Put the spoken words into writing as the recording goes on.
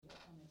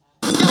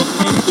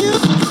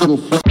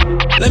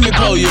Let me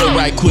pull you up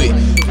right quick.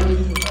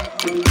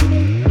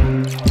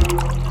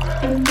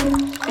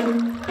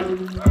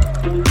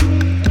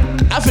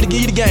 I'm finna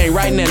give you the game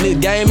right now. This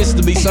game is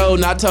to be sold,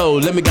 not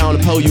told. Let me go on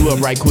and pull you up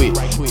right quick.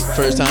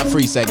 First time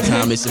free, second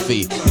time it's a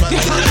fee.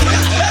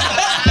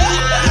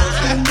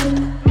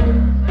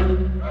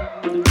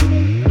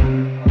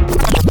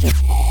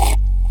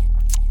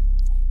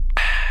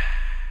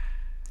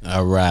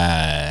 All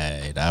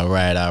right.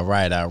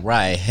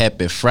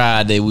 Happy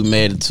Friday. We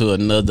made it to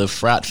another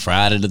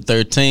Friday the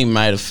 13th,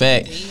 matter of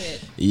fact.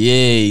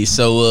 Yeah,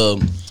 so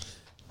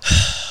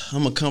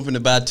I'm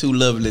accompanied by two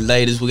lovely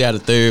ladies. We got a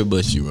third,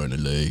 but she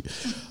running late.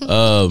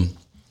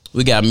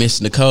 We got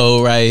Miss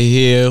Nicole right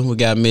here. We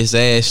got Miss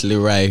Ashley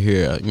right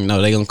here. You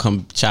know, they gonna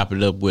come chop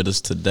it up with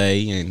us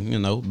today and, you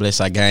know,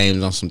 bless our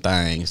games on some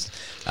things.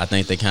 I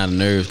think they kind of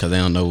nervous because they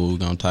don't know what we're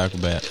gonna talk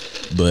about.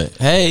 But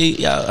hey,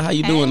 y'all, how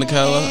you doing,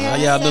 Nicole? How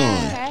y'all doing?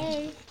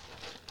 Hey.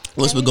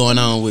 What's been going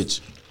on with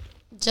you?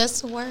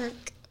 Just work.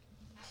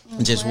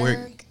 Just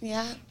work?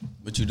 Yeah.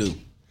 What you do?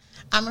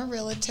 I'm a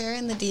realtor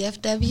in the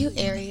DFW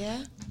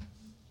area.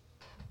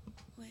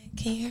 Wait,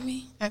 can you hear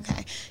me?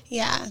 Okay.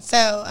 Yeah.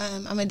 So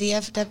I'm a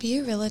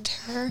DFW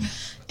realtor,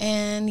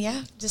 and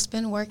yeah, just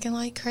been working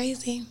like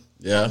crazy.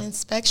 Yeah. An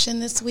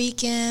inspection this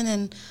weekend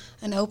and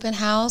an open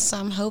house.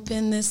 I'm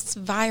hoping this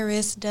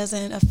virus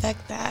doesn't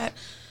affect that.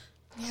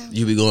 Yeah.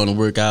 You be going to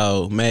work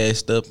out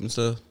masked up and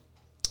stuff?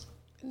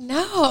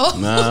 No.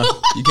 Nah,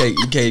 you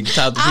can't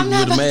talk to people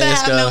with a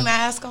mask on. No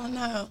mask on,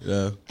 no.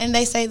 Yeah. And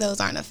they say those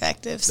aren't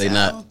effective. They so.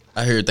 not.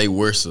 I heard they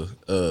worse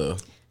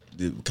because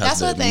That's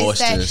of what the they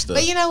moisture say. and stuff.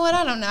 But you know what?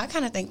 I don't know. I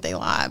kind of think they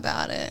lie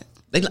about it.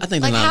 I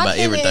think they lie about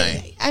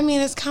everything. I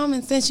mean, it's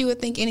common sense. You would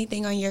think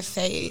anything on your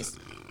face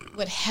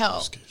would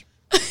help.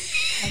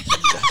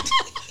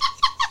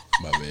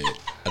 My bad.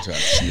 I tried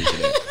to sneak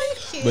it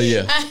out. But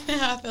yeah.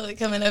 I feel it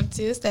coming up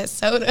too. It's that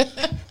soda.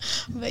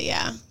 But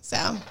yeah,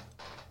 so.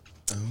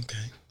 Okay.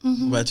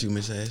 What about you,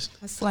 Miss Ash?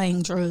 I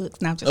slang drugs.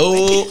 Now just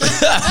oh,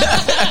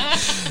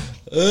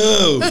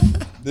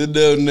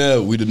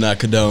 no. We do not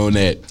condone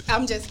that.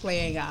 I'm just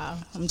playing, y'all.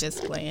 I'm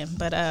just playing.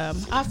 But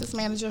office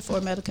manager for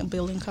a medical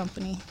billing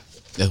company.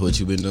 That's what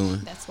you been doing?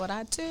 That's what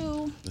I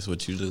do. That's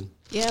what you do?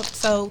 Yep.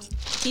 So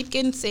keep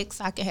getting sick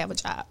so I can have a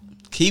job.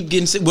 Keep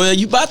getting sick. Well,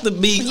 you about to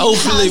be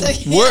hopefully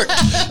work.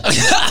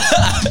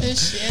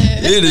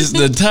 It is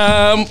the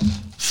time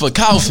for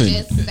coughing.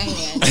 Just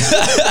saying.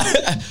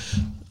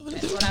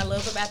 That's what I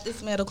love about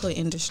this medical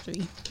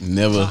industry.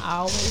 Never. I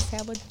always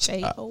have a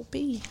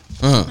J-O-B.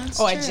 That's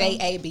or true. a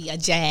J-A-B, a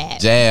jab.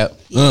 Jab.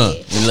 Yeah.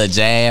 A little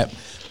jab.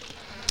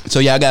 So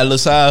y'all got a little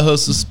side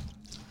hustles?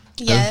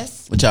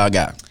 Yes. What y'all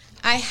got?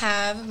 I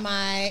have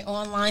my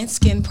online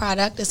skin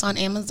product. It's on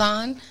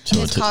Amazon.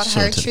 It's called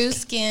Her True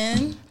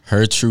Skin.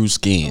 Her True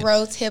Skin.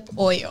 Rose Hip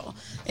Oil.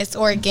 It's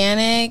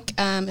organic.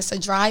 It's a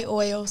dry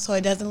oil, so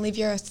it doesn't leave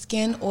your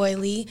skin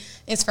oily.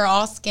 It's for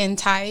all skin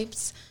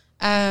types.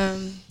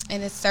 And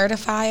it's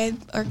certified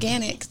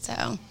organic,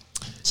 so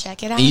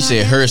check it out. You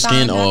said Her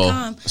Skin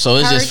Oil, so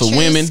it's just for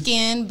women? Her True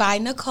Skin by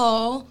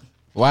Nicole.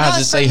 Why does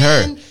it say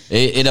her?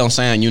 It don't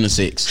sound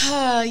unisex.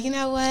 Oh, you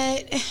know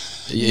what?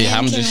 Yeah, Men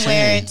I'm can just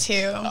wear saying. it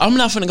too. I'm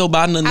not finna go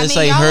buy nothing that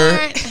say y'all her.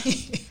 aren't-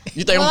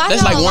 You think Well, I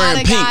that's know like a lot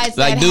wearing of pink? guys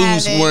Like that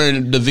dudes have it.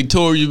 wearing the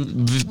Victoria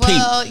pink.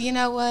 Well, you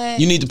know what?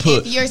 You need to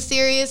put if you're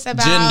serious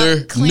about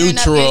gender clearing up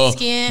neutral your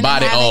skin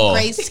body and having oil.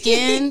 great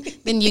skin,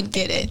 then you'd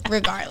get it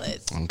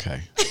regardless. Okay.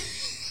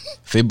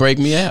 If it break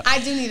me out. I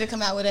do need to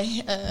come out with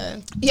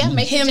a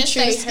Make him it just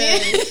true say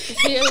skin. hers.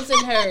 His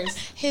and hers.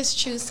 His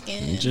true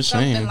skin. Just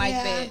Something saying. like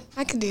yeah, that.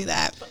 I could do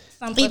that.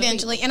 Something for the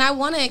Eventually. And I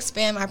want to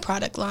expand my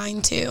product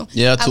line too.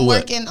 Yeah, to I'm what?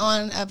 working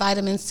on a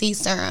vitamin C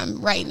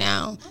serum right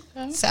now.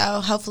 Okay. So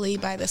hopefully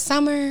by the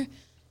summer,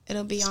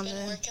 it'll be on the...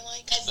 Working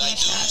like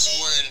dudes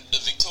wearing the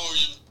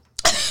Victoria.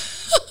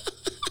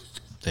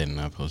 That's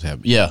not supposed to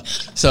happen. Yeah.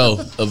 So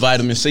a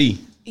vitamin C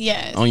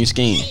Yes. on your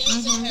skin.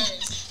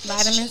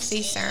 Vitamin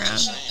C serum.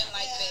 So,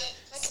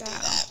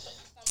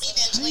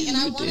 Eventually, and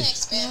I want to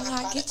expand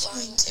my product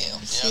line too.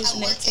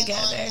 Fusing it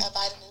together.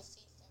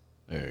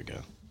 There you go.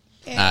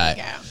 There All right.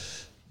 you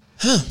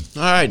go.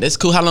 All right, that's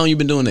cool. How long you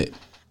been doing it?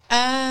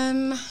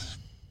 About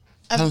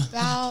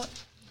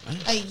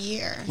a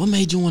year. What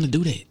made you want to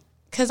do that?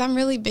 Because I'm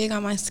really big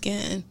on my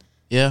skin.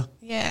 Yeah.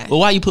 Yeah. Well,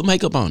 why you put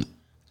makeup on it?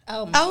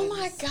 Oh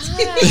my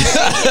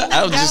God.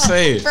 I was just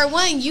saying. For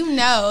one, you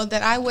know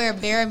that I wear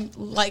bare,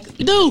 like...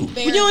 You do.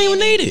 But you don't even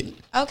need it.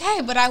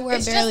 Okay, but I wear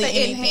It's barely just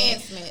an anything.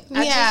 enhancement.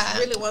 I just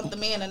really want the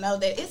man to know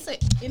that it's an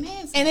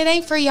enhancement. And it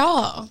ain't for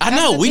y'all. I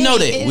That's know. the We thing. know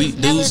It that. We is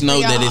never dudes for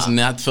know that y'all. it's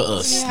not for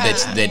us. Yeah.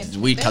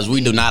 Because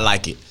we do not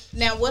like it.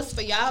 Now, what's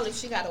for y'all if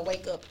she got to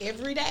wake up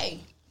every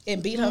day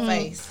and beat her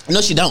face? No,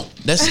 she don't.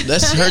 That's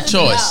her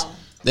choice. No.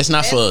 That's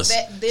not for us.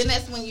 Then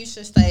that's when you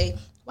should say,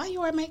 why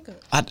you wear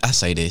makeup? I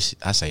say this.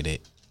 I say that.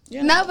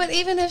 You know? No, but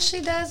even if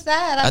she does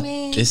that, I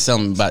mean... it's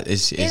something about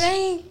it's. It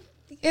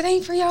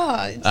ain't for y'all.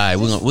 All right,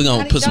 we're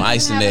gonna put some don't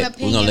ice in even that. have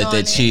an We're gonna let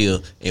opinion that on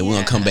chill, and we're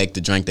gonna Yeah. come back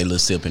to drink that little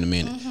sip in a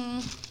minute.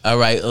 All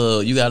right,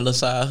 you got a little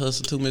side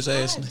hustle too, Miss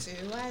Ashley?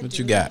 I What do.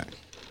 you got?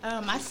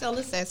 I sell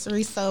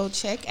accessories, so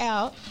check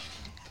out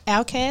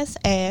Outcast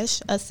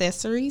Ash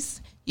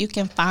Accessories. You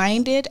can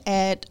find it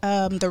at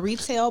the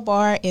retail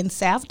bar in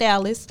South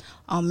Dallas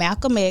on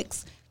Malcolm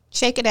X.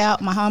 Check it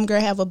out. My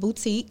homegirl have a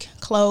boutique,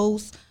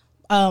 clothes.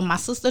 My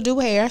sister do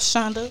hair,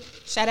 Shonda.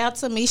 Shout out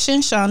to Misha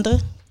and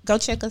Shonda. Go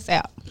check us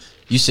out.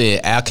 You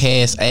said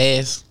Outcast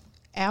Ass?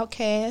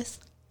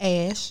 Outcast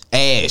Ash.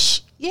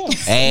 Ash.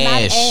 Yes.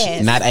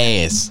 Ash. Not ass. Not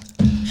ass.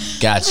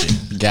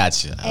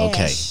 Gotcha.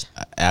 Okay. Ash.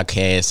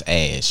 Outcast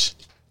Ash.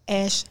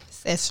 Ash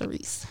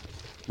Accessories.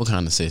 What kind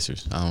of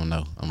accessories? I don't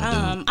know. I'm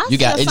a dude. I You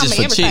got sell it just some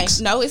for of everything.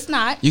 chicks? No, it's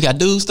not. You got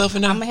dude stuff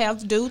in there? I'm gonna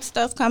have dude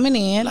stuff coming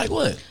in. Like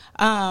what?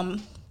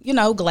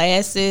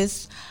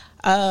 Glasses.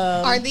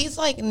 Are these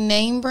like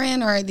name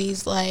brand or are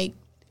these like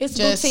It's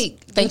just boutique.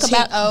 Think boutique?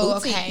 about Oh,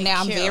 boutique. okay,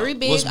 Now cute. I'm very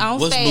big What's on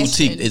fashion.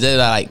 boutique? Is that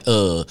like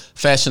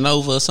Fashion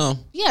Nova or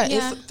something? Yeah,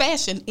 Yeah. it's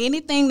fashion.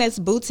 Anything that's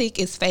boutique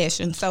is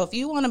fashion. So if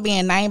you want to be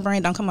a name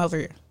brand, don't come over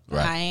here.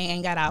 Right. I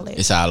ain't got all that.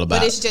 It's all about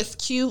But it's just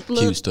cute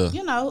little, stuff.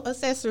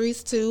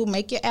 accessories to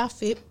make your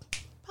outfit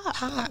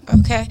pop.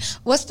 Okay.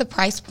 What's the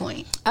price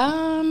point?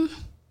 I'm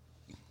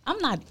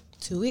not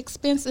too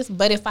expensive,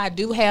 but if I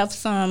do have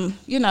some,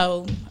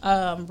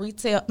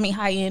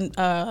 high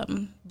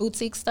end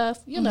boutique stuff,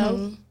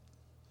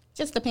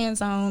 just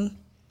depends on,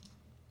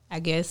 I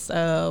guess,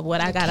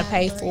 what I gotta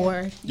pay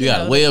for. You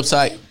got a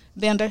website?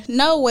 Vendor?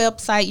 No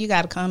website. You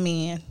gotta come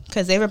in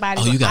because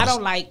everybody. I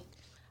don't like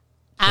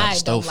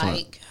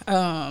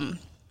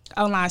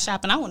online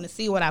shopping. I want to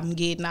see what I'm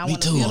getting. Me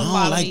too. I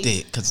don't like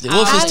that because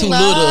what if I it's too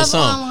little or love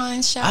something?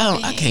 online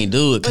shopping. I can't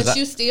do it. But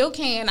you still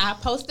can. I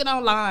post it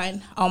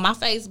online on my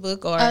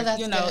Facebook or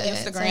that's good.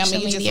 Instagram, Social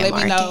and you just media let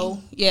marketing. me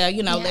know.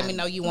 Yeah, let me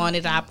know you want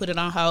it. I put it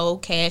on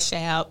hold, cash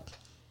out,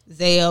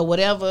 Zelle,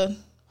 whatever.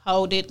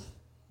 Hold it.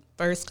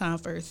 First come,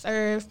 first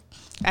serve.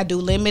 I do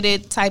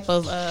limited type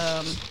of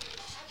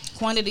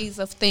quantities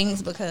of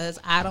things because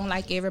I don't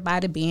like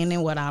everybody being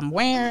in what I'm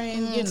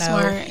wearing.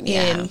 Smart,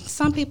 yeah. And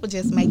some people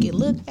just make it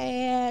look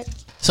bad.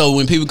 So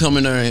when people come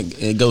in there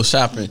and go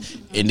shopping,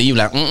 and then you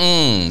like,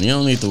 you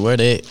don't need to wear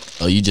that,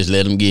 or you just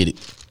let them get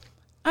it.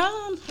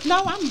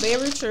 No, I'm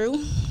very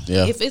true.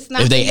 Yeah. If it's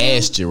not if they for you,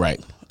 asked you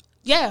right.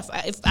 yeah.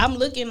 If I'm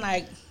looking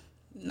like,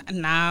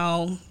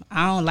 no,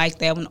 I don't like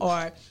that one,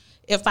 or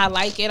if I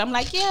like it, I'm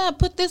like, yeah,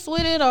 put this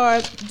with it,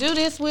 or do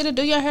this with it.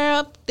 Do your hair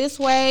up this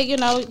way.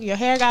 Your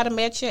hair got to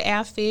match your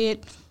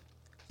outfit.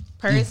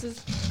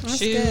 Purses,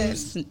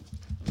 shoes.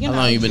 How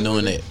long you been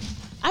doing that?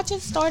 I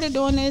just started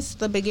doing this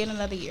the beginning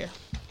of the year.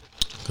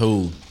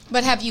 Cool.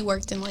 But have you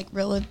worked in like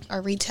real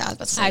or retail?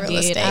 I real did.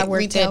 estate, I worked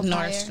retail at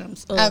prior?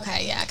 Nordstrom's.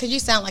 Okay, yeah, because you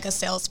sound like a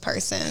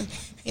salesperson.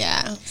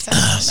 Yeah, so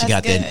She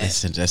got good.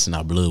 that. That's in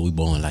our blood. We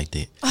born like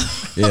that.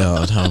 Yeah,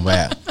 I'm talking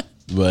about.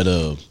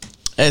 But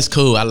that's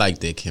cool. I like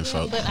that,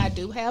 kinfolk. But I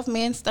do have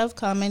men stuff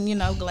coming.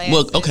 Glasses.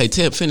 Well, okay.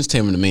 Finish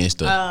telling me the man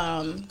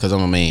stuff. Because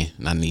I'm a man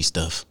and I need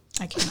stuff.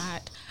 I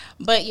cannot.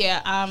 But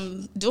yeah,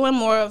 I'm doing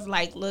more of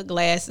like little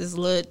glasses,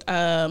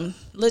 little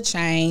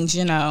change,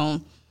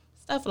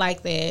 stuff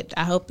like that.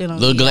 I hope it'll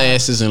Little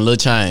glasses and little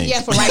chains.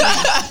 Yeah, for right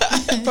now.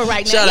 For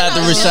right now. Shout out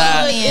to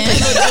Rashad.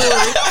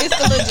 It's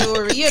the little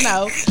jewelry,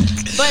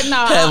 But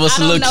no, Have us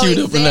I a don't little know cute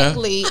up in there.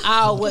 exactly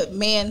all what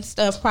man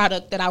stuff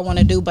product that I want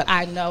to do, but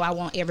I know I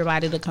want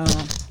everybody to come.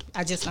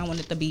 I just don't want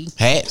it to be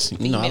Hats. I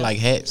female. like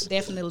hats.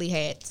 Definitely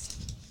hats.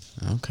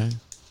 Okay.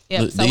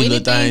 Yeah, Look, so these little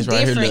anything things right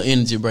here, different- little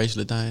energy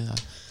bracelet things.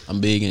 I'm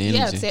big in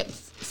Yeah, energy.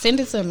 send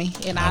it to me,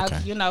 and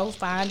Okay. I'll,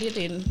 find it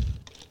and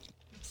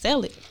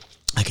sell it.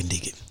 I can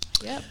dig it.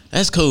 Yep.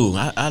 That's cool.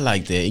 I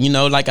like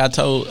that. Like I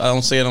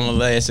don't say it on the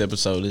last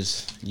episode,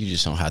 is you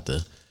just don't have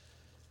to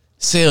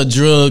sell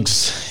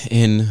drugs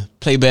and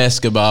play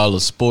basketball or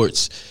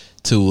sports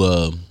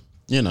to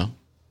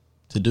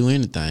to do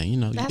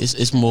anything.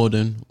 It's more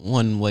than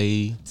one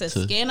way To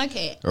skin a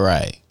cat.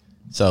 right.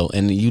 So,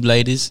 and you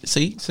ladies,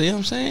 see what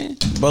I'm saying?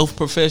 Both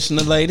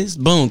professional ladies,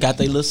 boom, got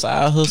their little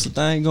side hustle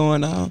thing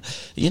going on.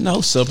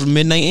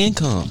 Supplement their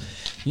income.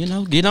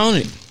 Get on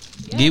it.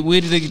 Yeah. Get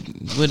with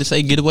it. What it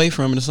say? Get away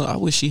from it or something. I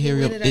wish she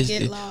hurry up. with it or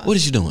get lost. What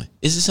is you doing?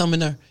 Is there something in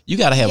there? You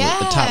gotta have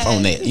a top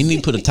on that. You need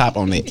to put a top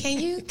on that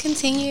Can you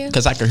continue?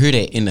 because I can hear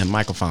that in the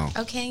microphone.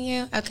 Oh, can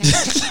you? Okay.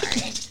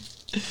 Sorry.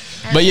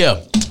 But yeah,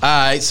 all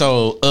right.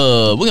 So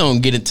we're gonna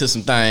get into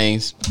some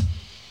things.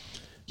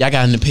 Y'all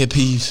got any pet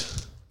peeves?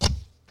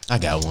 I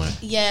got one.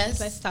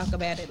 Yes. Let's talk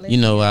about it. I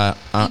don't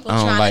People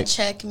trying like. to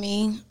check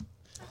me.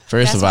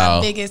 First That's of my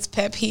all, biggest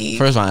pet peeve.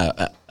 first of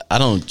all, I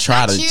don't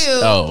try Not to. you.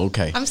 Oh,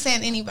 okay. I'm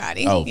saying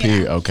anybody. Oh, Yeah.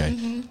 period.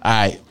 Okay. All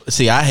right.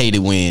 See, I hate it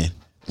when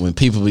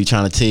people be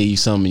trying to tell you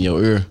something in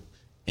your ear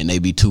and they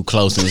be too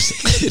close and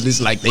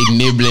it's like they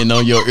nibbling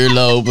on your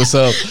earlobe or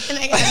something. And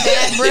they got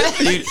bad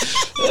breath.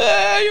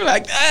 You're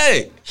like,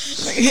 hey,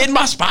 hitting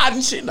my spot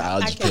and shit. Nah,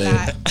 I'll just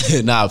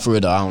play. Nah, for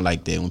real though, I don't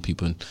like that when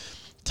people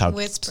talk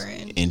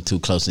Whispering. in too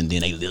close and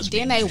then they lips.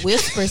 Then they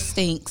whisper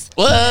stinks.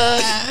 What?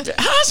 How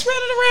I spread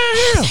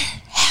it around here?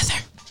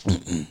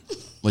 Heather.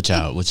 What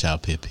y'all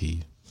pet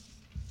peeve?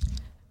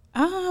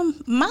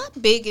 My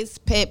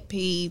biggest pet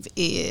peeve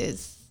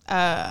is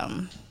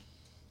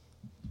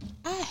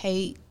I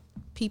hate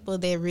people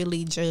that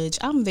really judge.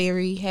 I'm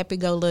very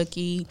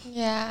happy-go-lucky,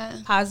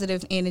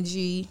 positive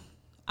energy,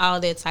 all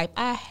that type.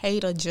 I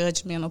hate a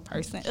judgmental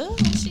person. Oh,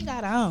 she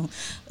got on.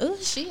 Oh,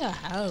 she a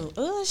hoe.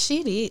 Oh,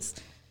 she this.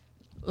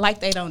 Like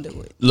they don't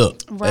do it.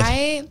 Look.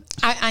 Right?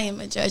 I am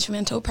a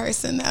judgmental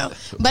person, though.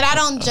 But I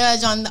don't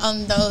judge on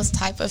those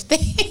type of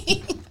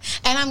things.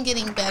 And I'm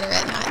getting better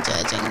at not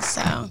judging,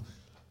 so.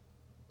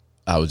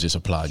 I was just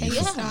applauding you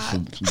for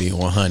being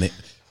 100.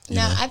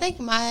 No, I think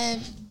my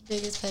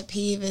biggest pet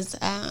peeve is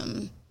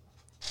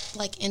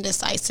like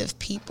indecisive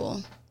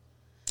people.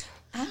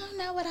 I don't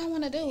know what I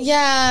want to do.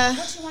 Yeah.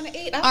 What you want to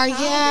eat? I'm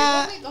hungry.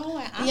 Where we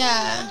going?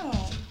 I don't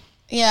know.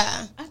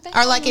 Yeah.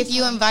 Or like if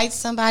you invite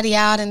somebody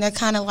out and they're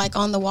kind of like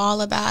on the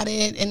wall about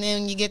it, and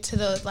then you get to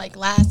the like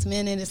last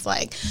minute, it's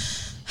like,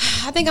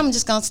 I think I'm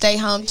just gonna stay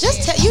home.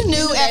 Just you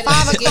knew at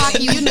 5 o'clock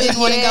you didn't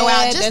want to go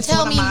out. Just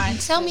tell me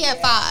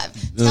at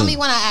 5. Tell me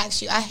when I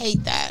ask you. I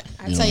hate that.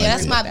 So yeah,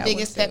 that's my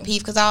biggest pet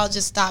peeve, because I'll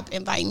just stop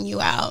inviting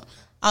you out.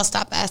 I'll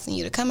stop asking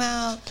you to come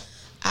out.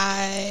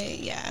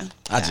 I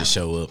just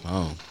show up.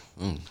 I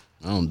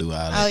don't do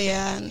all that. Oh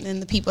yeah,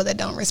 and the people that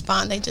don't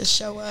respond, they just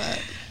show up.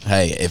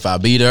 Hey, if I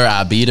beat her,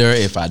 I beat her.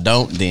 If I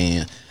don't,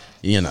 then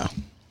It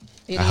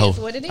is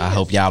what it is. I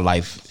hope y'all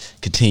life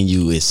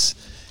continue as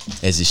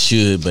it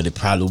should, but it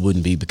probably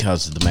wouldn't be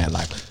because of the man.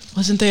 Like,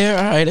 wasn't there?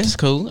 All right, that's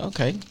cool.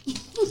 Okay.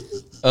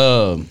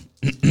 We're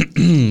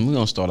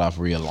gonna start off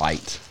real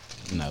light.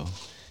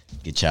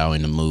 Get y'all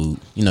in the mood.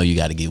 You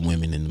got to get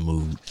women in the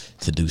mood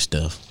to do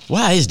stuff.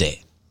 Why is that?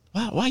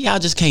 Why y'all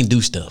just can't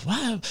do stuff?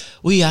 Why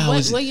we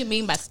always? What do you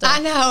mean by stuff?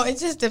 I know, it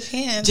just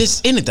depends.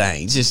 Just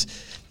anything. Just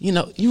you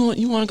want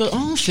to go. I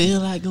don't feel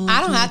like going.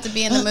 I don't have to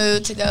be in the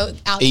mood to go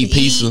out eat to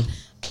pizza. Eat.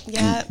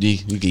 Yeah, you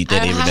can eat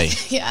that every day.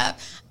 Yeah,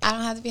 I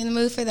don't have to be in the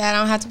mood for that. I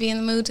don't have to be in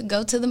the mood to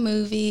go to the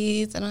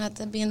movies. I don't have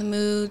to be in the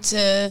mood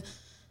to.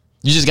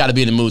 You just got to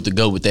be in the mood to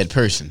go with that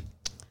person.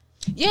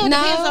 Yeah, it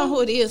depends on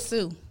who it is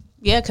too.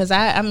 Yeah, because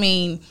I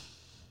mean,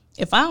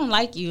 if I don't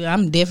like you,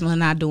 I'm definitely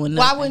not doing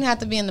nothing. Well, I wouldn't have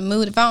to be in the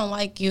mood if I don't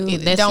like you.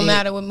 It don't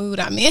matter what mood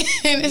I'm in.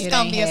 It's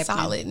going to be a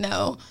solid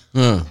no.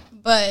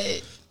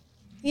 But,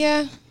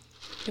 yeah.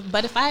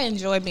 But if I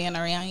enjoy being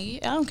around you,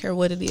 I don't care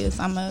what it is.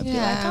 I'm going to be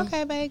like,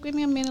 okay, babe, give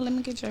me a minute. Let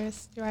me get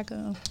dressed. Here I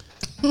go.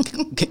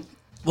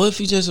 Well, if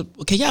you just,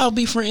 can y'all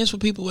be friends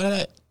with people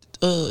without,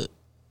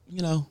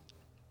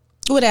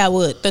 Without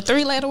what? The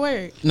 3-letter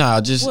word?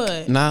 No, just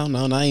what? No,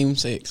 not even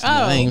sex. Oh,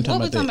 I ain't what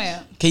we talking talking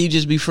about? Can you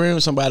just be friends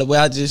with somebody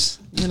where I just,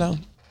 not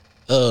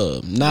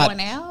going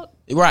out?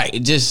 Right?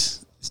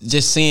 Just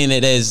seeing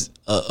it as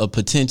a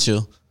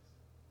potential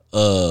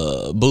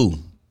boo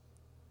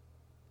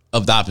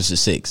of the opposite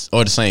sex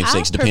or the same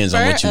sex, depends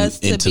on what you us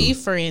into. To be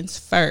friends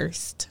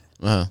first,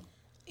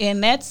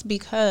 and that's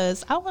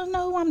because I want to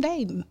know who I'm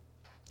dating.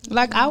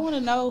 Like, I want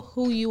to know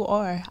who you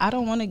are. I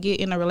don't want to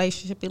get in a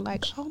relationship and be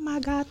like, oh my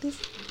God,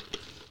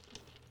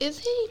 is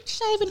he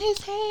shaving his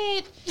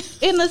head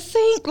in the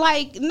sink?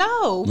 Like,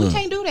 no, we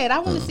can't do that. I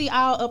want to see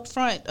all up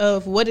front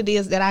of what it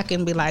is that I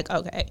can be like,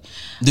 okay.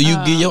 Do you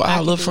get your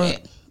all up front?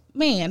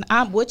 Man,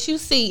 what you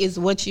see is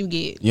what you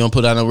get. You don't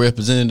put out no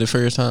representative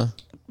first time?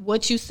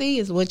 What you see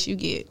is what you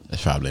get.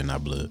 That's probably in our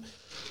blood.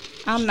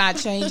 I'm not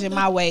changing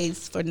my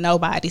ways for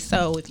nobody.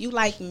 So if you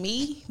like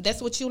me,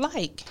 that's what you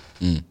like.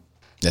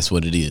 That's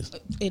what it is.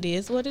 It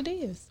is what it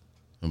is.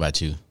 What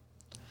about you?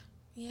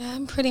 Yeah,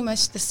 I'm pretty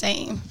much the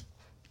same.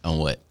 On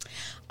what?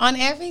 On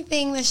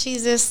everything that she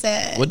just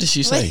said. What did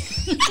she say?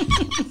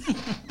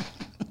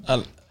 I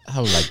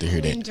would like to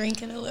hear that. I'm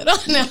drinking a little.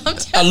 No, I'm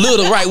joking. A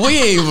little, right? We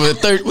ain't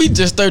even we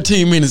just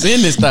 13 minutes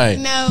in this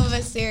thing. No,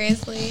 but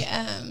seriously,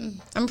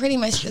 I'm pretty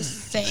much the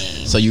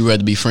same. So you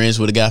rather be friends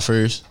with a guy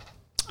first?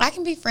 I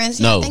can be friends.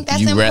 No, I think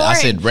that's important. I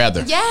said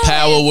rather. Yes.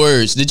 Power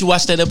words. Did you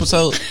watch that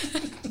episode?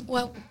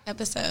 What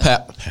episode?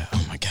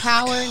 Oh my God.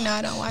 Power? No,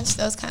 I don't watch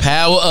those kind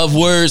Power of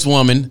words,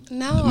 woman.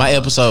 No. My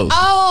episode.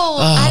 Oh,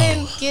 I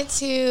didn't get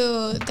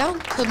to.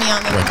 Don't put me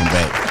on the. Welcome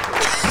back.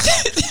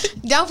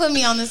 Don't put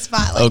me on the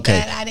spot like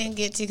that. I didn't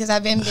get to because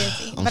I've been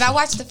busy. But I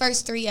watched the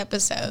first 3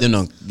 episodes.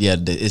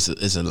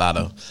 It's a lot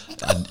of.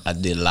 I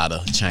did a lot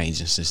of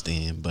changing since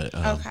then, but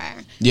okay.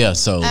 Yeah,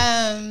 so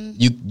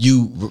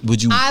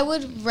would you? I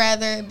would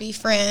rather be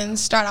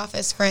friends, start off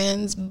as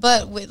friends,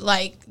 but with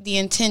like the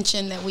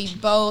intention that we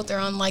both are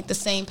on like the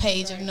same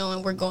page of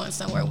knowing we're going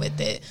somewhere with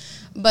it.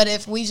 But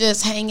if we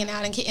just hanging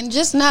out and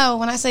just know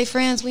when I say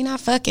friends, we not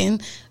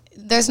fucking.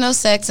 There's no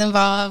sex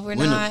involved. When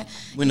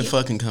the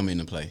fucking come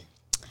into play?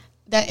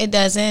 That it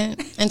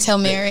doesn't until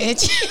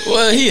marriage.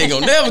 Well, he ain't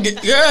gonna never get.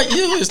 Girl,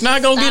 it's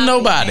not gonna get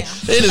nobody.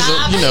 It is,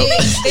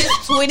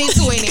 It's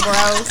 2020,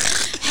 bro.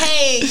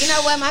 Hey, you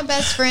know what? My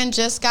best friend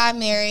just got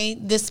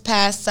married this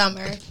past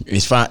summer.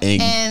 It's fine.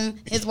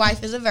 And his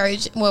wife is a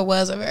virgin. Well,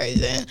 was a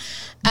virgin.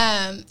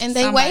 And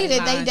they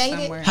waited. They dated.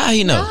 Somewhere. How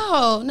you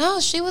know?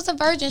 No, she was a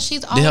virgin.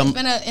 She's always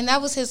been and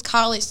that was his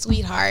college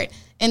sweetheart.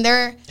 And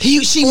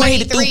she made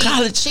it through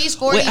college. She's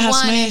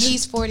 41 and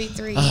he's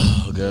 43.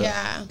 Oh, girl.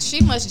 Yeah. She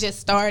must just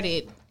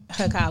started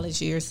her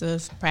college years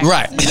of practice.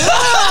 Right. No,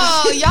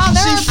 y'all,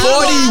 she's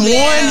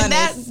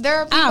 41. there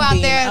are people I'm out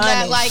being there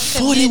that honest. like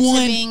commit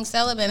 41? to being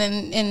celibate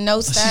and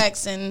no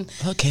sex and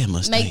Okay,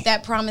 must make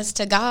that promise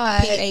to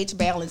God. pH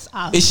balance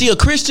off. Is she a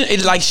Christian?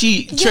 It's like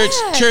she church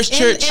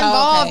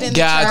involved Okay. in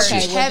Gotcha.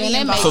 church. Okay, well, Heavy then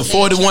that involved for makes in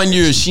 41 church.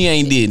 years. She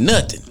ain't did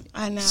nothing.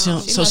 I know.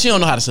 So she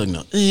don't know how to suck no.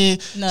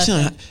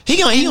 Nothing. He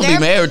gonna be they're-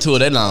 married to her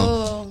that long.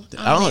 Ooh,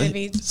 I don't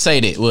need to be- say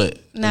that. What?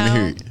 No, Let me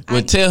hear it. Well,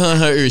 I- tell her in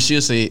her ear.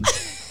 She'll say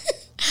it.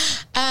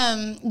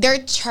 Their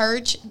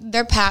church,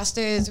 their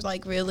pastor is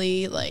like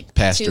really like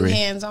Pastory. too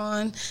hands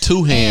on.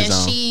 Too hands-on.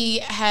 And she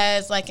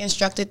has like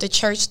instructed the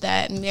church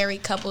that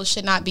married couples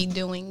should not be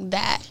doing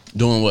that,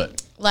 Doing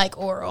what? like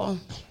oral.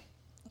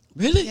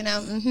 Really? You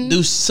know, mm-hmm.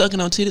 Do sucking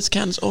on titties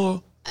count as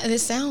oral? It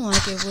sounds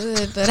like it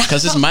would, but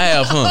Cause it's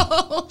math,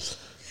 huh?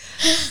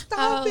 Stop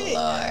Oh, it.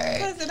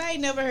 Lord. Cousin, I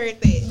ain't never heard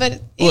that.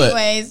 But What?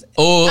 anyways,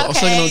 Or okay.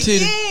 sucking on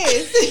titties?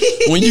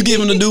 Yes. When you give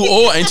him the do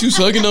oral, ain't you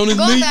sucking on his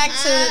Going meat? back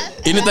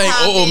to Anything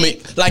the oral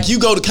topic, mean? Like you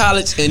go to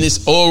college and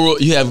it's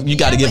oral. You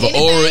got to give an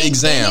oral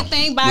exam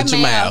Anything by with your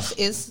mouth mouth.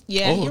 is,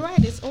 yeah, Oral. you're right,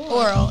 it's oral.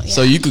 oral. Yeah.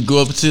 So you could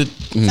go up to.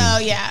 So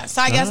yeah,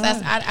 so I guess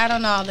that's I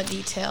don't know all the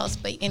details,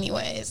 but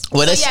anyways.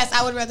 Well, so that's- yes,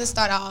 I would rather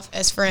start off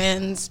as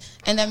friends,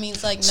 and that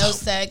means like no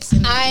sex.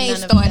 And I ain't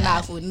none of starting that.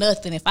 off with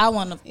nothing. If I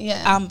want to,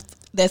 Yeah.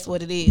 that's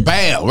what it is.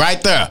 Bam!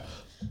 Right there.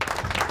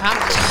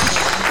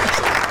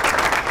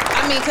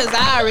 I mean, because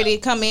I already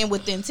come in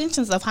with the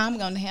intentions of how I'm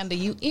going to handle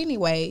you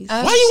anyways.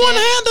 Oh, Why you wanna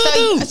shit.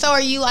 handle a dude? So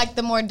are you like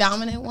the more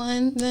dominant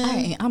one?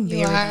 Then I'm You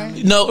very are?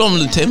 dominant. No, I'm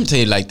gonna tell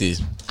you like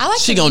this. I like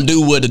She to- gonna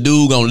do what the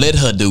dude gonna let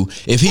her do.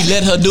 If he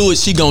let her do it,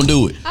 she gonna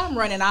do it. I'm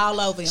running all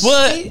over him.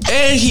 What?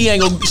 And she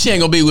ain't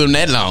gonna be with him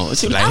that long.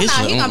 She be like, I'm "His not,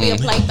 son, he going to be a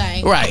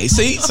plaything. Right?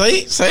 See.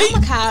 I'm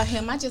going to call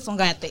him. I just don't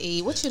got to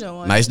eat. What you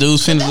doing? Nice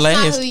dudes finna That's not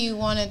last. who you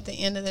want at the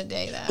end of the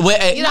day, though.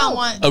 Well, you don't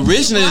want.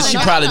 Originally, she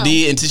No, probably no.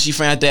 did until she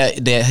found out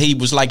that he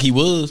was like he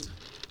was.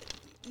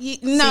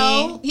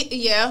 No.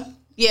 Yeah.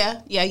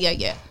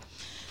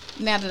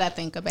 Now that I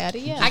think about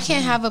it, yeah. I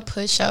can't have a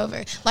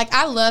pushover. Like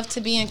I love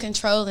to be in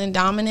control and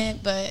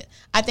dominant, but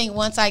I think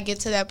once I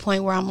get to that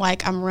point where I'm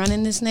like I'm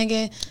running this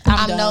nigga,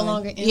 I'm no done.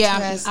 longer Yeah,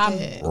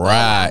 interested.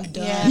 Right.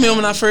 Yeah. Remember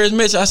when I first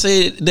met you, I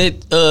said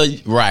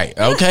that. Right.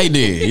 Okay,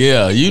 then.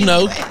 Yeah. You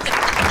know.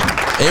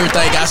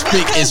 Everything I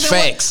speak is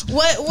facts.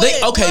 What?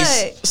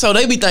 So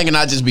they be thinking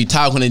I just be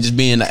talking and just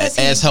being an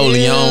asshole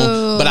do.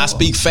 on, but I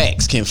speak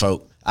facts,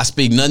 kinfolk. I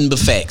speak nothing but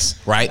facts,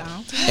 right?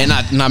 And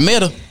I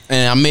met her,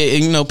 and I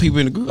met people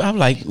in the group. I was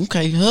like,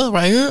 okay, her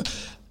right here,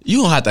 you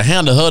gonna have to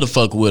handle her to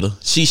fuck with her.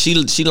 She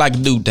like a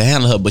dude to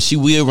handle her, but she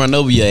will run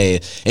over your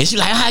ass, and she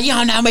like,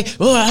 y'all know me,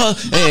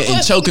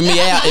 and choking me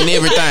out and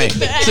everything.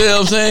 See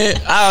what I'm saying?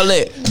 All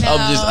that.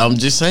 No. I'm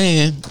just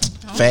saying,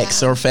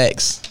 facts are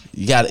facts.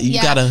 You gotta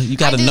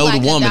I do know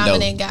like the woman a though.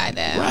 dominant guy,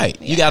 though. Right.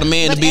 Yeah. You got a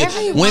man But to be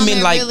every women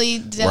woman like really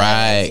does,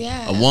 right.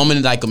 yeah. A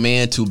woman like a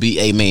man to be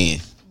a man.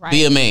 Right.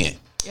 Be a man.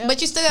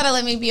 But you still gotta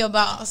let me be a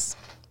boss.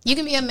 You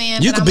can be a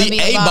man. You but could I'm be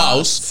gonna a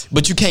boss,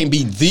 but you can't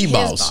be the His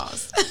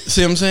boss.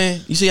 See what I'm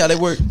saying? You see how they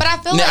work? But I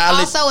feel Now,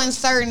 like also in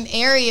certain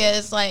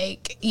areas,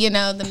 like,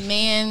 the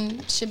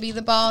man should be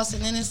the boss.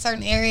 And then in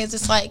certain areas,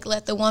 it's like,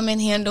 let the woman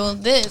handle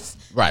this.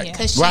 Right.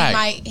 Because she Right.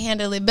 might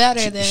handle it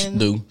better than.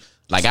 do.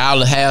 Like all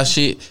the house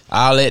shit,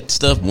 all that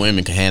stuff,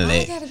 women can handle I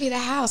that. gotta be the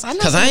house. I know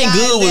Cause some I ain't guys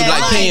good with that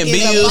like paying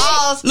is a bills.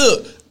 boss.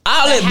 Look,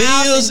 all The that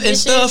house bills and and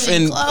dishes stuff and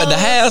and clothes. the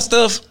house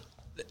stuff.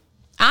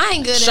 I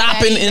ain't good Shopping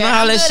at that and either.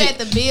 all I'm that good shit.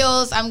 at the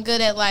bills. I'm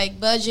good at like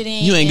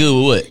budgeting. You ain't good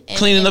with what? and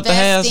Cleaning up the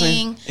house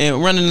investing.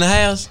 and running the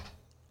house.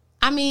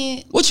 I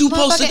mean, What you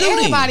supposed to motherfucker, do then?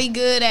 Everybody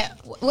good at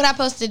what I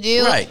supposed to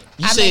do. Right.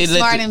 You I said make let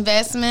smart the-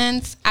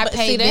 investments. I But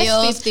pay see, that's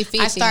bills. 50-50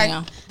 I start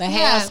now. The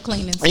Yeah. house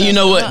cleaning stuff. And you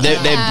know what?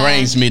 That Uh-uh.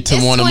 brings me to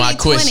It's one of my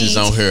 2020. questions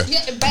on here.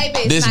 Yeah, baby,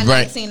 it's This not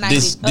bring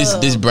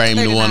 1990. this bring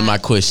me to one of 39. my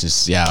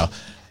questions, y'all.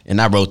 And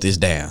I wrote this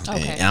down.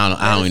 Okay. And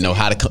I don't even know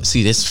how to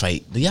see this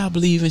fate. Do y'all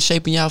believe in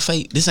shaping y'all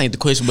fate? This ain't the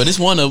question, but it's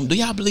one of them. Do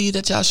y'all believe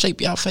that y'all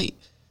shape y'all fate?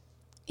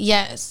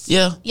 Yes.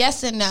 Yeah.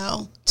 Yes and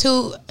no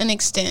to an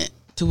extent.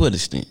 To what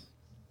extent?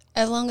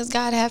 As long as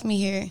God have me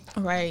here,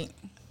 Right.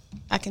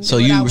 I can. So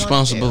do what I you wanna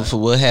responsible do. for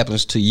what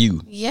happens to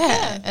you?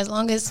 Yeah, as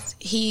long as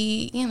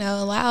He,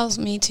 allows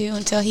me to,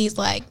 until He's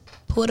like,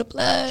 pull the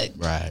plug.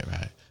 Right.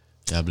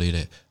 Y'all believe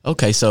that?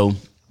 Okay, so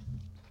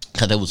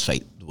cause that was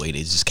fate. The way they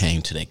just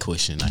came to that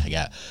question I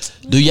got.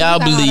 Do y'all You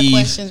got all the believe?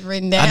 questions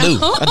written down. I do.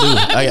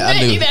 I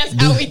do. Maybe that's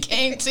how we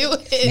came to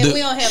it. And we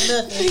don't have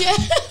nothing. Yeah.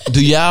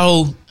 Do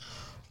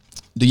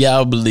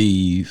y'all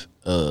believe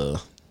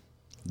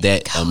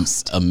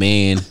that a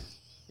man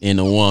and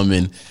a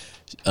woman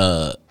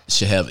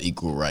should have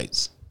equal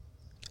rights?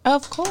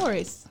 Of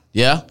course.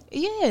 Yeah?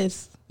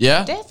 Yes.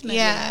 Yeah? Definitely.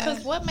 Yeah.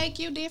 Because what make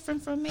you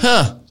different from me?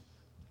 Huh.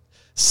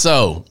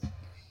 So,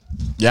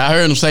 y'all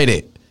heard them say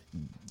that.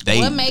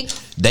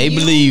 They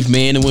believe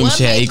men and women What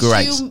should have makes equal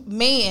rights. you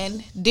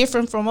man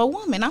different from a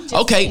woman? I'm just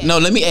Okay, saying. no,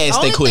 let me ask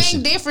Only that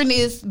question. thing different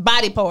is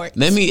body part.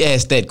 Let me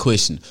ask that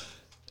question.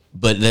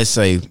 But let's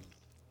say,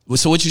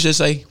 so what you should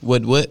say?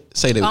 What?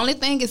 Say that. Only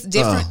thing is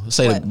different.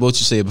 Say that. What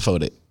you said before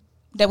that?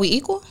 That we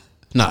equal?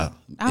 Nah,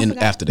 I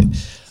forgot. after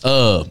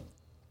that.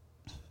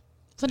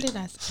 What did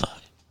I say?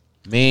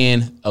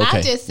 Men, okay.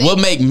 I just said- What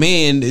make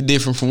men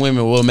different from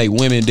women? What make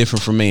women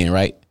different from men,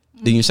 right?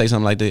 Didn't you say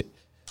something like that?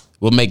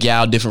 What make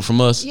y'all different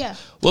from us? Yeah.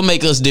 What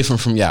make us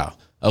different from y'all?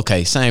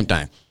 Okay, same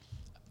thing.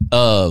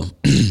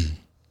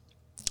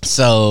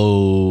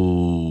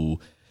 So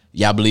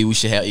y'all believe we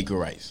should have equal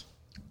rights,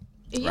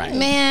 right?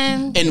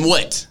 Man, In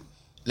what?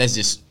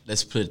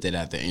 Let's put that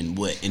out there. In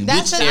what? In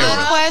that's which a good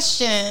area?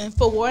 question.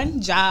 For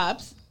one,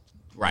 jobs.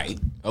 Right.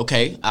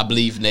 Okay. I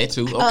believe in that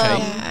too. Okay.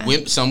 Yeah.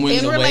 Some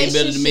women In are way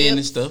better than men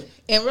and stuff.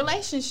 In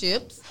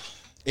relationships.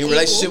 In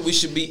relationship, we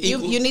should be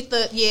equal. You need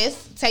to,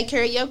 take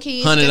care of your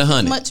kids. 100 to just as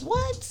 100. Much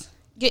what?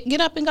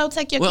 Get up and go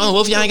take your kids. Well,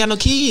 what if y'all ain't got no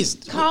kids?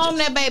 Calm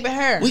that baby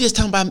hair. We just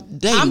talking about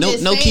dating. I'm No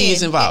just kids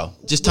saying,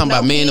 involved. Just talking no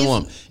about man and kids,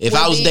 woman. If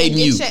well, I was then dating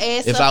get you, your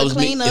ass if up I and was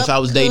clean if up, I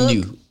was dating cook.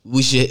 you,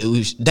 we should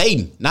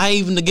dating. Not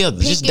even together.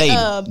 Just dating.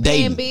 Paying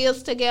Dating.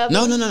 bills together.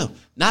 No.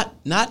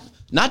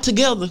 Not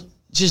together.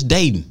 Just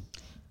dating.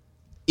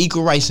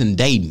 Equal rights in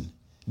dating.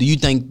 Do you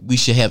think we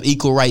should have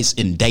equal rights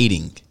in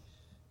dating?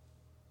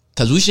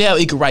 Because we should have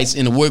equal rights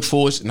in the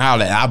workforce and all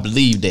that. I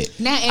believe that.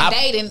 Now in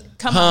dating,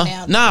 come on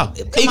now. No,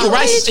 Come equal on.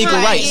 rights is equal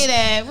Trying to rights. get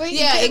at?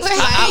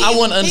 I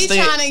wanna understand.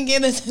 He's trying to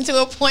get us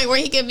to a point where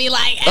he can be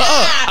like,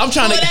 I'm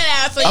trying pull to-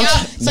 that out. So, I'm-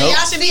 y'all, nope.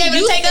 y'all should be able to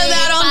You take us said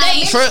out on 5 dates.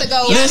 minutes First- ago.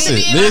 Y'all listen,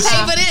 should be able to listen.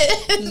 pay for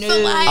this. No.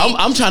 So, like,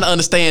 I'm trying to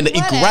understand the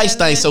equal rights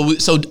thing.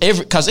 So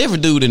because every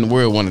dude in the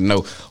world want to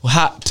know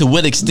to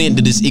what extent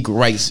did this equal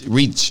rights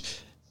reach?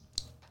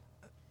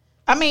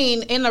 I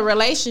mean, in a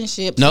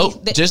relationship.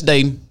 Nope, see, just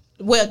dating.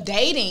 well,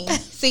 dating.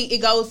 See, it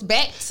goes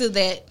back to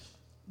that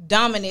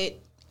dominant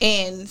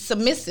and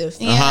submissive.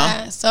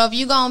 yeah. So if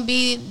you gonna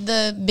be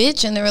the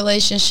bitch in the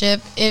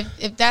relationship, if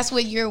that's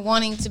what you're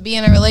wanting to be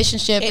in a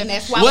relationship, And if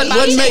that's why What- we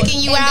what equal. make-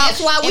 taking you And out,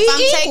 that's why we if I'm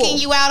equal. taking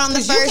you out on the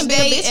 'Cause you first can be a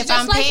date, bitch if just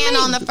I'm like paying me.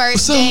 on the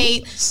first So-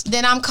 date,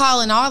 then I'm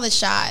calling all the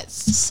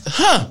shots.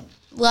 Huh?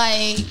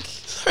 Like,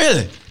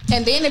 Really?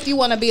 And then if you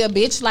want to be a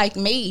bitch like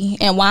me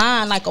and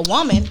whine like a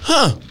woman,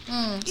 Huh?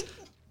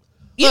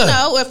 you Huh.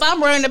 know, if I'm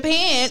wearing the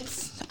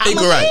pants, I'm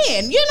Equal a rights.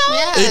 man. You know,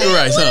 Yeah. Equal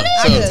rights, huh?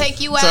 I can take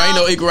you So ain't out.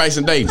 no equal rights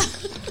in dating.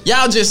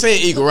 Y'all just said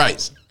equal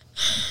rights.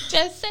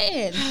 just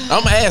saying.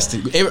 I'm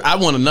asking. I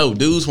want to know.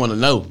 Dudes want to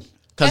know.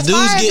 Because As dudes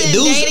far as get in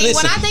dudes. dating, when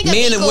Listen, I think of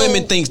men and equal-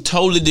 women think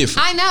totally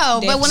different. I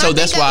know, but when So I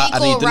that's think why of I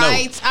need equal to know.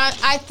 rights,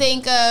 I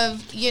think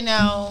of,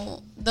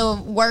 the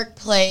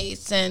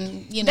workplace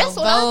and, That's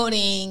what I-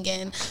 voting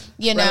and,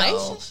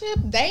 Relationship,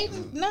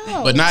 dating,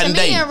 no. But not To in me,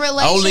 dating. in Only in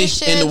the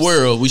relationships-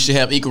 world we should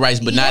have equal rights,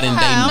 but not in Yeah.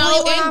 dating. Only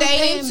No, when in I'm dating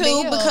paying too,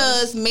 bills.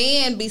 because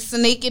men be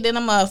sneaky than a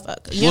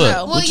motherfucker. You What?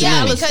 know, Well, Well, yeah,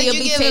 you mean? because Still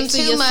you be give them texting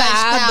too your much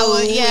side power.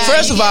 boo. Yeah,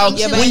 First you of give all, them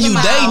too when much you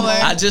dating, power.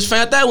 I just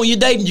found out when you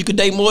dating, you could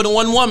date more than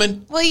one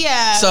woman. Well,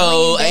 yeah. So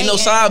when you ain't no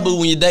dating. side boo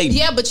when you dating.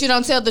 Yeah, but you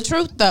don't tell the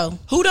truth though.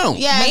 Who don't?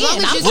 Yeah, as Man, long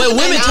as I'm- you Well, keep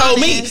women it told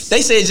me, honest.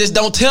 they said just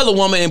don't tell a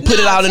woman and put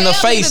it No, out in her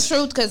tell me face. the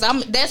truth, because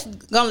that's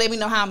gonna let me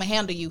know how I'm gonna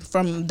handle you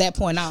from that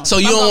point on. So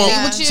you I'm don't gonna want. be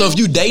with you. So if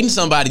you dating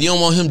somebody, you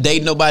don't want him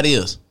dating nobody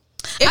else.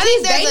 if I he's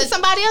think there's dating a-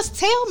 somebody else,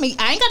 tell me.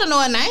 I ain't gotta know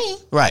a name,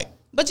 Right.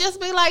 but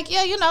just be like,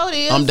 yeah, you know it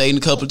is. I'm dating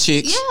a couple of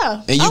chicks.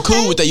 Yeah. And you Okay.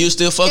 cool with that? You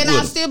still fuck and with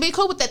I'll them. still be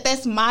cool with that.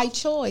 That's my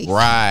choice.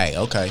 Right.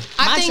 Okay.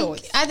 My I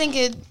choice. think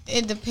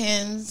it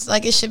depends.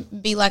 Like, it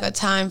should be like a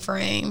time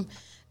frame.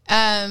 If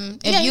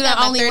Yeah, you you got don't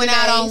about only 30 went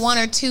out on days. 1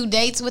 or 2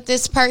 dates with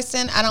this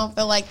person, I don't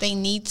feel like they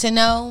need to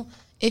know.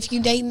 If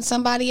you dating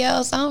somebody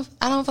else, I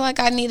don't feel like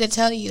I need to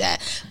tell you that.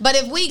 But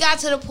if we got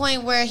to the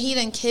point where he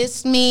done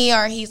kissed me,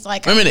 or he's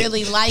like, I Wait a minute.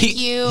 really like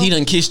you. He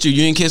done kissed you.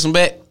 You didn't kiss him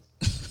back.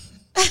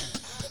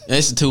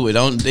 Listen to it.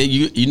 Don't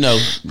you know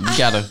you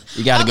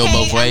gotta go Okay,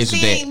 both ways I'm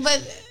with that. seeing-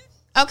 But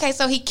okay,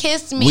 so he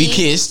kissed me. We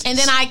kissed. and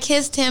then I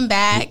kissed him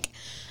back.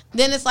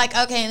 Then it's like,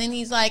 okay, and then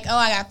he's like, oh,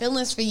 I got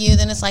feelings for you.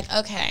 Then it's like,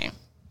 okay.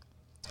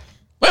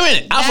 Wait a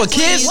minute. Off a That's when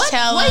kiss? you What?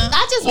 tell Wait, him.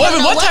 I just Wait a want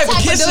to minute, know what type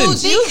of kissing?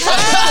 dudes you Because,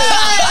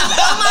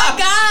 oh my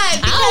God.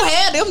 I don't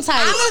have them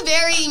type. I'm a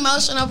very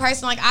emotional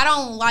person. Like, I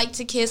don't like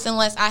to kiss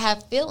unless I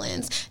have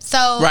feelings. So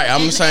Right,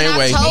 I'm the same I've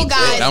way. told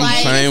guys, I'm the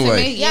like, same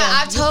way. Yeah,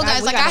 I've told guys.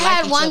 We Like, I gotta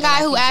had each one other, guy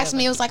like who each asked other.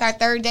 me, it was like our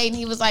third date, and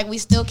he was like, we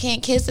still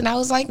can't kiss. And I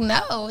was like,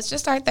 no, it's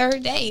just our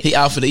third date. He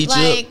offered to eat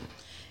you Like,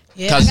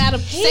 Yeah, I 'Cause- got a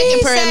he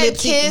second pair of said,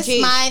 lips. he can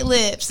kiss my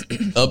lips.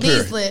 up These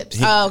here. lips.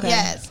 Oh, okay.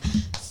 Yes.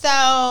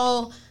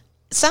 So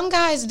some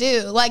guys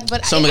do. Like,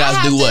 but Some I guys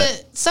have do to-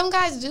 what? Some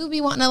guys do be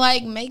wanting to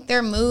like make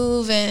their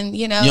move, and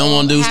you know. You don't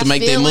want dudes to have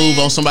make their move feelings,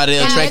 on somebody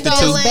they're have attracted to?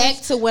 feelings.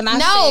 Back to when I No,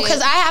 said-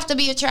 because I have to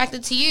be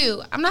attracted to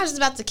you. I'm not just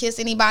about to kiss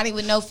anybody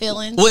with no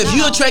feelings. Well, if No.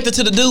 you attracted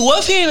to the dude, what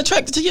if he ain't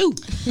attracted to you?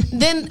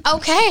 then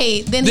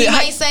okay. Then he Then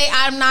might say,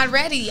 I'm not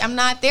ready. I'm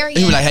not there yet.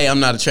 He be like, hey,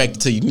 I'm not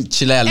attracted to you.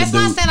 Chill out, It's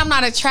little not dude. saying I'm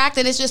not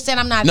attracted. It's just saying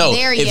I'm not No,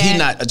 there if yet. he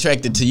not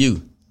attracted to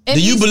you. If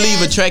Do you he believe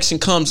says- attraction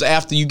comes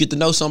after you get to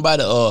know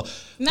somebody, or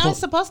No, it's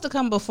supposed to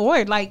come before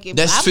it. Like if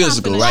That's I'm not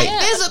physical, finna- right? Yeah.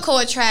 Physical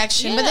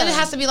attraction, but then it Yeah.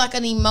 has to be like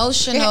an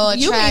emotional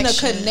You mean a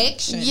attraction.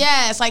 connection?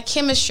 Yes, like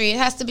chemistry. It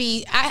has to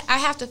be. I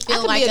have to I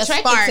feel could like be a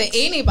attracted spark. to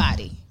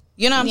anybody.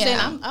 You know what I'm Yeah.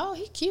 saying?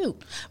 He cute.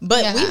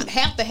 But Yeah. we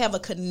have to have a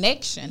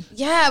connection.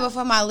 Yeah,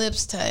 before my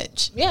lips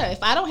touch. Yeah,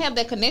 if I don't have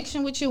that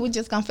connection with you, we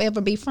just gonna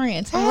forever be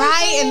friends. Hey, Right,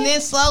 friend. and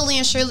then slowly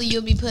and surely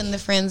you'll be put in the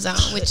friend zone,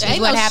 which is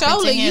Ain't what no happened to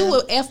surely him. you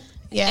will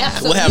Yeah.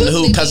 What happened to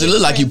who? Because it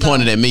looked like you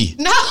pointed at me.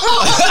 No. No,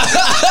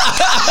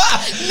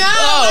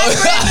 my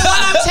friend, the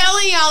one I'm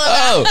telling y'all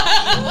about.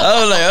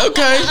 I was like,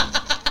 okay.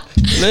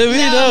 Let me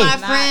No, know. my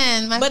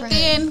friend. But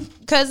then,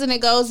 cousin,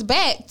 it goes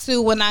back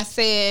to when I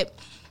said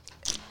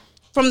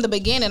from the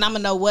beginning, I'm gonna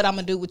know what I'm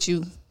gonna do with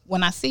you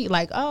when I see.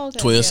 Like,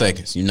 12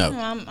 seconds, you know.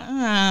 I'm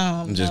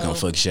I'm just going to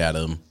fuck shit out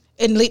of him.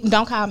 And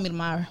don't call me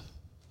tomorrow.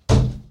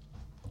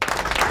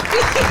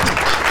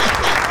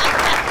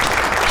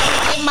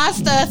 Get my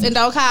stuff and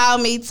don't call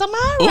me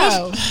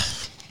tomorrow.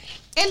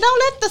 And don't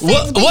let the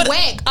sex be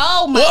whack.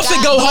 Oh my God. What if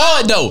it go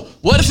hard though?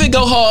 What if it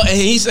go hard and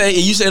you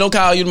say don't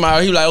call you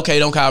tomorrow? He like, okay,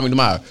 don't call me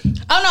tomorrow. Oh no,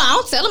 I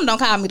don't tell him don't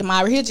call me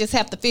tomorrow. He'll just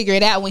have to figure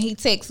it out when he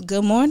texts,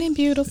 "Good morning,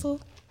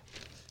 beautiful."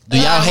 Do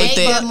y'all hate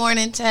that? Good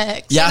morning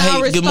text. Y'all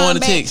hate good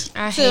morning text?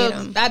 I hate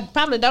them. I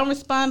probably don't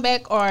respond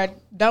back or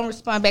don't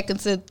respond back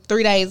until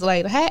 3 days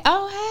later.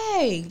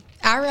 Hey.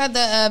 I'd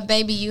rather,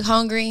 baby, you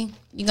hungry?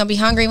 You gonna be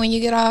hungry when you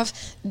get off?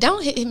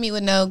 Don't hit me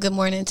with no good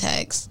morning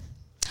text.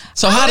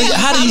 So how do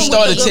you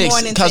start a with the good text?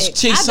 morning Because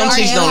text. some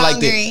chicks don't like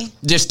hungry.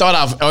 that. Just start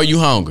off, are you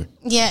hungry?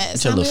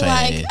 Yes. Your I'll be little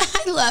like,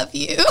 fat I love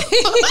you.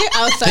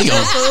 Oh, so He you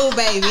gonna- food,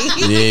 baby.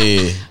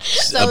 Yeah.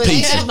 So A they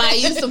pizza. can buy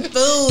you some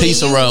food.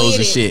 Pizza you rolls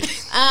with and it.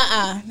 shit.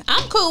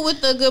 I'm cool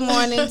with the good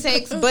morning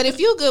text, but if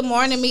you good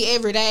morning me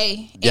every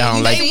day, Y'all don't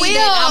and like you it? see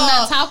that I'm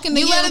not talking to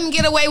you. You let them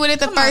get away with it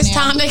the Come on first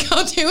now. time. They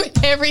gonna do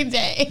it every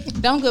day.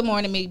 Don't good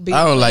morning me.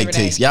 I don't like every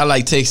day. text. Y'all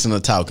like texting or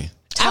talking?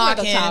 I'd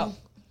rather Talking. talk.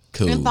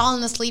 Cool. And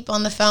falling asleep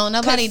on the phone.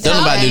 Nobody does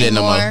Don't that nobody do that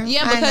no anymore. more.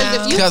 Yeah, I because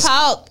know. if you 'Cause-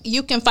 talk,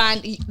 you can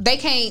find they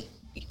can't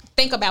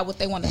think about what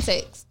they want to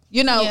text.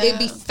 You know, Yeah. it'd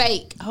be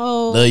fake.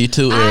 Oh, Love you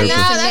too, I Erica. this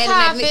know, and that's that and how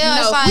I that. feel. No,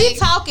 It's if like- we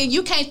talking,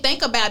 you can't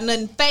think about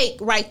nothing fake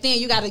right then.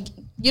 You gotta,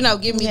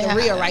 give me the Yeah.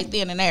 real right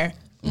then and there.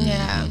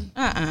 Yeah.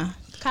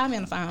 Call me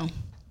on the phone.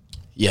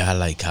 Yeah, I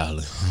like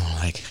calling. I don't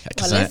like.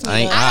 'Cause Well, let's I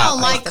ain't. meet up. I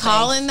don't Wow. like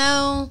calling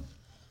though.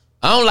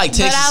 I don't like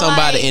texting I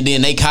somebody like- and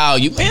then they call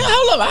you. Man,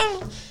 hold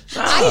up.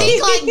 I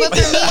think like, but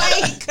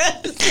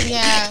for me,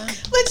 yeah.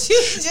 What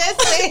you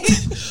just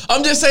said.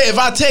 I'm just saying, if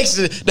I text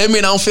you, that mean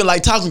I don't feel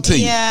like talking to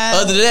you. Yeah.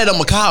 Other than that, I'm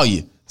gonna call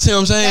you. See what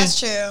I'm saying? That's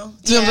true.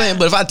 See what I'm saying?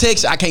 But if I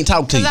text you, I can't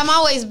talk to you. Because I'm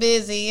always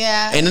busy,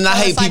 yeah. And then I So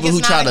hate it's like people who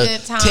it's try not a to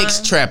good time.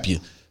 text trap you.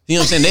 You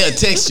know what I'm saying? They'll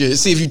text you,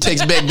 see if you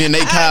text back, then they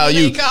call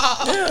They you.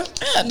 call.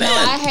 No,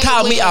 I hate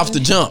Call me when off the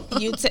jump.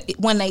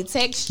 when they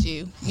text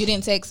you, you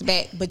didn't text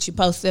back, but you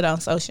posted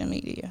on social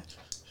media.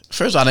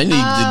 First of all, they need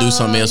to do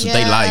something else with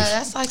their life.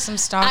 That's like some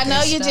stalker I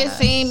know you stuff. just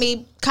seen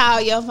me call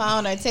your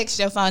phone or text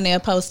your phone. They'll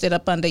post it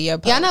up under your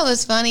post. Y'all know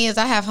what's funny is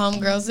I have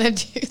homegirls that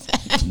do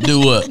that. Do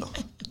what?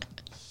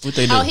 What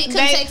they do? Oh, he couldn't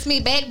They- text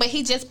me back, but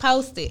he just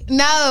posted.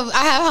 No,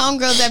 I have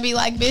homegirls that be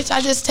like, bitch, I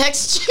just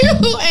text you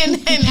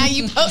and now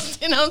you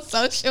posting on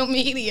social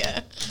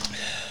media.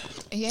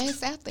 Yeah,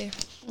 it's out there.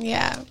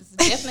 Yeah. It's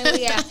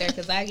definitely out there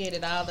because I get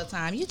it all the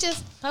time. You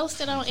just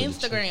posted on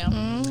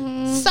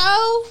Instagram.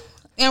 So,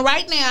 and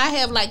right now I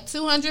have like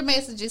 200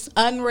 messages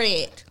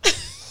unread.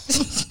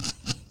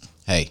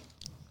 Hey,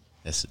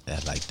 I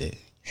like that.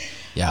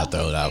 Y'all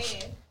throw it off.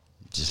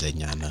 Just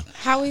letting y'all know.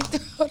 How we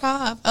throw it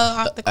off? Oh,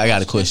 off the I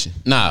got a question.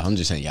 Nah, I'm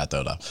just saying y'all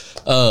throw it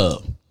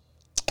off.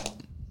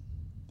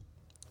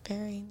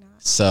 Very nice.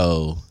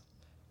 So,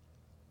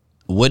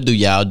 what do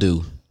y'all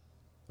do,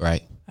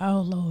 right,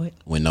 Oh, Lord.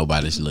 when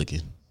nobody's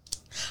looking?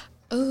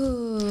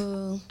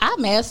 Ooh. I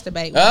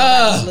masturbate when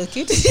nobody's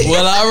looking.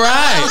 Well, all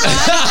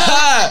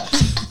right.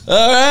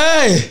 All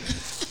right.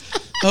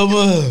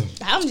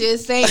 I'm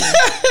just saying.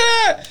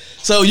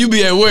 So you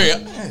be at work.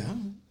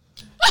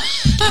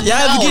 Y'all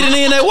ever get it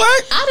in at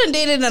work? I done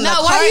did it in the No,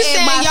 car why you at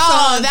saying my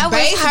y'all? son's That was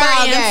baseball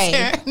her game.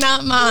 answer,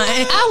 not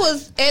mine. I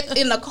was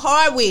in the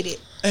car with it.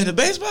 At the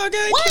baseball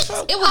game?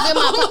 What? It was in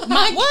my Oh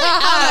my what?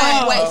 God. I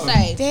don't know what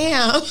say.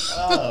 Damn.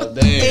 Oh, In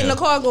damn. the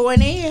car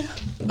going in.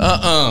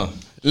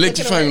 Licked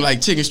your finger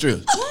like chicken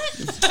strips.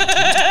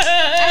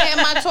 I had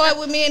my toy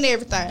with me and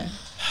everything.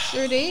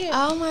 Sure did.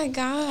 Oh my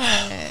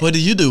God. What do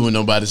you do when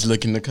nobody's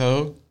looking,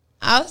 Nicole?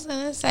 I was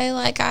gonna say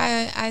like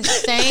I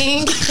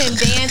sang and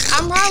dance.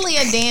 I'm probably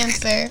a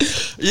dancer.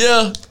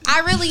 Yeah. I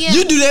really am.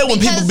 You do that when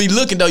Because- people be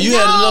looking, though. You no,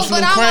 had enough of but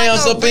them I'm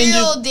crayons like a up in you.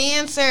 real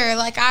dancer.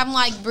 Like I'm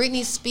like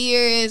Britney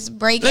Spears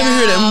breakout. Let me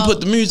hear that. I'm gonna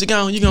put the music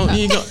on. You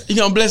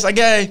gonna bless that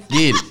guy?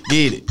 Get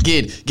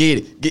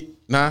it.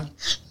 Nah.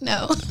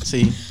 No.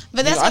 See.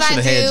 But that's You know, what I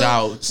shoulda had do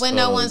y'all, when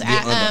no one's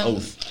get under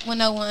oath. when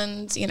no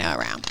one's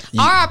around. You-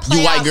 or I play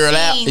you white out girl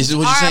out? scenes. Is this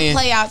what you're or saying? I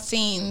play out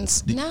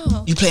scenes.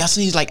 No. You play our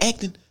scenes like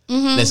acting?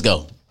 Mm-hmm. Let's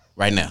go.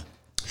 Right now.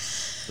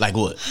 Like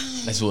what?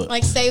 That's what.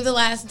 Like Save the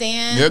Last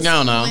Dance. You're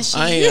gone now. When she-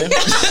 I am.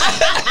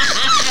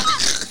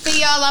 See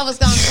y'all, I was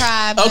gonna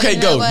cry. But Okay, you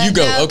know go. what? You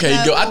go. No, okay,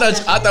 no, go. no,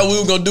 I thought we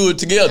were gonna do it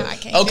together. No, I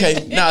can't Okay, do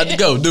it. now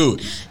go do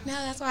it. No,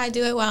 that's why I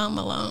do it while I'm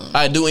alone. All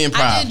right, do improv.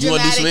 I do You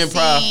want to do some dramatic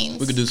improv? scenes.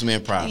 We could do some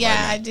improv. Yeah,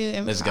 right now. I do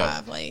improv. Let's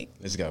go. Like,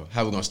 Let's go.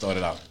 How we gonna start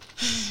it off?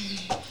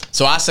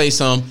 So I say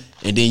something,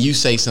 and then you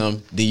say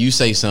something, then you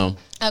say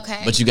something.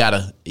 okay. But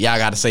y'all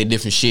gotta say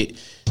different shit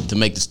to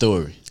make the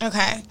story.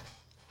 Okay.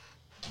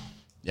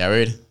 Y'all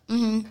ready?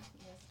 Mm-hmm.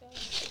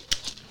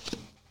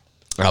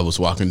 I was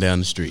walking down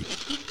the street.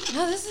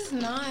 No, this is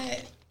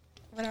not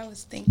what I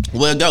was thinking.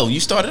 Well, go. You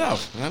started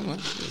off.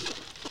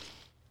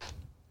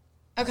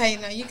 Okay,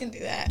 no, you can do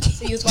that.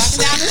 So you was walking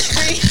down the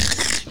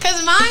street.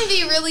 Because mine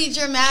be really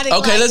dramatic.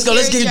 Okay, like, let's go.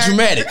 Let's get tearjerker.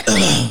 dramatic.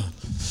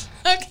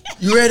 Okay.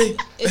 You ready?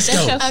 Is Let's that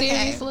go. your Okay.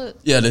 serious look?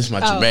 Yeah, this is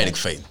my Oh, dramatic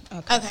okay. face.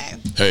 Okay.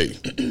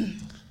 Hey,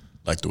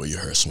 like the way your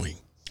hair swing.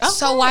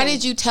 So why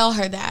did you tell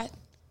her that?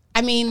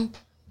 I mean,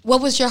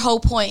 what was your whole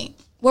point?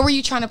 What were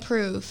you trying to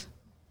prove?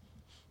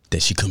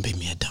 That she couldn't beat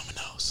me at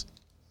Domino's.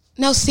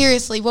 No,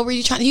 seriously, what were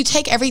you trying? You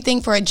take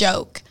everything for a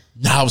joke.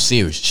 No, I was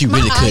serious. She My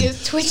really eye couldn't.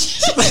 is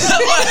twitching.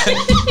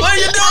 What are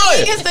you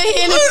doing? It's the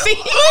Hennessy.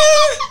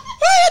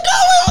 What are you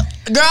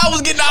doing? Girl, I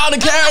was getting all the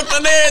character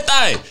and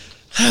everything.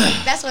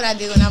 That's what I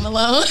do when I'm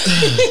alone.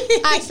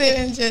 I sit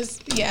and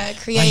just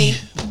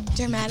create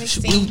dramatic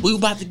scenes. We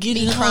about to get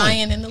Be it on.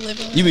 crying in the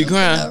living room. You be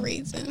crying? for no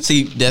reason.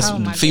 See, that's Oh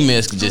my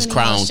females can just I'm an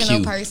cry on emotional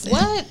cue. person.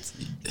 What?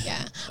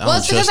 Yeah. I Well, don't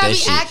it's because trust I that be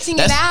shit. acting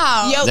That's- it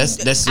out. Yo,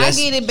 That's- I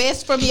get it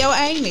best from your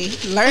Amy.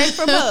 Learn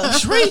from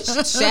us.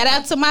 Shout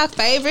out to my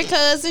favorite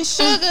cousin,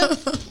 Sugar.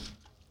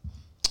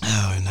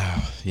 Oh no,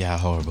 yeah,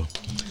 horrible.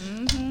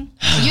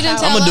 You didn't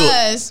I'ma tell do it.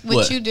 us what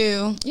What? you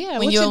do Yeah,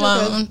 when what you're you do,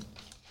 alone.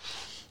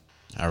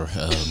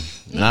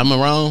 When I'm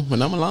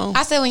alone,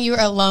 I said when you were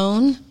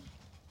alone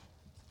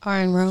or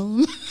in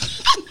Rome.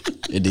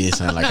 it did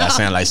sound like I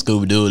sound like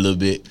Scooby Doo a little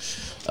bit.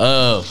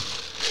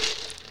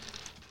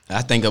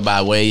 I think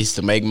about ways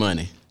to make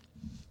money.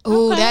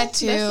 Ooh, Okay, that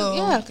too.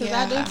 Yeah, because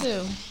I do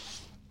too.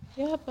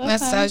 Yep, okay.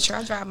 That's so true.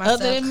 I drive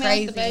myself Other than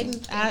crazy.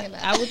 masturbating,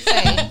 I would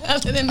say.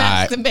 Other than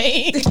right.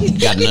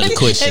 masturbating. Got another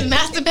question. And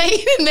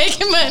masturbating and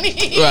making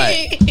money.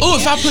 Right. Ooh,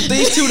 if I put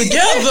these two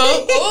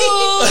together,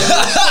 Ooh,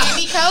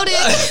 candy coated.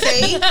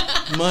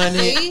 See?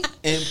 money See?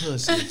 and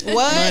pussy.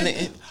 What? Money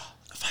and,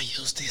 if I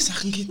use this,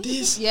 I can get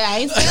this. Yeah, I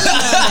ain't selling none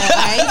of that.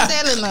 I ain't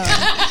selling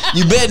none.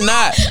 You bet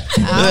not.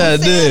 I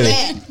ain't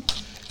selling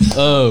that.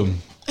 All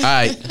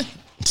right.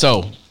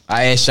 So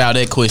I asked y'all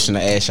that question.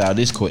 I asked y'all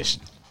this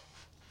question.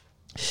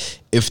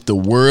 If the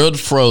world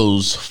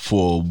froze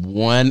for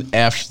one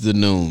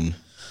afternoon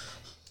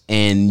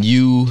and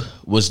you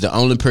was the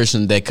only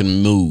person that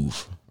can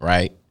move,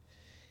 right?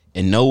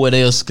 And no one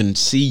else can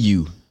see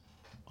you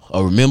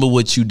or remember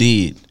what you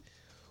did,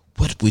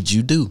 what would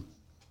you do?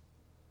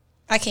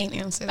 I can't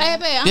answer that.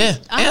 Baby,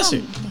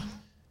 Answer.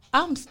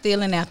 I'm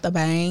stealing out the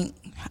bank.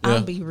 Yeah.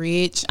 I'll be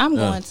rich. I'm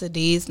going to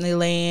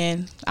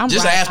Disneyland. I'm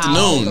Just an riding all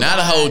afternoon, the not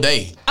a rides. whole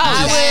day.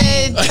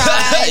 I would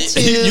try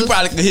to. You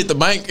probably could hit the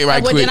bank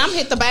right Well, quick. then I'm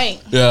hit the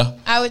bank. Yeah.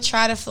 I would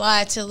try to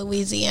fly to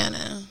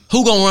Louisiana.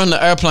 Who gonna run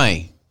the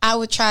airplane? I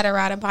would try to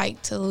ride a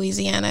bike to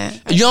Louisiana.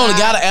 You only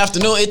got an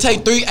afternoon. It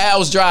take 3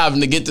 hours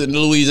driving to get to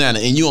Louisiana,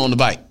 and you on the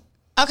bike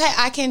Okay,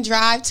 I can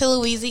drive to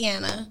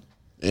Louisiana.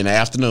 in the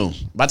afternoon.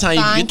 By the time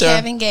you Find get there,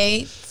 Kevin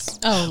Gates.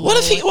 Oh, what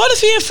if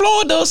he in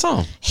Florida or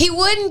something? He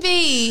wouldn't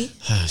be.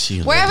 She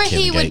don't Wherever like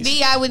Kevin he would Gates.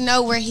 be, I would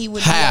know where he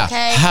would How? be,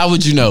 okay? How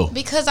would you know?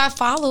 Because I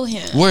follow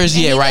him. Where is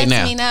he And at right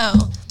lets now? me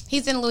know.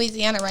 He's in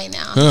Louisiana right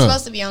now. He's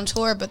supposed to be on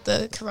tour, but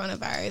the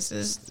coronavirus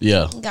has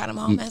got him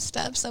all messed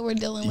up. So we're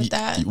dealing with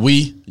that.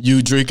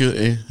 You, Drinker,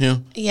 and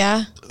him.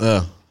 Yeah.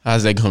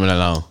 How's that coming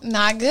along?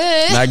 Not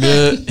good. Not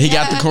good. He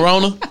got the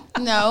corona.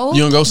 No.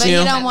 You gonna go see But him?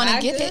 you don't want to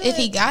Not get it. good. If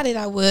he got it,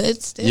 I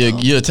would still.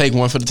 You'll take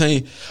one for the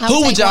team. I Who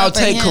would would take y'all one for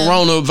take him.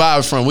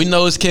 coronavirus from? We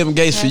know it's Kevin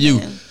Gates for you.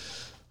 Kevin.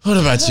 What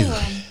about you?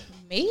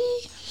 me?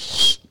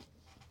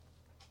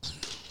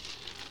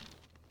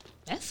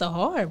 That's a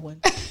hard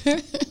one.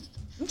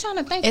 I'm trying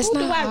to think. It's Who do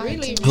not I hard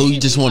really? to Who you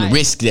just want to like?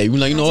 risk that? You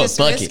like, you know what? Just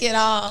Fuck risk it. it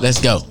all. Let's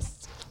go.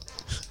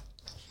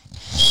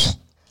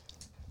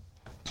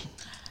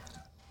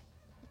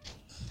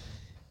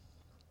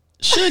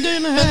 Sugar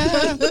in the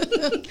house.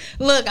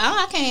 Look,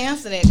 I can't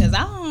answer that because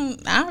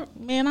I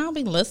don't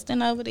be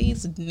lusting over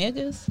these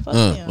niggas. Fuck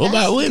them. What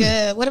about women?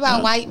 Good. What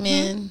about white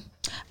men?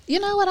 You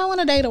know what? I want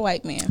to date a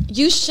white man.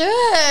 You should.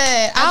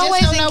 I just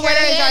always don't know where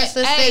encourage they our at.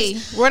 sisters.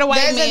 Hey, where the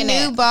white There's men a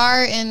new at?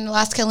 bar in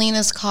Las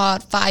Colinas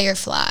called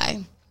Firefly.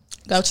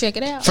 Go check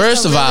it out.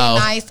 First It's a of really all,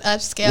 nice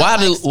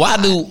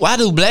upscale. why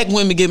do black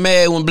women get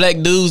mad when black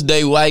dudes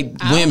date white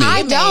women?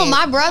 I don't.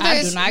 My I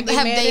brothers do not get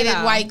have mad at dated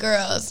all. white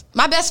girls.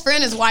 My best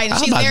friend is white, and I'm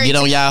she's about to married. get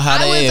on y'all how I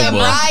they was is, a boy.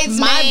 bridesmaid.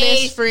 My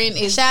best friend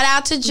is Shout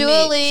out to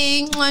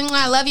Julie. Mwah, mwah,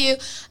 I love you.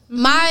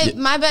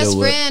 My best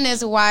what? friend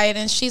is white,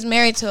 and she's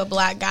married to a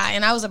black guy,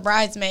 and I was a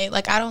bridesmaid.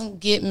 Like, I don't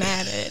get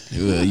mad at.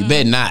 Well, you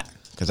better not.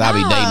 Cause I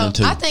be dating them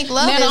too. I think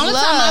love Now, is the only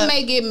love. time I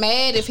may get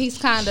mad if he's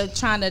kind of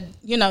trying to,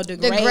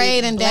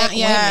 degrade and black down.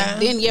 Yeah.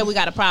 women. Then we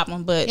got a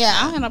problem. But Yeah.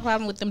 I don't have no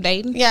problem with them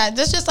dating. Yeah,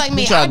 that's just like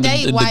me. try I to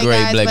date white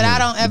degrade guys, black but I women.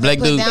 don't ever Black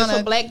put dude? down If a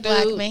a black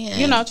dude,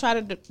 man. try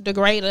to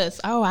degrade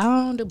us. Oh, I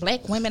don't do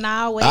black women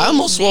always. I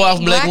almost swore off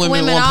black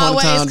women at one point in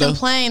always time though.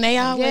 complain. They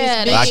always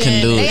Yeah, bitching I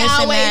couldn't do it. They this and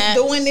always that.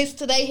 doing this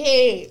to their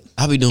head.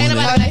 I be doing Ain't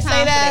that. nobody They got say time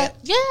for that?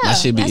 Yeah. My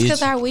shit be That's because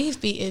itching. our weave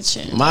be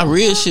itching. My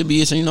real shit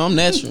be itching. You know I'm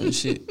natural and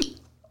shit.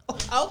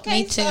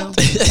 Okay, Me too.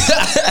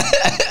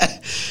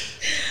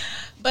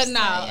 But no,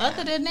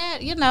 other than that,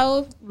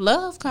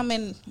 love come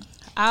in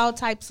all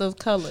types of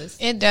colors.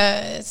 It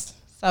does.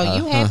 So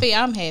you happy,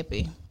 I'm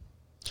happy.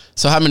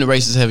 So how many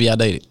races have y'all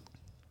dated?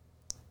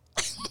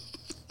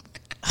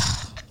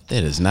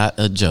 That is not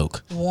a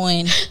joke.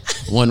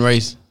 One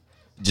race,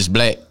 just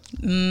black.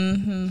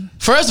 Mm-hmm.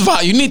 First of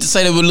all, you need to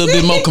say that with a little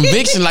bit more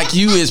conviction, like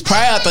you is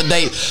proud to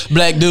date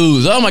black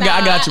dudes. Oh my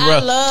God, I got you, bro. I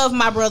love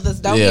my brothers.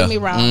 Don't Yeah. get me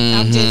wrong.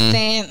 I'm just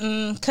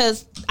saying,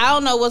 because I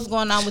don't know what's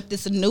going on with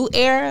this new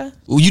era.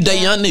 Well, you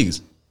date young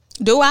niggas.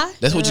 Do I?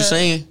 That's what you're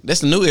saying. That's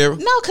the new era.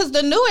 No, because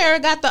the new era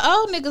got the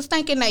old niggas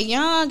thinking they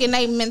young and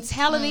they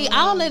mentality.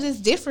 All that is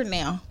different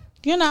now.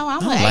 I'm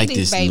don't an like 80s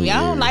this baby. new I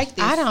era. don't like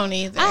this. I don't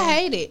either. I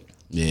hate it.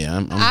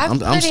 Yeah, I've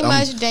pretty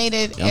much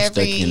dated I'm stuck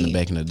every in the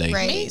back in the day.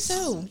 race.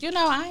 Me too.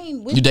 I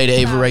ain't with You dated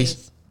every all race?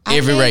 this. I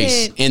Every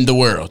race dated- in the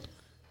world.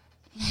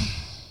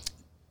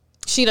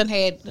 She done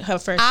had her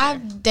first share.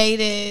 I've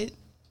dated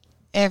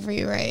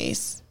every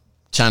race.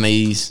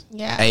 Chinese,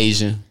 Yeah.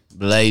 Asian,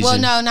 Malaysian. Well,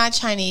 no, not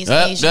Chinese.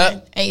 Yep,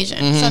 yep.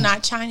 Asian. So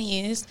not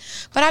Chinese.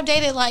 But I've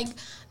dated like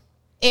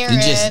Arab,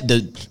 You just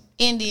the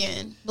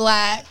Indian,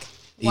 black,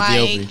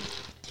 Ethiopian.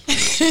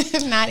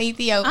 white, not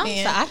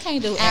Ethiopian. I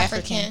can't do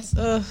African. Africans.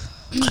 Ugh.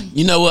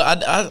 You know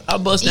what? I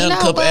bust down You a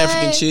know couple what?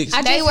 African chicks.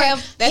 I They just were.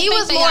 have- they He think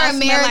was they more all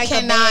smell like a bag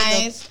of-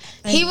 Americanized.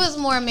 He was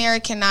more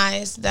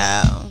Americanized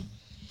though.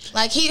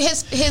 Like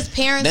his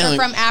parents Damn.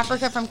 are from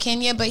Africa, from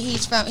Kenya, but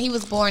he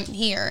was born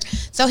here.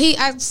 So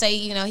I'd say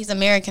he's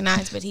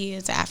Americanized, but he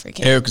is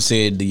African. Erica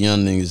said the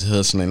young niggas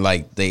hustling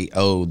like they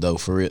old though,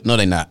 for real. No,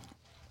 they not.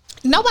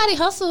 Nobody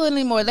hustle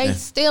anymore. They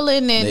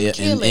stealing and They,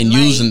 killing. and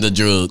like, using the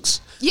drugs.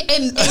 Yeah,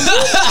 and using the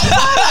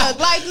product.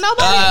 Like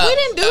nobody, we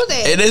didn't do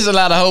that. It is a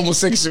lot of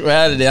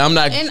homosexuality. I'm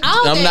not. And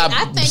all I'm that,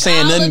 I not think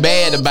saying all nothing the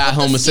bad dudes about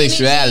with the skinny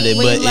homosexuality,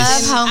 jeans, but we love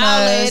it's homos.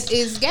 all that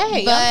is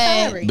gay. But-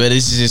 I'm sorry. but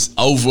it's just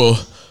over.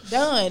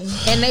 Done.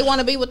 And they want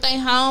to be with their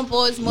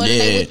homeboys more than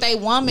they with their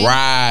woman.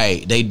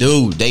 Right? They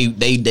do.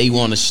 They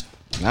want to.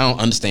 I don't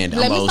understand.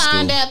 Let I'm me old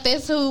find school. out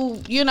that's who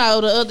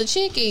the other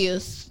chick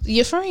is.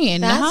 Your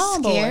friend, That's the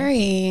homeboy.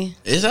 scary.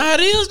 It's how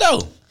it is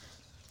though.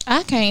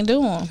 I can't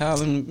do them.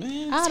 Colin,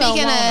 man. I don't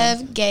Speaking want 'em.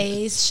 of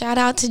gays, shout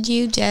out to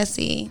you,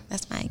 Jesse.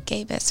 That's my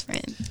gay best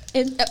friend.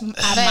 And,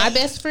 my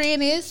best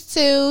friend is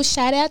too.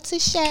 Shout out to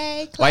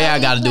Shay. Why y'all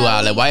Chloe, got to do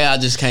all that? Chloe. Why y'all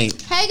just can't?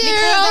 Hey Because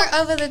girl.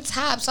 they're over the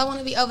top, so I want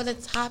to be over the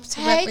top to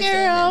Hey, represent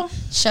girl. them.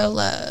 Show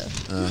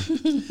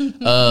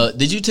love.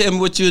 Did you tell me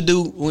what you'd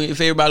do if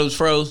everybody was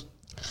froze?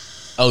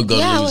 Oh, go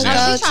Yeah, I to would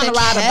Louisiana. go She tryna to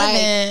ride a bike.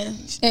 Kevin.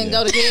 And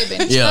go to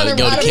Kevin. Yeah, Tryna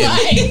go to ride a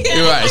Kevin. bike.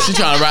 You're right. She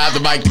trying to ride the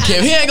bike to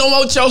Kevin. He ain't gonna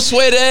want your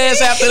sweat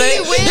ass after that. He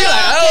will. He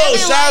like, oh,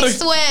 Kevin shout likes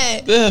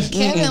sweat.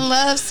 Kevin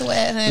loves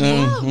sweat, honey.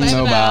 Oh, baby, know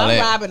no, about I'm that.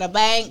 robbing a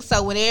bank,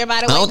 so when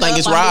everybody I don't wake think up,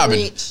 it's I'm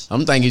robbing. rich.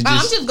 I'm thinking I'm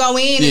just. just go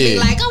in and be Yeah.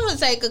 like, I'm gonna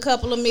take a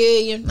couple of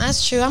million.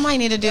 That's true. I might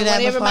need to do And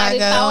that when before I everybody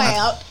go. throw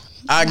out,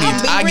 I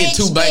get be I get rich,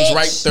 two banks bitch.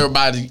 right there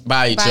by each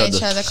By other.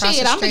 each other across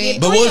Shit, the I'ma street.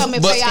 get But three what of 'em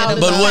if if they all but, in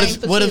but the what same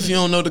if what if facility. you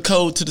don't know the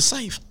code to the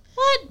safe?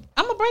 What?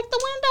 I'm gonna break the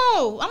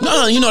window.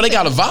 No, you know they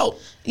got a vault.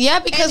 Yeah,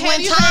 because And when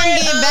have you time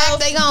heard get of back,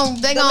 they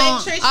gon' The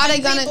electricity are they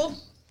gonna people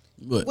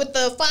What? with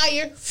the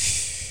fire?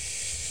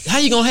 How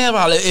you gonna have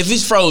all that if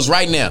it's froze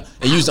right now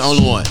and you's the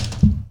only one?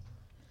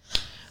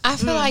 I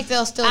feel like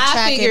they'll still I'll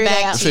track figure it it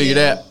back out. to Figure you.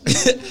 that.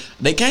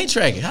 They can't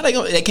track it. How they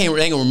gonna? They ain't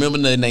gonna remember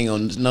nothing. They ain't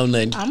gonna know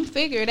nothing. I'm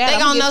figure it out. They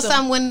I'ma gonna get know some-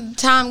 something when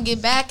time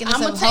get back and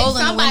I'm it's gonna a take hole in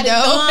the somebody's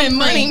window and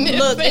money thumbprint.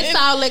 Look, missing. it's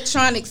all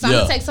electronic. So I'm Yeah.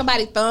 gonna take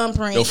somebody's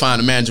thumbprint. Go find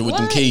the manager with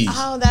them What? keys.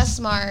 Oh, that's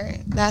smart.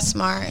 That's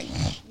smart.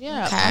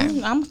 Yeah,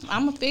 Okay. I'm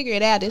gonna figure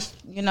it out. It's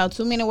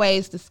too many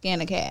ways to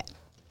skin a cat.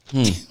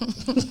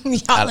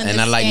 Y'all And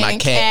I like my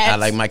understand cat. I cats.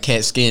 like my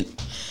cat skin.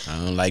 I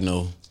don't like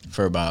no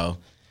fur ball.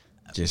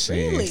 Just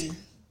saying. Really?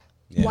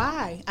 Yeah.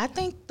 Why? I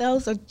think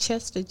those are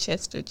Chester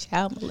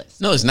child molesters.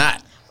 No, it's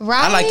not.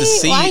 Right? I like to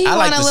see. Why you I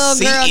like want a to little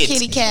see girl it.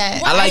 kitty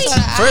cat? I like. That's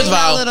To, what first of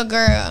want a all, little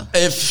girl.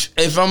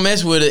 if I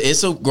mess with it,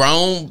 it's a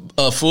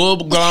full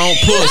grown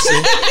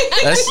pussy.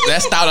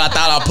 That's I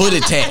thought I put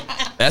it tat.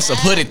 That's a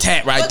put it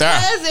tat right there.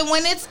 Because and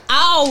when it's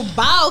all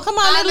bald, come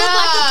on, I it look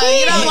like a know. kid.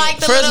 You don't like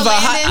the First little of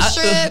all, landing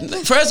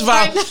strip? first of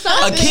all,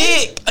 a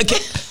kid.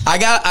 I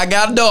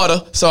got a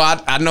daughter, so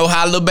I know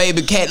how a little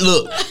baby cat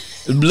look.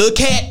 Little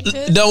cat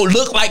don't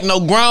look like no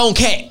grown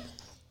cat.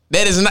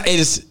 That is not. It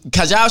is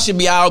because y'all should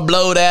be all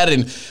blowed out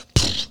and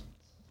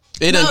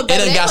it done but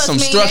got that some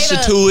must mean structure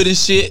they to it and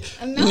shit.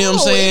 No, You know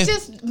what I'm saying?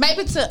 It's just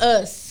maybe to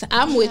us.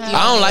 I'm with you.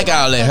 I don't like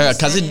all that hair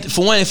because understand.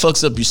 for one, it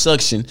fucks up your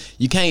suction.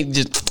 You can't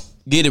just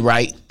get it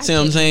right. See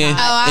what I'm saying?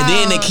 And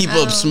then they keep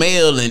up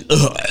smell and.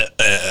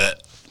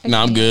 No,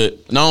 I'm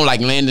good. No, I don't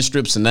like landing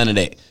strips and none of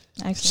that.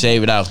 Actually.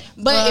 Shave it off.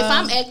 But if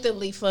I'm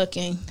actively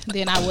fucking,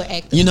 then I would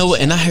actively. You know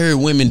what? And I heard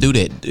women do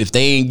that. If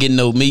they ain't getting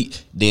no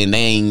meat, then they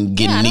ain't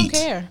getting meat. I don't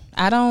care.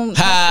 I don't.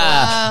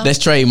 That's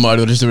trademark.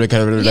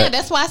 Yeah,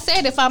 that's why I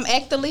said if I'm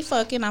actively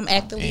fucking, I'm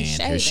actively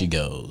shaving. Here she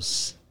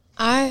goes.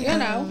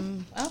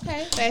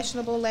 Okay,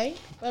 fashionable late.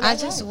 I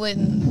just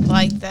wouldn't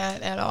like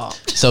that at all.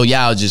 So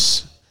y'all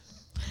just.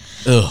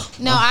 Ugh.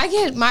 No, I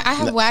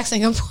have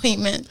waxing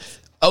appointments.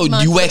 Oh,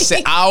 monthly. You wax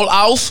it all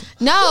off?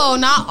 No,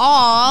 not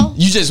all.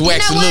 You just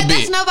wax a little bit.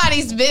 That's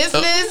nobody's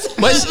business.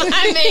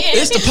 I mean,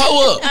 it's the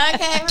pull up.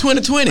 Okay.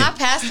 2020. My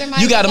pastor might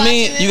You got a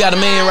man. You got a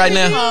man right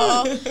now.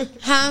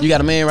 Huh? You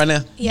got a man right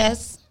now.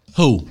 Yes.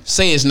 Who?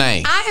 Say his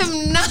name. I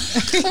am not.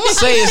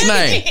 Say his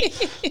name.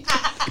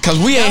 Because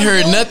we ain't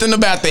heard nothing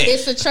about that.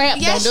 It's a trap.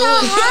 Yes, y'all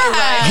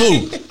have.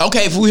 Who?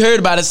 Okay, if we heard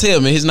about it, tell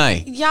me his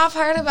name. Y'all have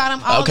heard about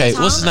him all the time. Okay,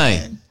 what's his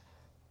name?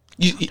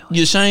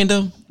 You ashamed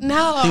of him?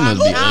 No, he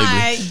must be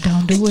ugly.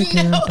 Don't do it,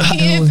 girl.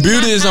 No,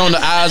 Beauty is on the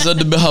eyes of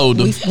the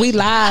beholder. We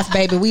live,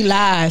 baby. We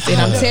live,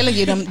 and I'm telling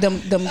you,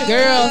 them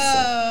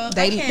girls,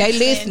 they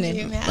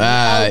listening.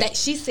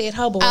 She said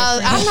her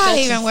boyfriend. I'm not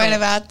even worried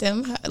about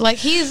them. Like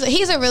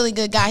he's a really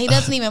good guy. He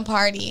doesn't even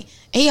party.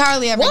 He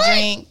hardly ever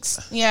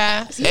drinks.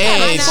 Yeah.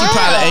 Hey, she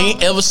probably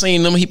ain't ever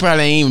seen them. He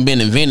probably ain't even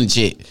been invented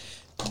yet.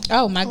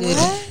 Oh my goodness.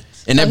 What?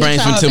 And that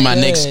brings me to my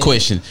next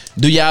question.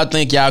 Do y'all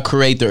think y'all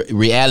create the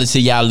reality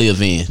y'all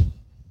live in?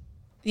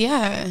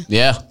 Yeah.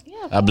 Yeah.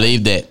 I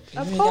believe that.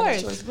 Of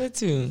course.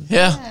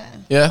 Yeah.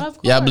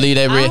 Y'all believe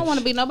that? I don't want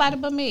to be nobody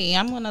but me.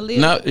 I'm going to live.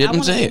 No, I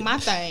want to do my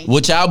thing.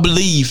 What y'all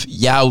believe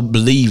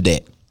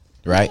that,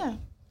 right? Yeah.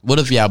 What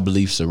if y'all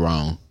beliefs are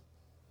wrong?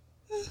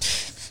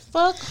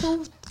 Fuck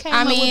who came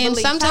up with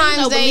beliefs.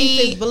 Sometimes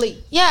belief is belief.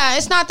 Yeah,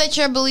 it's not that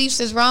your beliefs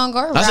is wrong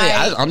or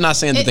right. I'm not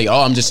saying that they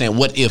are. I'm just saying,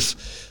 what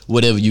if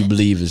whatever you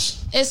believe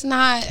is? It's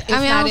not.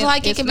 I don't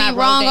like it can be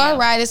wrong or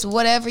right. It's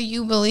whatever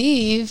you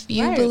believe.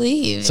 You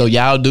believe. So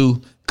y'all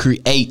do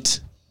create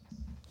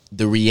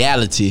the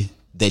reality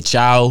that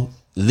y'all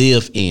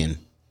live in.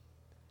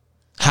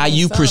 How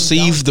you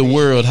perceive the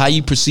world, how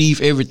you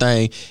perceive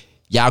everything,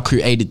 y'all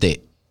created that.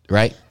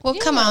 Right? Well,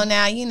 come on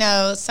now. You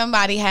know,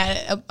 somebody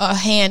had a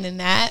hand in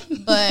that.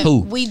 But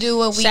we do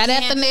what we can.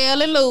 Shout out to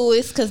Nell and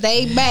Lewis because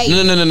they made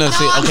No.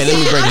 See, okay, let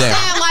me break it down. I'm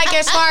saying, like,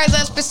 as far as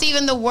us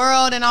perceiving the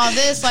world and all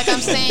this, like, I'm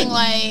saying,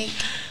 like,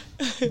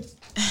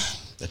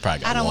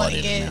 I don't want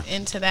to get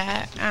into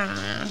that. I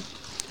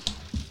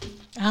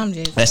don't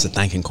know. That's a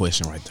thinking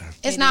question right there.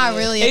 It's not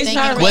really a thinking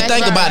question. Well,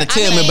 think about it.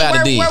 Tell me about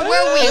it then.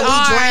 Where we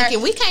are.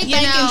 Drinking. We can't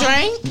think and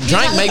drink.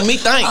 Drink make me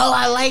think. Oh,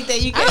 I like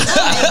that. You can't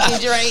think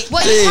and drink.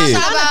 What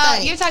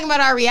you're talking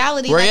about our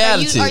reality.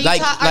 Reality.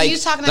 Are you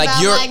talking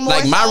about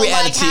more my reality?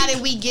 Like, how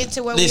did we get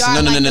to where we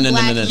are? No.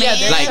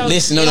 Like,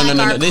 listen, no.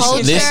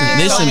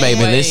 Listen,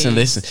 baby.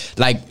 Listen.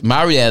 Like,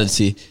 my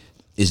reality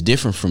is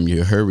different from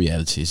her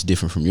reality. It's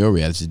different from your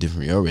reality. It's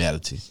different from your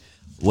reality.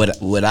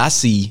 What I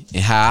see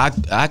and how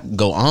I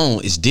go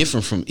on is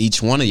different from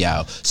each one of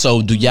y'all.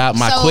 So do y'all?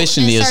 My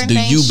question is, do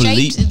you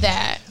believe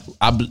that?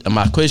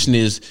 My question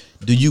is,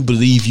 do you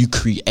believe you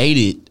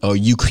created or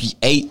you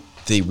create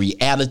the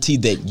reality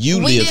that you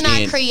live in? We did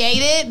not create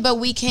it, but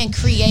we can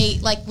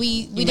create. Like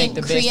we didn't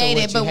create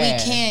it, but we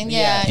can.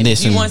 Yeah.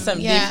 If you want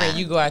something different,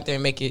 you go out there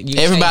and make it.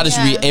 Everybody's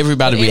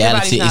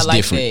reality is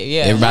different.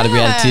 Everybody's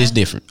reality is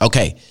different.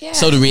 Okay,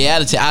 so the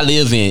reality I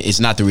live in is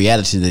not the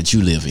reality that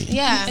you live in.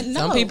 Yeah,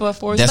 some people are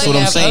forced. That's what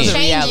I'm saying.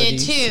 Change it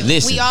too.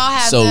 Listen, we all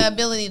have the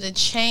ability to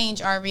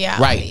change our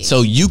reality. Right.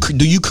 So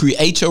do you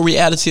create your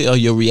reality, or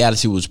your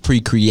reality was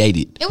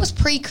pre-created? It was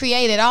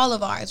pre-created. All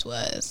of ours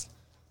was.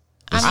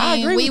 I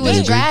mean, we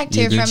was dragged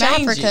here from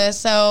Africa,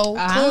 so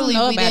clearly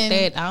we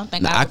didn't. I don't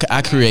think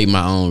I create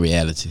my own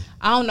reality.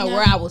 I don't know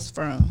where I was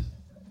from.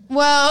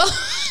 Well,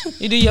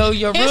 you do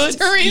your roots.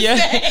 Yeah.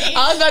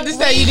 I was about to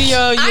say you do your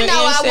I know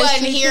I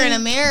wasn't here in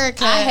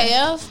America. I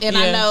have, and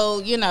I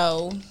know,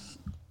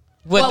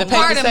 what the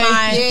part of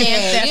my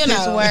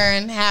ancestors were,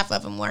 and half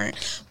of them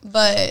weren't,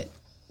 but.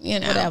 You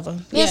know, whatever.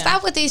 Yeah,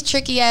 stop with these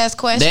tricky ass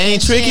questions. They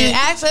ain't tricky.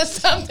 Ask us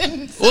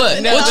something.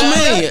 What? No. What you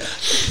mean?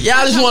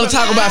 Y'all just want to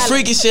talk about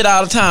freaky shit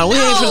all the time. We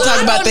ain't finna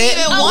talk about that.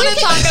 I don't even want to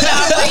talk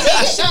about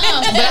freaky shit.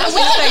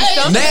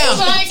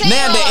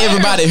 Now that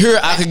everybody here,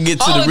 I can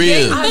get to the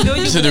real.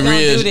 To the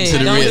real.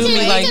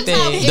 Like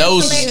that.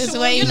 Those.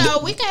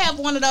 We can have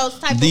one of those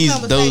type of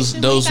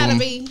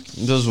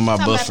conversations. Those were my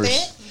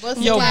buffers.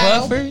 Your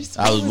buffers.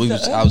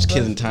 I was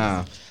killing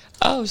time.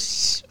 Oh,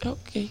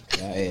 okay.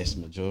 I asked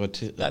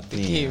majority. I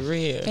think he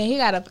real. And he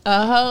got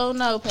a whole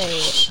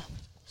notepad.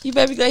 You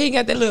baby girl, he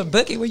got that little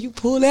bucket where you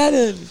pull out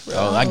of it, bro.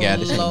 Oh, I got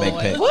this in the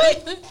backpack.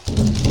 What?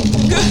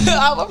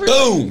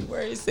 Boom.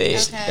 Where it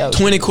says. Okay.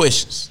 20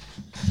 questions.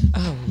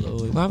 Oh,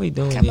 Lord. Why are we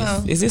doing Come this?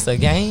 on. Is this a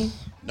game?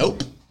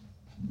 Nope.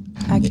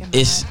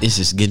 It's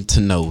just getting to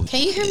know.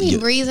 Can you hear me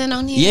breathing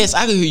on here? Yes,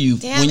 I can hear you.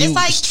 Damn, when you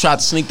it's try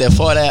to sneak that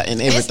fart out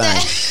and everything.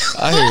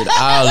 I heard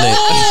all that.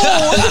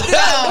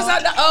 I was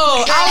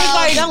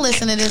like, don't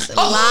listen to this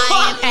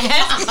lying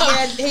ass.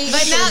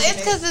 But now it's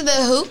because of the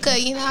hookah.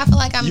 You know, I feel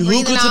like I'm You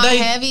breathing hookah all today?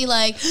 heavy.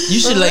 Like You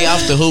should lay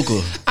off the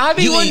hookah. I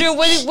be You wondering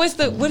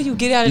what do you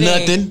get out of that?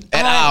 Nothing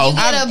at all.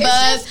 get a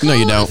buzz. No,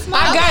 you don't.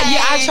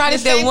 I tried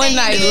it that one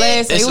night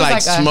last. It's it was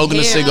like smoking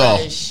a cigar.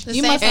 The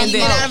same thing you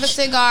get out of a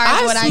cigar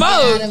is what I get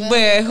out smoke, of it.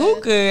 but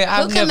hookah,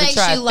 I've Hookah never makes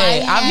tried you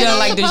that. I've done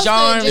like the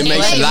genre. It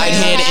makes you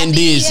lightheaded and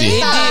dizzy.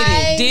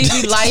 It did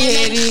it.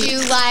 Lightheaded. You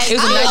like, It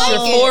was a nice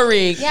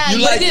euphoric. Yeah, You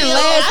like it didn't feel-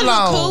 last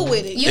long. Cool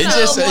with it. You It's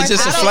know, just more a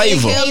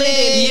flavor.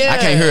 intoxicated. I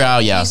can't hear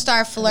all y'all. You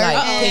start flirting,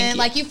 Like,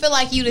 like you feel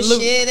like you the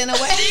shit in a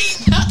way.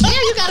 Yeah,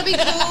 you gotta be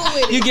cool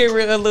with it. You get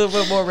a little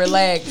bit more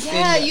relaxed.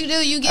 Yeah, you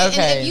do. You get,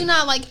 Okay. and if you're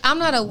not like, I'm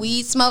not a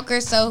weed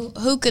smoker, so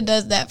hookah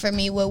does that for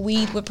me. What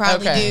weed would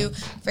probably do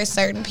for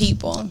certain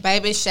people.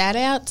 Baby, shout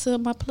out to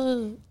my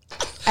plug.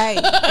 Hey,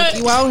 if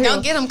you on here,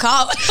 Don't get them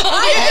caught. if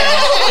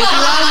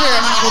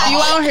you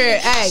on here,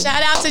 hey.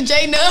 Shout out to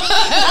J Nub.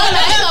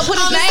 I ain't gonna put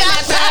his name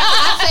out there.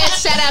 I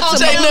said shout out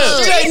to my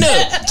plug.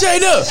 J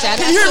Nub. Shout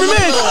Can out you hear to me, my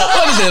man? plug.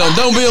 What is that on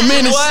Don't Be a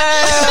Menace?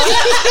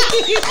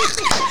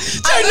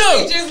 J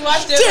Nub. just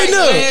watched that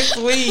J-Nub. last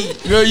week.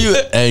 Girl, you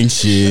ain't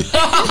shit.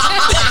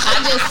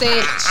 I just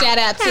said shout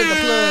out to the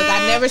plug.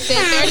 I never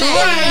said their name.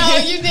 No,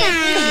 you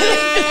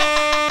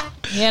didn't.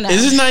 You know.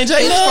 Is his name J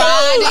It's Nub?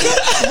 Friday.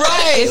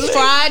 Right. It's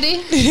Friday.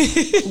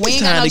 We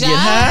ain't got time no to job. get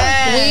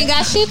high. We ain't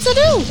got shit to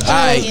do. All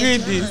right,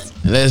 Goodness.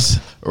 let's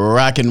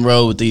rock and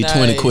roll with these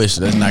 20 Nice.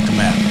 questions. Let's knock them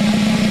out.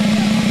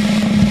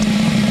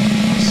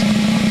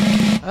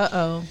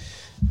 Uh-oh.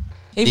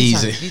 He was Easy.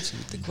 trying to get you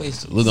with the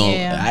question. We're gonna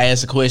Yeah. I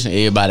ask a question,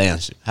 everybody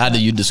answer. How do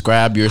you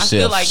describe I feel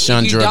yourself? like if you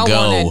Chandra don't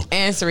Go. want to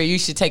answer it, you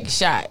should take a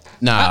shot.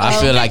 Nah, I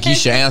feel like you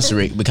should answer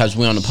it because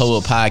we're on the Pull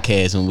Up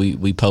podcast and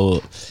we pull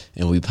up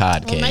and we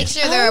podcast. Make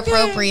sure they're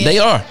appropriate. They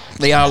are.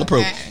 They all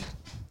appropriate.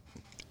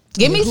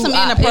 Give me some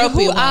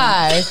inappropriate ones.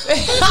 eyes.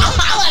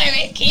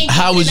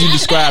 How would you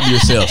describe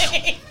yourself?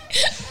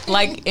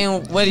 Like,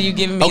 and what are you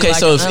giving me? Okay, like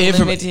so if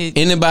unlimited-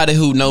 anybody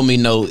who know me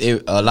know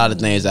a lot of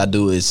things I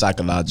do is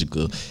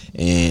psychological,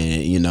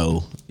 and you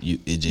know,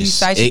 it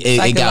just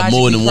it got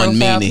more than one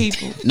psychologically meaning.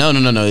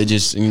 profile No, it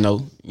just you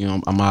know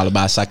I'm all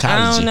about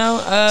psychology. I don't know.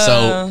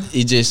 So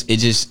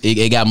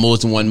it got more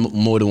than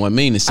one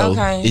meaning. So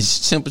Okay. it's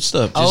simple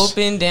stuff. Just,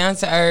 open, down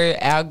to earth,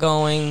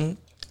 outgoing,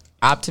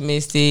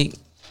 optimistic,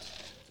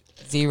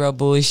 zero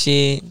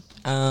bullshit.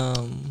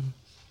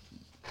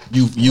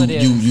 You What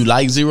else?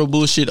 like zero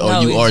bullshit or No,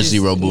 you it's are just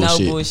zero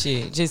bullshit? No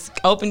bullshit. Just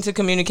open to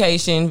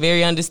communication,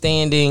 very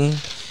understanding,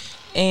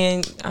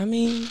 and I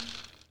mean,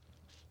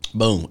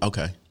 Boom.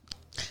 Okay.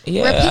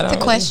 yeah. I Repeat the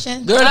don't-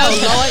 question. Girl, Oh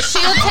Lord,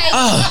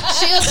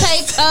 she'll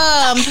take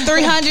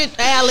 300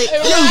 Alex.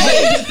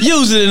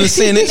 use it in a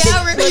sentence.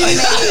 Now repeat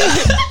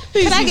it.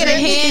 Can I get a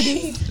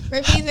hint?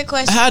 Repeat the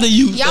question. How do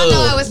you? Y'all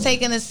know I was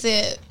taking a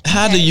sip.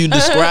 How do you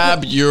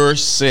describe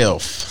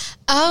yourself?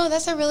 Oh,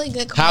 that's a really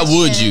good How question.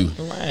 would you?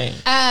 Right.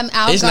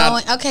 Outgoing. It's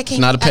not. Okay, can It's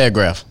not a you-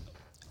 paragraph.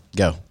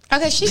 Go.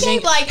 Okay, she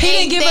gave like He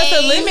didn't give us a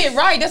things. limit,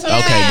 right? That's what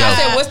Okay, I go.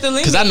 said. What's the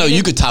limit? Because I know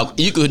you could talk.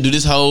 You could do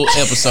this whole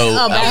episode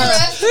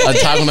of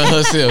talking to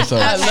herself. So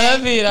I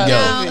love it. I Go.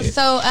 love it.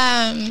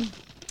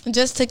 So,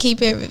 just to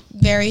keep it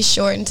very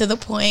short and to the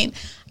point,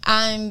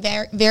 I'm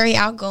very, very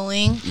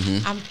outgoing.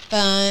 Mm-hmm. I'm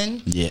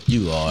fun, yeah,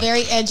 you are.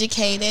 very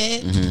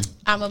educated. Mm-hmm.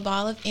 I'm a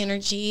ball of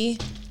energy.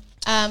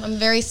 I'm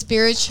very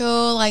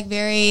spiritual, like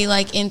very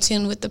like in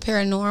tune with the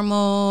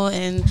paranormal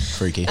and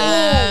Freaky.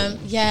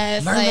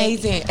 yes,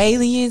 Mermaids like, and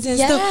aliens and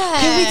stuff.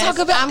 Can we talk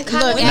about? I'm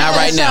kind of Not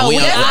right now. We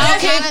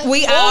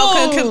We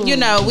all can, you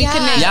know, we Yeah.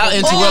 connect. y'all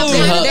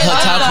interrupting her I'm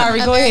talking. sorry.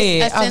 Go very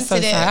ahead. I'm so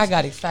sorry. sensitive. I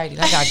got excited.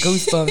 I got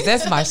goosebumps.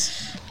 That's my.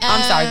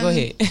 I'm sorry. Go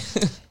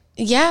ahead.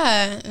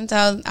 Yeah, and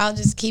so I'll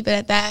just keep it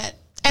at that.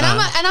 And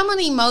I'm an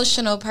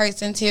emotional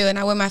person too, and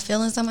I wear my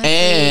feelings on my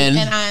And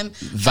sleeve, and I'm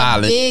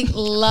violent. a big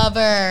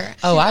lover.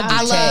 Oh, I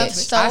love detach.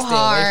 so I stay away from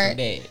hard.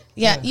 that.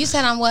 Yeah, you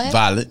said I'm what?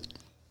 Violent.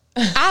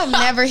 I've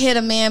never hit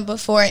a man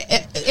before. Have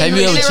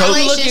you ever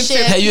choked?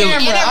 Have you ever-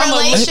 in a I'ma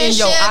look in relationship?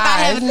 your I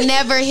have eyes.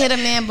 never hit a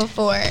man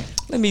before.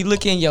 Let me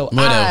look in your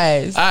Whatever.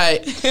 eyes. All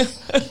right.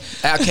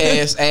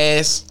 Outcast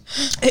ass.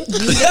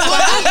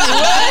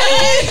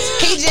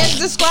 He just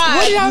described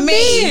What did I me.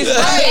 miss?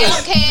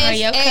 Are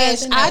your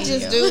Outcast, cousin I or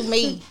just you? do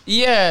me.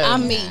 Yeah.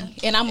 I'm me,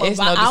 and I'm a It's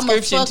no I'm a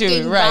description to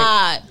fucking it,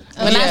 right.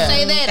 vibe. When I Yeah.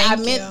 say that, I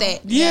Thank meant you. that.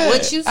 Yeah,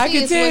 What you I see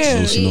can is tell. what you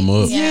Loosen them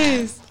get. up.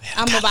 Yes.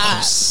 I'm a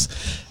vibe.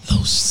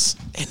 Those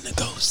and the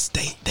ghosts.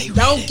 They Don't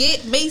ready.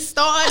 get me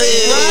started.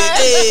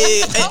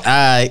 Hey. All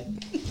right.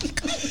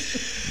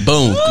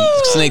 Boom.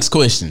 Next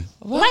question.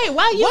 Wait,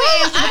 why you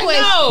answer the I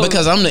question? know.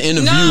 Because I'm the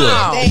interviewer. No.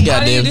 How do you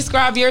Goddamn.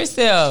 describe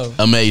yourself?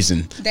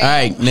 Amazing. All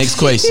right. Next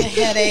question.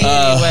 Headache.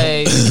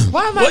 Anyway,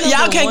 why am I Well, y'all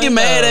number can't get one,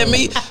 mad though? at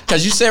me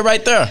because you said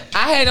right there.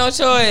 I had no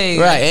choice.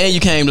 Right. And you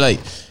came late.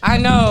 I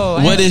know.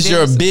 I What had is to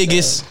your do some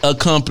biggest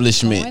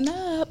accomplishment? Going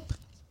up.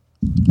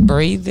 stuff.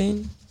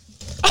 Breathing?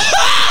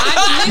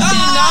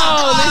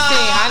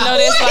 Listen. I know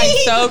that's like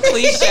so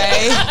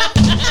cliche.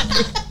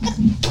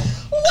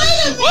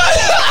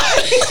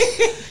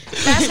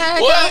 That's her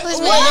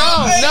accomplishment.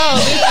 No.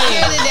 She's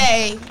here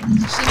today.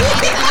 She made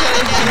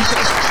it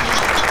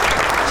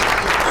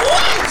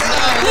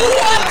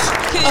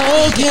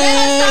What?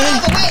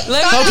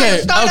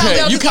 Okay.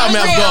 You caught me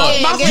off guard.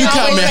 You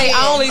caught me.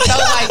 I only told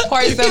like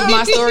parts of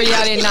my story.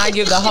 I did not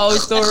give the whole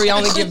story. I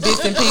only give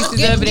bits and pieces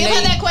of it. Give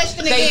her that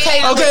question They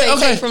again. take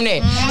Okay. from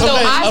there. So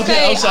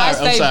I'm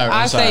sorry.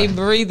 I say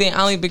breathing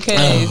only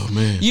because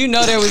you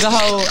know there was a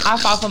whole. I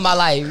fought for my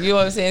life. You know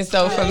what I'm saying?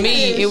 So for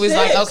me, it was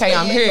like, okay,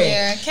 I'm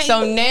here.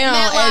 So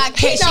now,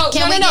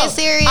 Can we get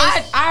serious?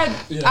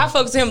 I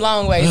fucked him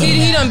long ways.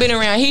 He done been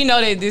around. He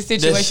know that this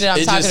situation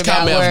I'm talking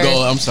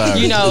about. I'm sorry.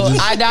 You know,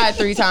 I died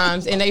 3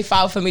 times and they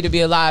fought for me to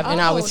be alive, and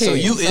I was here. So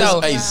you is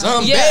a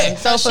zombie. Yeah.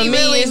 So for me,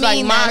 really it's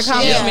like my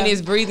accomplishment shit.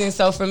 is breathing.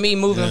 So for me,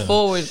 moving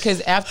forward,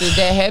 because after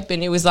that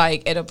happened, it was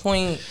like at a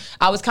point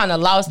I was kind of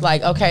lost.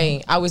 Like,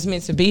 okay, I was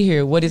meant to be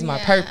here. What is my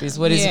purpose?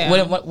 What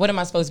am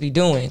I supposed to be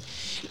doing?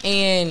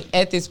 And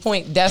at this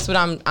point, that's what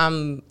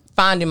I'm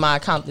finding my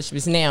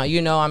accomplishments now.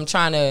 You know, I'm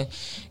trying to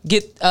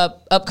get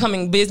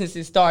upcoming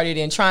businesses started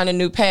and trying a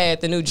new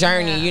path, a new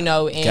journey, you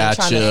know, and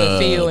trying to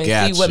fulfill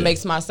and see what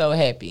makes my soul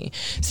happy.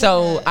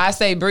 So I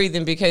say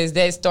breathing because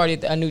that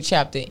started a new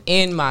chapter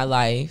in my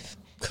life.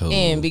 Cool.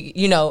 And,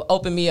 you know,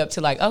 opened me up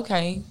to like,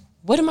 okay,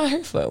 what am I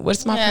here for?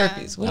 What's my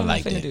purpose? What am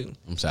I finna do?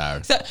 I'm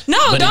sorry. So, no.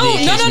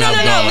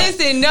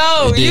 Listen,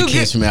 no. It did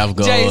catch me off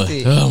guard.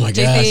 JC, Oh my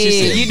God. She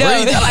said, you know,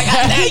 breathe. I'm like,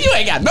 damn, you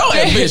ain't got no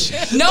ambition.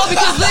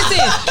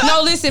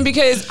 listen,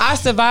 because I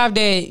survived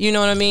that, you know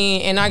what I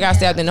mean? And I got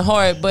stabbed in the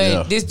heart,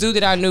 but this dude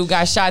that I knew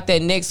got shot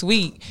that next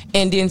week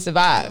and didn't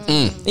survive.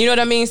 You know what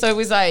I mean? So it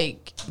was like,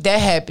 that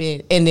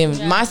happened, and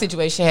then my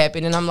situation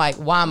happened, and I'm like,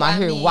 why am I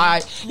here?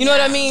 Why? You know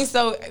what I mean?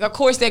 So, of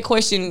course, that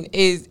question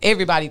is,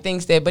 everybody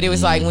thinks that, but it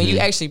was like, when you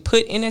actually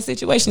put in that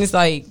situation, it's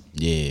like,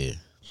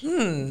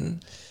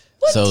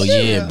 So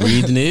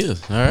breathing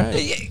is all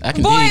right. I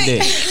can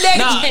dig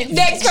that.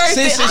 Next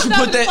person. Since you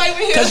put that,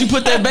 because you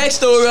put that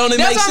backstory on, it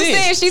That's makes what I'm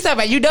sense. saying. She's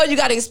like, you know, you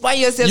got to explain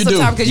yourself You do.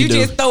 sometimes because You you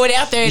do. just throw it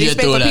out there and You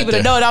expect throw for it out people to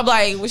there. know it. I'm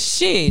like, well,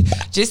 shit.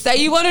 Just say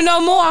you want to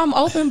know more. I'm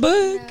open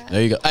book.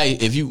 There you go. Hey,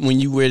 when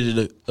you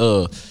ready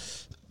to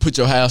put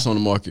your house on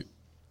the market.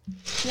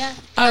 Yeah.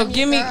 Oh,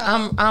 give me.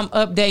 I'm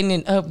updating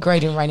and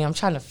upgrading right now. I'm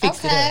trying to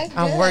fix it up.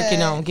 I'm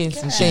working on getting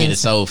some She get it things.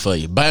 sold for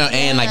you. Bam,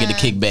 and I get the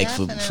kickback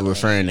for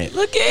referring that.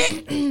 Look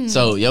at.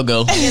 So, yo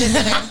go.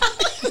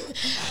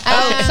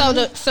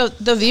 So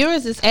the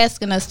viewers is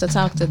asking us to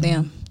talk to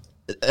them.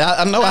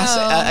 I know.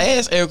 I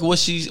asked Erica what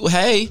she's.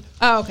 Hey.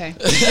 Oh, okay.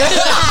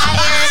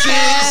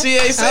 She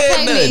ain't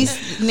said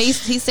nothing.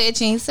 Niece, he said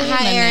she ain't said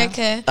Hi, nothing.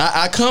 Erica.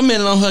 I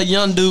commented on her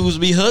young dudes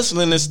be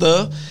hustling and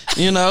stuff.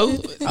 You know.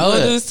 Old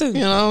dudes too. You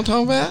know what I'm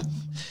talking about?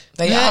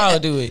 They all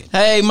do it.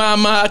 Hey,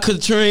 Mama,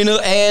 Katrina,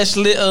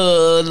 Ashley,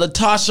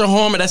 Latasha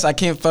Harmon. That's our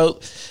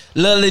kinfolk.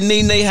 Lily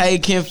Nene. Hey,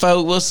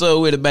 kinfolk. What's up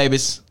with it,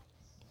 babies?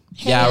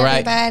 Hey, Y'all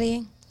right?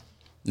 everybody.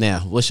 Now,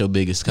 what's your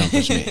biggest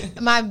accomplishment?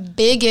 My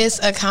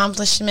biggest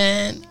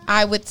accomplishment,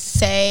 I would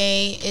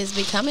say, is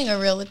becoming a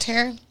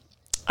realtor.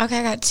 Okay,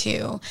 I got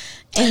 2.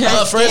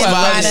 First of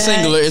all, it's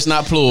singular. It's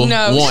not plural.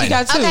 No, One. she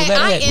got 2. Okay,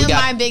 Let I it am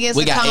got- my biggest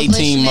we got 18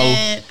 accomplishment.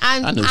 more.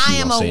 I knew she I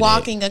was am gonna say a that.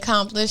 walking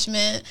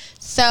accomplishment.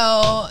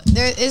 So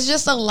it's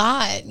just a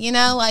lot, you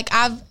know. Like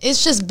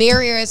it's just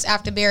barriers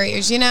after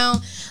barriers, you know.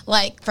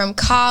 Like from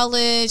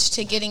college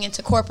to getting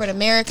into corporate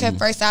America,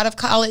 first out of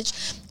college,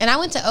 and I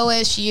went to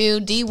OSU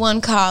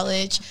D1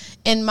 college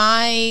in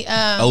my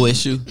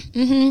OSU,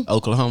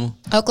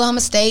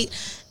 Oklahoma State,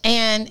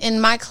 and in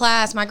my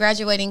class, my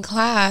graduating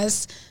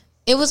class,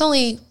 it was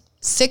only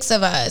 6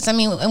 of us. I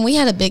mean, and we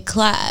had a big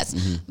class,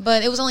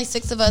 but it was only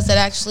 6 of us that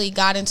actually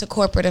got into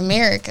corporate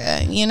America,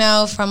 you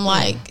know, from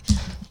like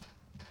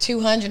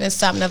 200 and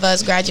something of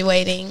us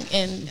graduating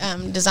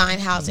in design,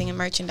 housing, and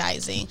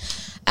merchandising.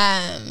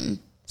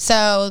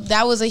 So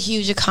that was a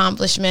huge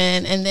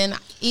accomplishment. And then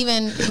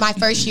even my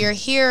first year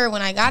here,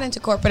 when I got into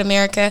corporate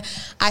America,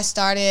 I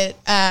started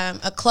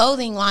a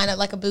clothing line,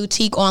 like a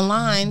boutique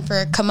online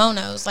for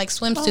kimonos, like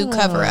swimsuit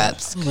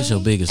cover-ups. What was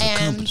your biggest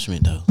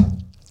accomplishment, though?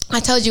 I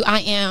told you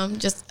I am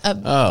just a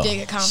big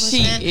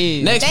accomplishment. She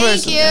is. Next Thank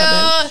person. you.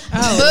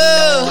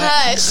 Boo,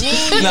 hush.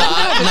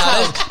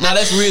 Nah,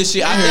 that's real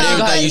shit. I heard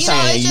everything you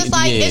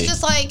saying. It's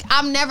just like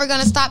I'm never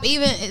gonna stop.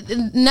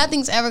 Even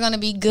nothing's ever gonna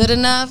be good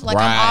enough. Like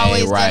I'm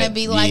always gonna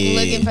be like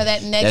looking for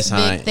that next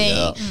big thing.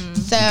 Yeah.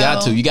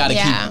 So You got to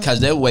keep,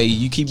 because that way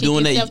you keep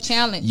doing that.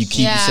 Self-challenge. You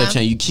keep yourself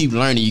challenged. You keep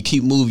learning. You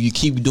keep moving. You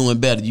keep doing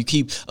better. You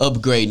keep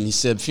upgrading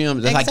yourself.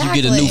 That's like you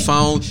get a new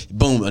phone.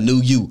 Boom, a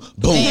new you.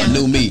 Boom, a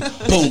new me.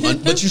 Boom,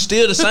 but you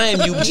still the same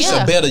you, but just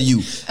a better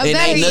you. And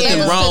ain't nothing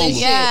wrong.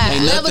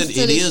 Ain't nothing.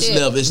 It is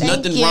love. There's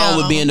nothing wrong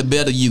with being the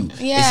better you.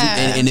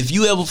 Yeah. And if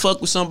you ever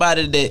fuck with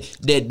somebody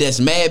that's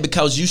mad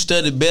because you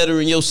studied better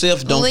in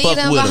yourself, don't Leave fuck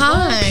them with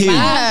behind. them. Period.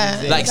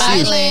 Yeah. Like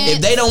Silence. seriously,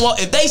 if they don't want,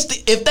 if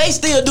they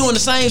still doing the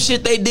same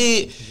shit they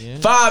did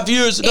 5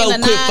 years ago,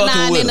 In the quit fucking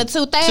 99 with in them. the See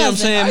what I'm 2000s.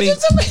 saying? Me?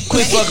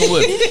 Quit fucking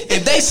with them.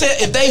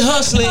 If they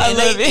hustling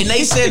and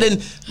they selling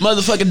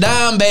motherfucking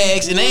dime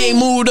bags and they ain't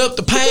moved up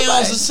the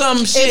pounds or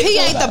some shit. If he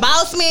ain't the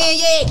boss man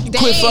yet,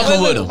 Quit damn.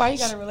 fucking with him. Why you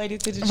gotta relate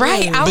it to the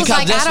Right. gym? I was Because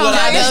like, that's I don't what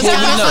know that's those what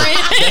we kind know. of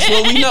friends. That's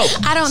what we know.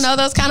 I don't know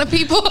those kind of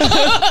people.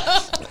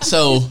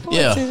 So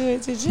yeah,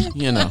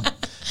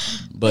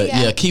 But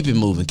yeah, keep it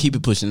moving, keep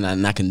it pushing,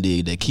 and I can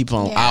dig that. Keep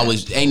on. Yeah.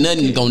 Always ain't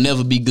nothing gonna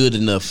never be good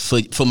enough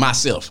for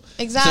myself.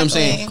 Exactly. See what I'm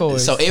saying? Of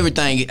course. So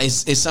everything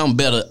is something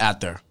better out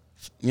there.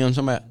 You know what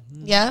I'm talking about?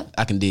 Yeah.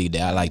 I can dig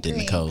that. I like that,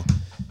 Agree. Nicole.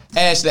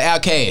 Ashley,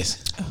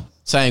 Outcast.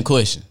 Same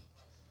question.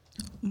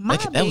 My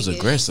That was biggest-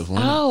 aggressive,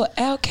 wasn't it? Oh,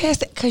 Outcast,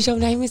 because your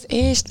name is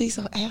Ashley,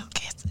 so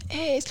Outcast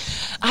Ash.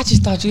 I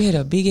just thought you had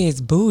a big ass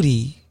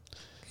booty.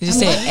 You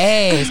said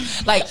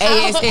ass, like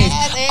ass. Okay,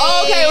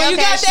 well you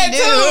got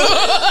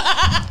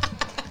that too.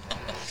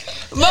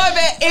 My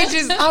bad. It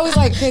just I was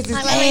like, cause it's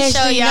Let me Ashley,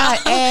 show y'all. not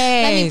ass.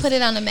 Let me put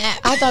it on the map.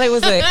 I thought it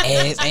was an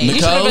ass. You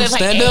should've Nicole, been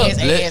like, stand up.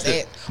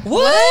 ass.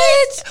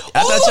 What?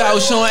 I thought y'all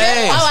was showing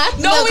ass.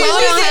 No, we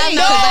didn't.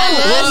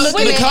 Well, Look,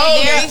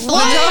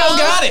 Nicole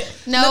got it.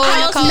 No,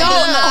 Nicole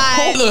does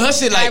not. Look, her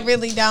shit I like.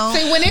 really don't.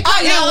 See, when it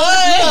comes When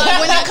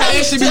it comes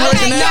Ashley to be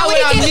working okay, out.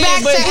 can we get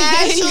back But- to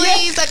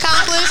Ashley's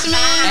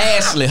accomplishment?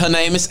 Ashley, her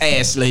name is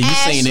Ashley. You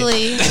seen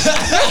it?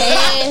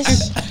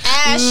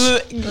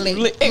 Ashley.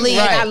 Lee, and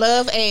I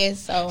love ass,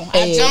 so I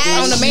Ass. jump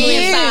on the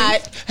man's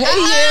side.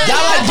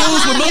 Y'all like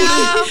dudes with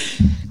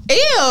booty?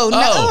 Ew, no.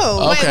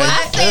 Oh, okay.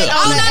 I said, Yeah.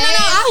 oh no,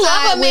 I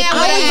love a man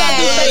with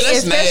ass.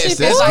 That's nasty.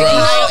 That's like,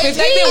 gross. if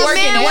they've been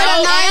working man with a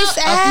out, nice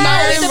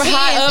ass. sperm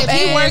high up If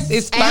he ass, works-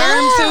 it's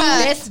sperm too.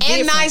 That's and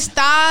different. nice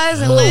thighs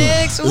and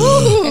legs.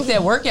 Woo. It's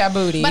that workout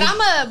booty. But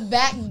I'm a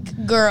back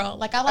girl.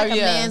 Like I like Oh, a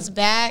yeah. man's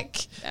back.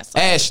 That's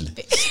Ashley,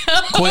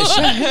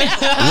 question.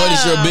 What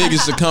is your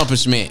biggest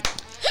accomplishment?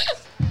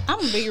 I'm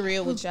gonna be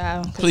real with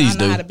y'all. 'Cause Please I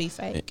know do. how to be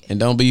fake. And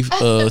don't be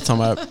talking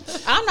about.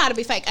 I know how to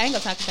be fake. I ain't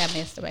gonna talk about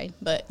masturbating,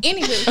 but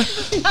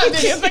anywho, my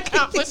biggest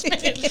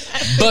accomplishment.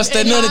 Bust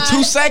that nut in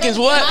 2 seconds.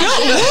 What?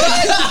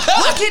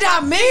 what did I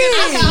miss?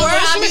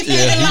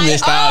 Yeah, you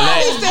missed all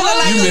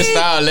that. You missed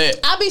all that.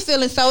 I be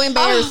feeling so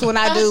embarrassed when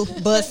I do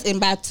bust in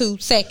about 2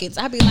 seconds.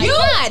 I be like,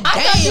 God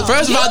damn.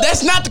 First of all,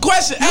 that's not the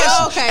question.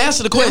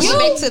 Answer the question.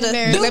 Back to the.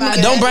 let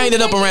me Don't bring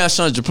it up around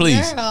Chandra,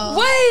 please. Girl.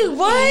 Wait,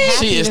 what?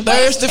 She is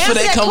thirsty for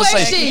that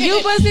conversation.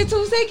 You busted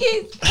 2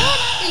 seconds.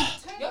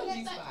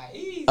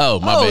 Oh,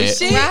 my bad.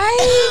 Shit.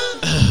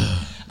 Right?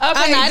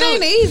 Okay, it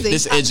ain't easy.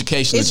 This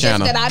educational It's just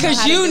channel. that I know Because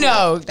how to you do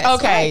know. it. That's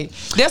Okay. right.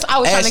 That's I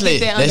was trying to Ashley,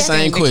 get that that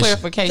same understanding, the question. The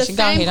clarification.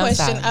 Go same ahead, I'm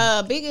question.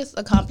 sorry. Biggest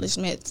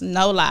accomplishments,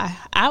 no lie.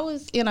 I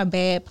was in a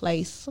bad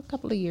place a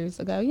couple of years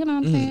ago. You know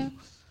what I'm saying?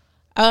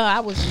 I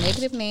was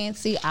negative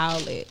Nancy, all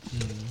that.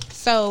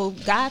 So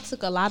God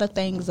took a lot of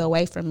things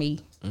away from me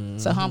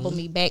to humble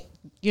me back,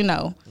 you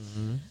know.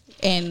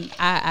 And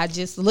I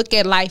just look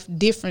at life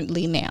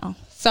differently now.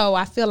 So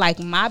I feel like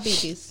my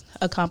biggest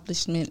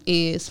accomplishment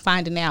is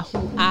finding out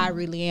who I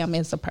really am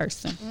as a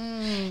person.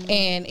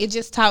 And it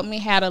just taught me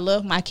how to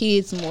love my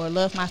kids more,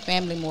 love my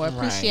family more,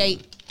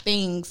 appreciate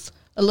things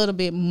a little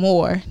bit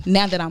more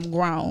now that I'm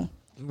grown.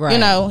 Right. You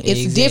know, it's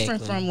Exactly.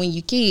 different from when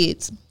you're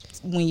kids.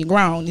 When you're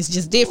grown, it's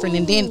just different.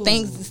 And then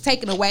things is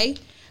taken away.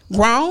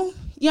 Grown,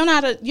 you don't know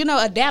how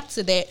to, adapt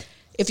to that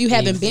if you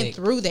haven't been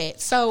Exactly. through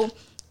that. So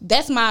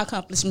that's my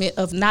accomplishment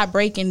of not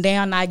breaking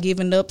down, not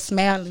giving up,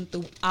 smiling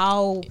through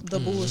all the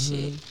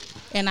bullshit.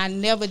 And I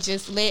never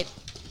just let,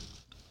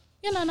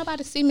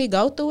 nobody see me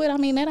go through it. I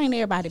mean, that ain't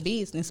everybody's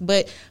business.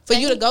 But for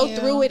you to go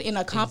through it and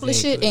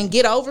accomplish it and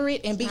get over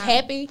it and be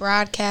happy.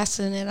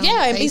 Broadcasting it on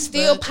Yeah, and be Facebook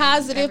still and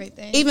positive,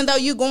 everything. even though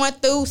you're going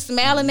through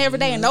smiling every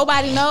day and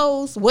nobody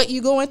knows what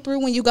you're going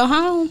through when you go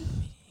home.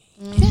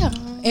 Yeah,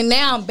 and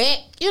now I'm back,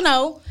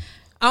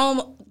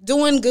 I'm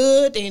doing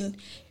good and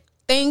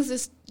things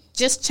is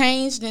just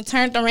changed and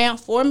turned around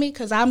for me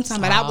because I'm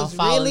talking about I was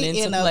Falling really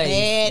into in a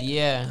place.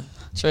 Yeah.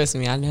 Trust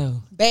me, I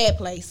know. bad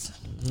place.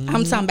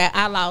 I'm talking about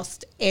I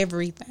lost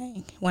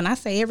everything. When I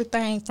say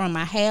everything, from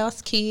my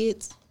house,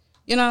 kids,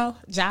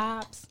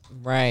 jobs.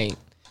 Right.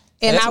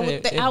 And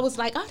That's I was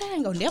like, oh, that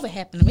ain't gonna never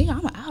happen to me.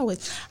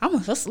 I'm a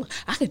hustler.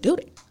 I could do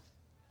that.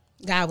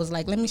 God was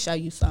like, let me show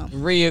you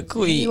something. Real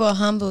quick. He will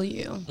humble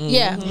you.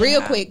 Yeah,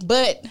 real quick.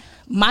 But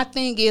my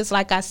thing is,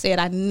 like I said,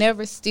 I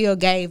never still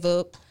gave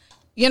up.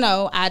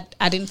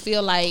 I didn't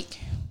feel like,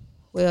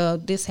 well,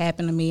 this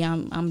happened to me.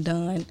 I'm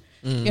done.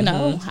 I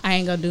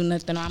ain't gonna do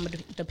nothing. I'm gonna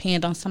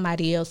depend on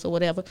somebody else or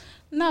whatever.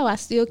 No, I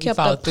still kept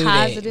a fought through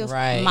that, positive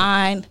right.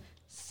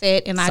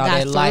 mindset, and I Saw got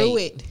that through light,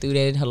 it, through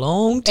that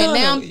long time. And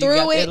now I'm You through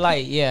got it. That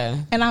light, yeah.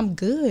 and I'm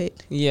good.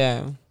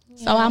 Yeah.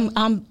 So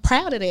I'm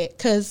proud of that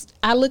because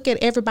I look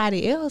at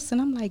everybody else and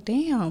I'm like,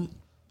 damn,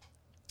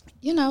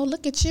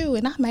 look at you,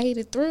 and I made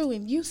it through,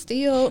 and you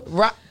still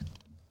Right.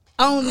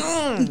 on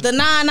the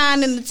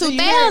 99 and the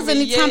 2000 and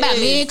you talking about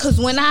me because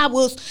when I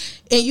was,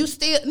 and you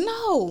still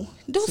do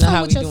Not something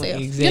how with we doing.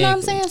 yourself. Exactly. You know what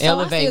I'm saying? So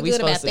Elevate. I feel We good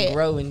supposed about to that.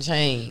 grow and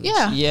change.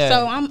 Yeah. Yeah.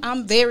 So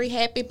I'm very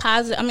happy,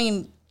 positive. I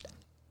mean,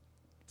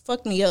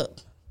 fuck me up.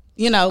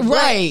 You know,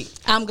 right.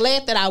 I'm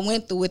glad that I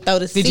went through it though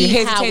to see Did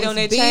you how hesitate it on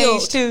that built.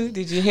 change too?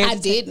 Did you hesitate? I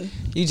didn't.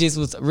 You just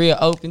was real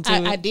open to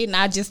it? I didn't.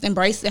 I just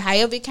embraced it.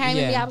 However it came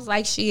to me, I was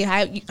like, shit, how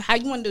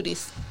you want to do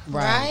this?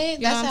 Right?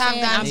 You know That's what how I'm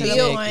I've gotten to saying?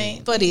 the I'm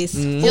point. for this.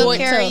 He'll For it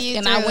carry tough. you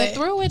And through I went it.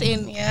 through it,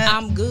 and Yeah.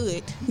 I'm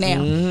good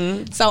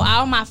now. So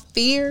all my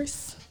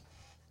fears,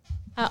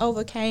 I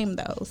overcame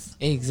those.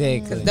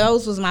 Exactly.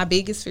 Those was my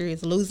biggest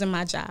fears: losing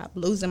my job,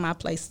 losing my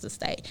place to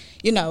stay,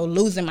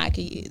 losing my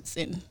kids,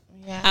 and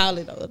all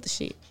of the other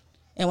shit.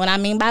 And what I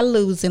mean by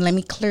losing, let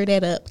me clear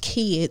that up.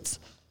 Kids,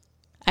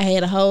 I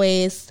had a whole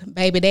ass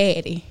baby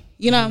daddy.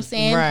 You know what I'm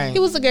saying? Right. He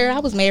was a girl. I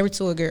was married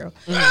to a girl.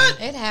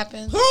 It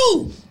happens.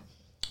 Who?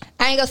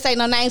 I ain't gonna say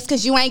no names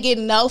because you ain't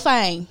getting no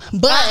fame.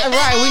 But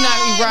right, we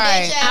not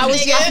right. I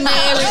was just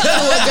married to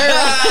a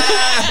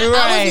girl.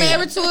 Right. I was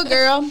married to a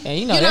girl. Yeah,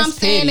 you know what that's I'm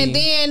saying? petty. And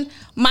then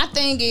my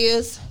thing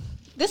is,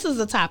 this is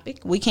a topic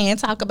we can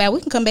talk about.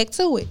 We can come back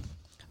to it.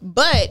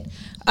 But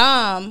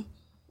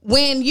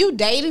when you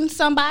dating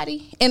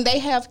somebody and they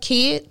have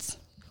kids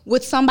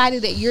with somebody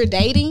that you're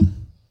dating,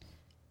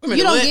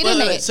 you don't get in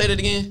that. Say that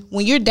again.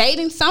 When you're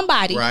dating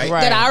somebody Right.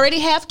 that already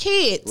have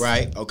kids,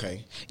 Right.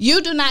 Okay. you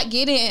do not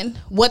get in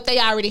what they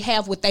already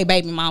have with their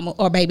baby mama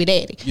or baby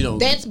daddy. You don't.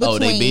 That's between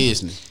they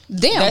business.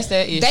 them. That's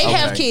their issue. They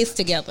have Okay. kids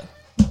together.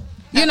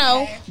 You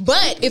know,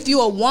 but if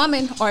you're a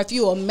woman or if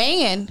you're a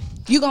man,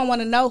 you're going to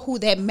want to know who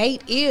that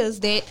mate is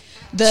that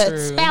the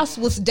True. spouse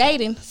was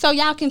dating, so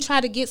y'all can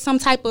try to get some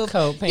type of,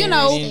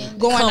 Co-parenting,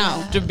 going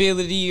on.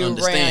 comfortability around.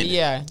 Understanding.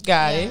 Yeah,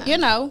 got it. You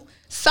know,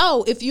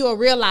 so if you're a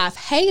real life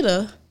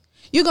hater,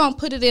 you're going to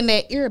put it in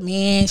that ear,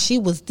 man, she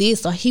was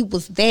this or he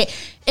was that.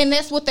 And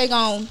that's what they're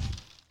going to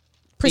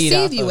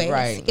perceive you of, as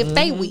right. if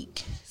they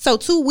weak. So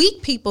two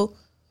weak people,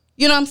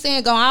 you know what I'm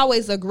saying, going to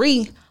always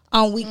agree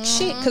on weak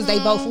shit because they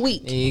both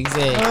weak.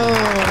 Exactly.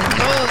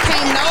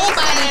 Can't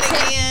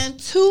nobody again.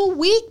 two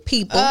weak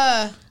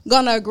people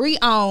gonna agree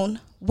on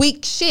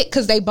weak shit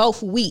because they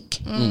both weak.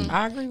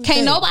 I agree with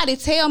Can't that. nobody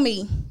tell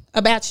me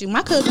about you.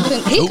 My cousin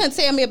couldn't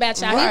tell me about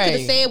y'all. He could have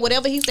Right. said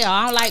whatever he said.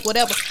 I don't like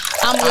whatever.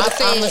 I'm gonna I'm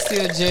say.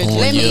 still judge.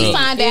 Let me Yeah.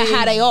 find out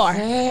how they are.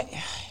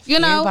 You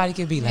know, Everybody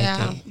could be like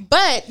that.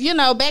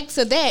 but back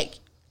to that.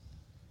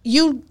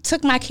 You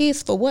took my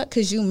kids for what?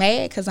 Because you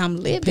mad? Because I'm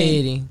living.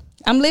 Petty.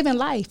 I'm living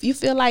life. You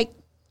feel like,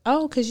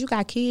 oh, because you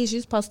got kids,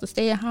 you're supposed to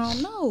stay at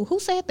home. No, who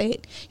said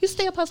that? You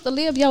still supposed to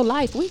live your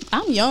life.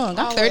 I'm young.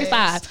 I'm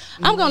 35.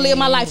 I'm going to live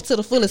my life to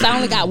the fullest. I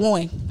only got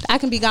one. I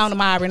can be gone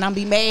tomorrow and I'm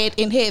be mad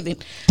in heaven.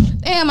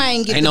 Damn, I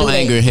ain't get Ain't to no do that.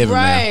 anger in heaven,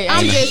 Right. man.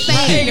 I'm just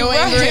saying. No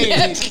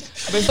anger.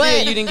 But still,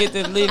 you didn't get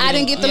to live. I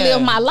didn't get to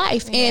live my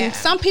life. And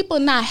some people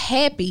not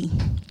happy.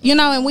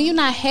 And when you're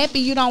not happy,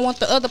 you don't want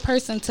the other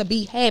person to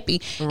be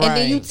happy. And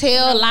then you Right.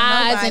 tell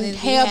lies nobody and to be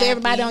have happy.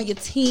 everybody on your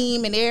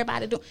team and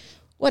everybody do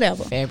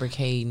whatever.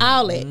 Fabricating.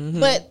 All that.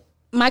 But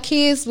my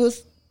kids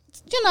was,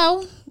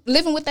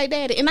 living with their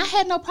daddy. And I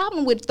had no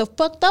problem with it. The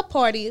fucked up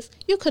part is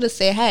you could have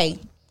said, hey,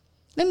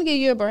 let me give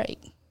you a break.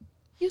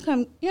 You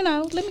come,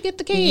 let me get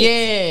the kids.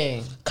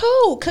 Yeah.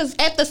 Cool. Because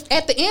at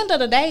the end of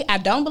the day, I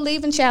don't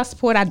believe in child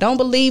support. I don't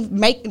believe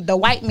making the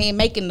white man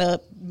making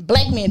the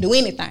black man do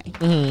anything.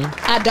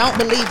 I don't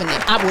believe in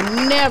it. I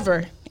will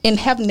never and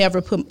have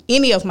never put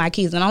any of my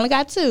kids, and I only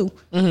got two,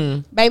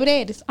 baby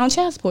daddies, on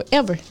child support,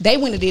 ever. They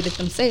went and did it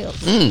themselves.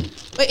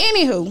 But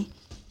anywho,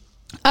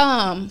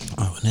 I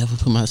would never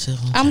put myself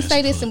on. I'm going to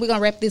say this and we're going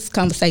to wrap this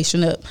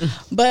conversation up.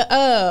 But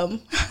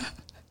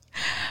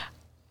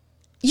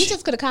you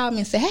just could have called me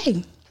and said, hey,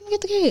 let me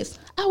get the kids.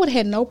 I would have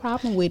had no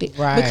problem with it.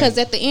 Right. Because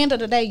at the end of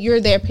the day, you're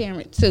their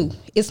parent too.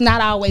 It's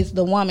not always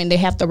the woman that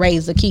have to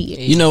raise a kid.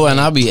 You know, and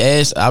I'll be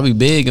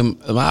big, and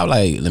I'll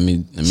like, let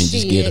me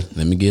just get her.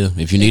 Let me get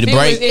her. If you need a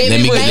break,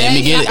 let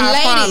me get it.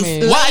 I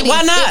promise.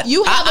 Why not? If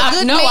you have a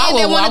good no, man I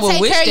that would want to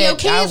take wish care of your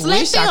that. I kids, let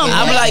wish I them. could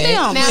I'm have like,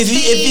 that. Now,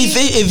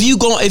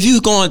 if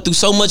you going through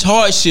so much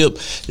hardship,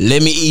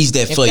 let me ease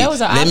that for you. that was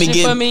an Let me option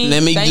get, for me,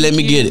 let me thank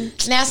get you.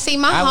 it. Now, see,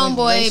 my I would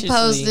homeboy graciously-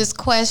 posed this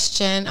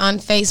question on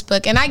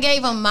Facebook, and I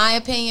gave him my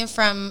opinion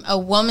from a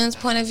woman's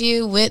point of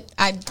view.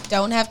 I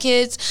don't have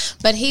kids,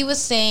 but he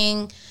was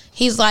saying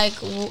he's like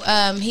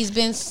he's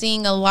been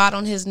seeing a lot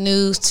on his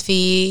news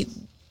feed,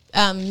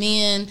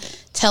 men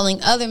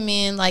telling other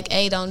men like,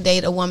 hey, don't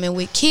date a woman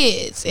with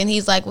kids. And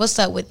he's like, what's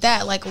up with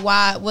that? Like,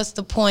 why? What's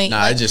the point?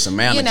 Nah, like, it's just a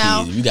amount of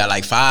kids. You got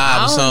like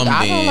 5 or something.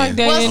 I don't like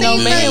that. Well, Ain't no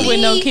see, man for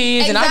with no me,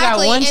 kids, and I got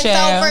exactly. one and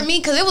child. so for me,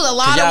 because it was a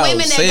lot Y'all of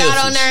women that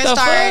got on there and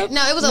selfish. The started. fuck?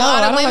 No, it was a No, lot I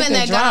of don't like women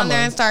that that got on drama.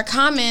 there and started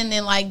commenting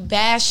and like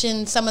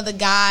bashing some of the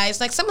guys.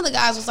 Like some of the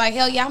guys was like,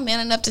 hell yeah, I'm man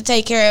enough to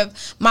take care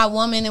of my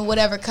woman and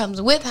whatever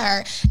comes with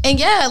her. And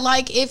yeah,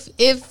 like if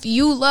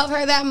you love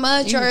her that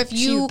much, or if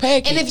you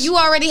and if you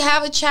already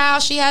have a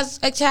child, she has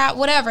a child,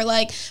 whatever.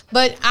 Like,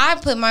 but I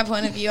put my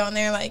point of view on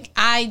there. Like,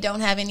 I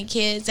don't have any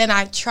kids, and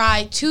I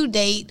tried to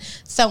date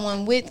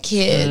someone with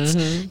kids,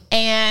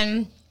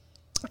 and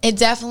it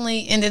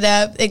definitely ended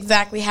up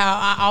exactly how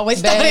I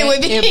always thought it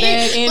would be. Bad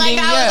ending, like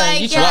I was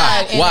like, you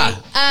yeah. tried.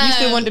 Why? You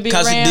still wanted to be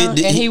 'Cause around,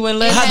 and he wouldn't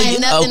let It How do had you-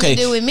 nothing okay.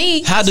 to do with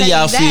me. How do I'll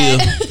y'all tell you feel?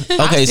 that.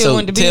 Okay, still so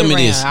wanted to be tell me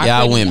around. this, I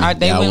y'all couldn't- women,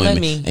 they y'all wouldn't let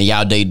women, me. and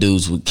y'all date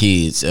dudes with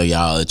kids. So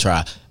y'all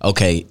try.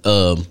 Okay,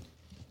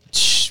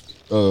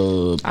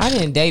 I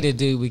didn't date a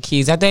dude with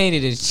kids. I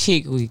dated a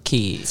chick with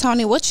kids.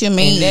 Tony, what you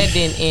mean? And that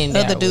didn't end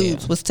Other that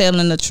dudes well. was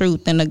telling the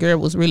truth and the girl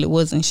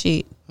wasn't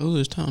shit. who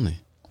is Tony?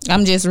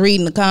 I'm just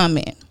reading the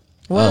comment.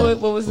 What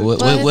was it?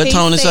 What He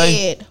Tony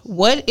say? said,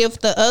 what if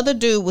the other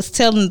dude was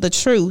telling the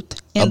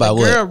truth and About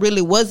the what? girl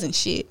really wasn't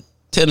shit?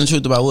 Telling the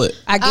truth about what?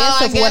 I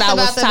guess I of guess what I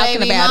was about the talking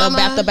baby about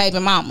mama. the baby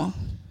mama.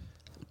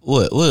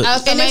 What? So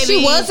And if she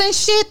maybe- wasn't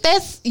shit,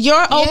 that's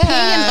your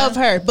opinion of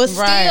her. But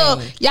still, Right.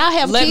 y'all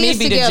have Let me kids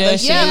be the together.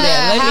 judge to Yeah, do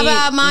that. Let how me-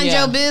 about mind yeah.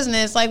 your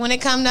business? Like when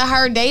it come to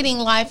her dating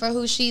life or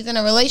who she's in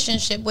a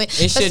relationship with.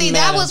 It But shouldn't see,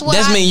 matter. that was what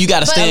That's mean you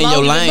gotta but stay in as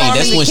your long as lane. it's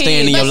That's for when the staying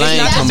in kids. your But see, lane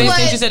that's come Best in. what-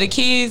 interest of the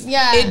kids,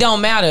 Yeah. it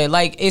don't matter.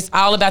 Like it's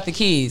all about the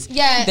kids.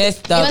 Yeah. That's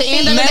the But at the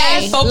end of the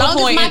main day, focal long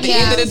as point my at the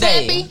end of the kids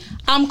day. happy,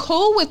 I'm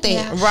cool with that.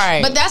 Yeah.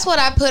 Right. But that's what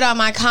I put on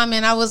my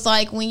comment. I was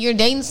like, when you're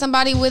dating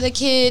somebody with a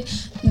kid,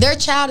 their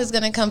child is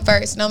gonna come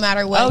first, no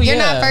matter what. Oh, You're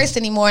yeah. not first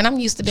anymore, and I'm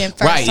used to being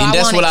first. Right, so and I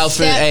that's won't what I was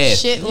finna accept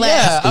ask. shit Yeah.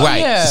 less. Oh,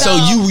 Right. yeah. So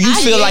you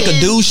I feel like a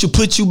did. dude should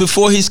put you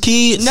before his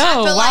kids? No, I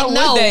feel why like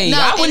would they?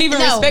 I wouldn't even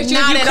respect you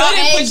if not you at all.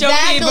 couldn't put your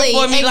kid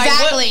before me. Like, what?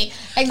 Exactly.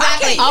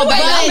 Exactly. Oh,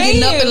 baby, I'm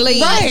getting up and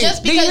leaving. But Right.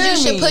 just Do you because hear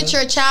you should me? put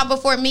your child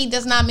before me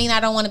does not mean I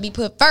don't want to be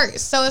put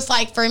first. So it's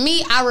like for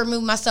me, I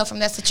remove myself from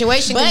that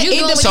situation. 'Cause But you it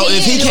doing depends. what So you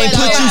if he need to can't do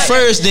put at you all.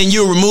 first, then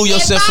you remove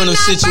yourself from the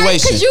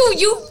situation. Because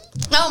you.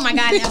 Oh my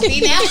God! Now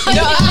see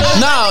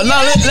now.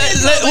 No,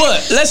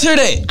 let's hear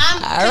that.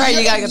 All right,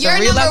 you gotta get the you're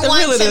real out number the one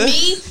real of to it.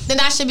 me, then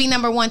I should be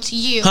number one to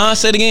you. Huh?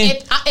 Say it again.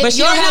 If But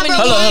you you're don't have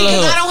number any one, kids.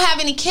 because I don't have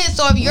any kids,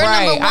 so if you're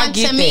Right, number I one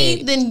get to me,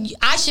 that. then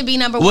I should be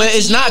number one. Well, to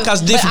it's you. not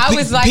because different I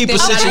was like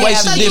people's that.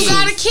 situations so different.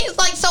 you got a kid,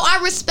 like, so I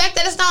respect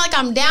that. It's not like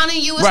I'm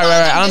downing you. It's Right, not right,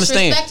 like right. I I'm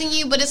understand. disrespecting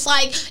you, but it's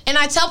like, and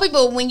I tell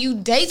people when you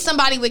date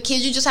somebody with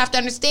kids, you just have to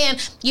understand,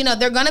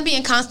 they're going to be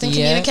in constant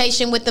Yeah.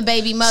 communication with the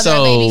baby mother,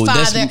 So, or baby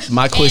that's father.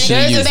 my question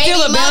And to you. the There's baby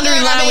still a boundary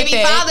mother or line with baby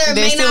that. father There's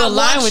may still a not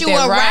line want with you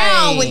that,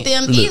 around right. with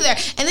them Look. either.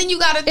 And then you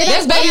got to think,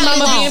 That's baby damn, mama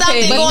there's being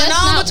something petty. going But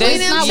on that's between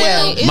not them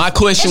what two. it is. My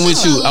question It's with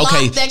just you, a lot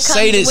okay? that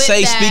Say comes that.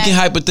 Say with that. speaking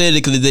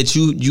hypothetically that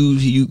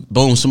you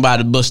boom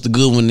somebody bust a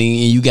good one and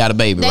you got a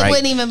baby, They right?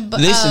 wouldn't even.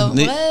 Listen,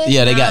 what?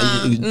 yeah, they got.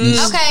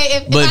 Nah.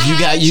 Okay, But if if you I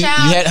got had a you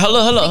child, had hold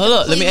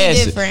up. Let me completely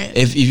ask different.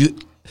 you. If you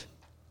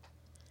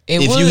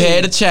It if would. you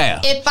had a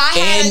child, If I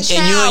had a and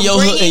child, you and your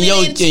bringing and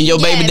your it into- and your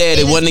baby yes,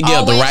 daddy it wasn't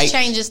together, always right?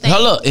 changes things.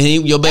 Hold up, and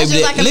your baby That's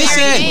just daddy. like a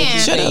married man.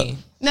 Listen, shut up.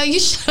 No, you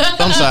should.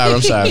 I'm sorry.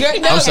 I'm sorry. Girl,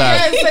 no, I'm sorry.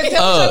 girl,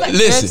 tell him.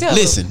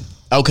 Listen.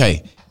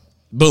 Okay.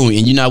 Boom,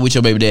 and you're not with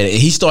your baby daddy, and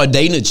he started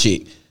dating a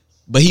chick,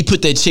 but he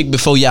put that chick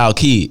before y'all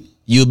kid.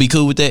 You'll be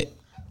cool with that?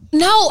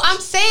 No, I'm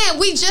saying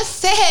we just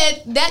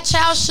said that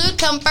child should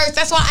come first.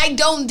 That's why I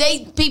don't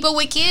date people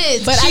with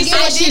kids. But I She get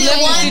what did she it left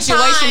the one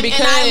situation time, because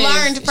and I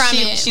learned from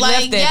she- it. she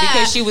left that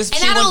because she was- And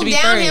she I wanted to don't be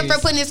down him first.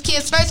 for putting his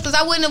kids first because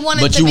I wouldn't have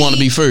wanted. But to you be want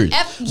to be first.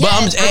 But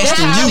I'm just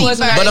asking I you. have was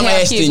when I But didn't I'm have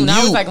kids. asking When I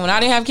was you. like, when I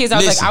didn't have kids, I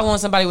was Listen. like, I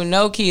want somebody with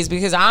no kids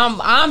because I'm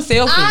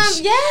selfish.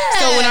 yes,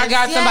 So when I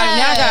got somebody,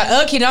 now I yes.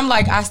 got a kid, I'm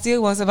like, I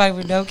still want somebody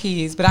with no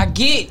kids. But I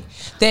get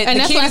that And the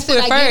that's kid why I is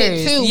said put I get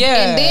it first. too. Yeah,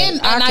 And then-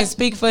 I and can I-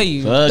 speak for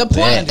you. Fuck The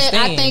point that. that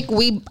I think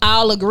we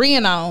all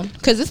agreeing on,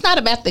 because it's not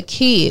about the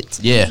kids.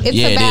 Yeah, it's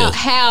yeah, it about is.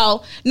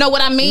 how. No,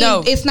 what I mean,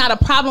 No. it's not a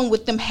problem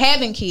with them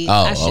having kids. Oh,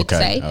 I should okay.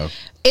 say. Oh.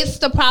 It's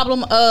the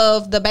problem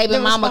of the baby The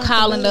mama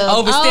calling the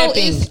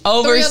Overstepping. it's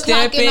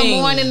 3:00 in the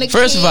morning. The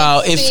First of kids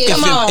all, if sick.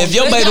 Come on. if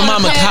your Let's baby go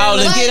mama to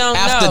calling let's get on-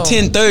 after no.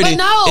 10:30, But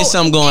no, it's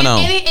something going on.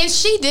 And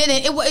she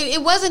didn't.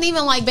 It wasn't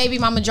even like baby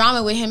mama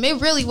drama with him. It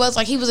really was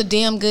like he was a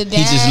damn good dad.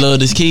 He just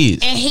loved his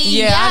kids. And he,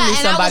 Yeah, I knew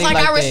and I was somebody like,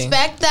 like I that.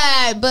 respect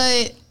that,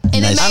 but.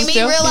 And Nice. it made I'm me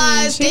selfish.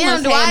 realize, She damn,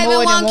 must do have I more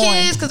even than want one.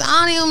 kids? Because I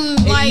don't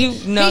even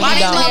like. No, why you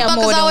these don't. Have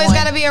more motherfuckers than always one.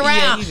 got to be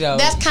around? you don't.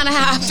 That's kind of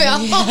how I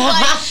felt.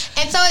 Like,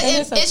 and so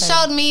it's it okay.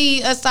 showed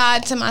me a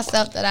side to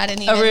myself that I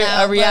didn't even know.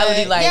 A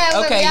reality, but like, yeah, it's a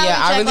okay, reality yeah,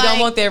 I check, really like, don't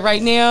want that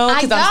right now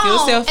I because I'm still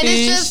don't. selfish.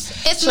 And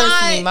it's Trust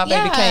not, me, my baby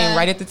yeah. came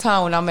right at the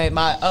time when I'm at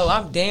my,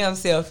 I'm damn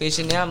selfish,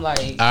 and now I'm like,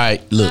 All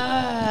right, look,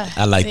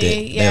 I like see,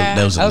 that. yeah.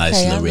 That was a nice Okay,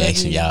 I little love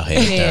reaction you. y'all had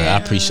there. Yeah. I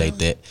appreciate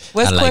that.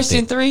 what's I like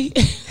question that. 3?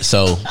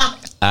 So, all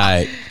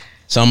right.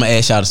 So I'm gonna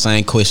ask y'all the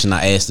same question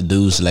I asked the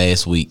dudes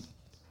last week.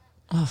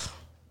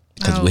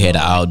 Because we had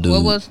an all dude.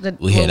 What was the-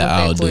 we had what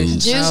an was that all question?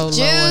 dudes. Juice, Oh, Lord.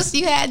 juice.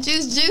 You had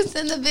juice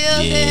in the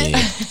building.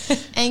 Yeah.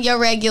 And your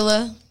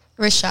regular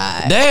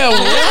Rashad. Damn, I'm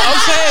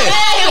saying.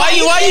 Why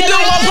you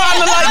doing my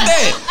partner like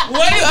that?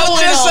 I'm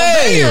just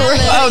saying.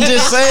 I'm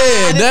just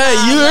saying. Damn,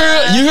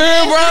 you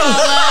heard, bro?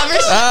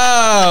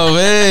 Oh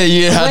man,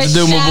 you have to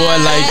do my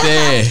boy like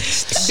that.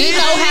 She know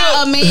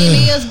how a man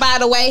is by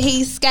the way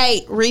he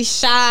skate.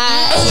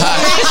 Rashad.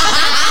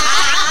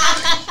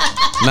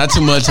 Not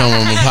too much on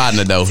my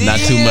partner though. Not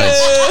too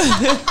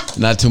much.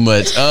 Not too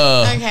much.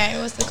 Okay,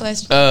 what's the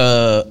question?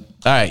 All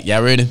right,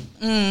 y'all ready?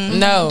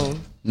 No.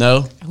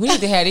 No. We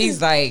need to have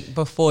these like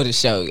before the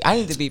show. I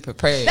need to be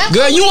prepared.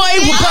 Girl, you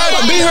ain't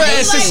prepared to be here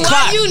at 6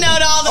 o'clock. You know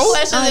all the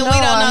questions and we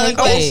don't know the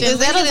questions.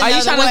 Are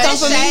you trying to come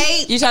for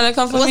me? You trying to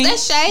come for me?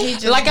 Was that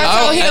shade? Like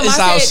I told him, it's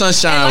all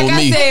sunshine with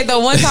me. Like I said, the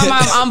one time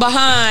I'm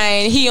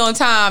behind, he on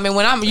time, and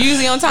when I'm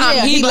usually on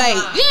time, he late.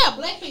 Yeah,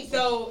 black people.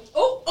 So,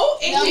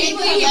 he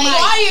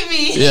quiet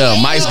me. Yeah,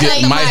 Mike's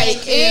good.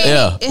 Mike.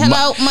 Yeah.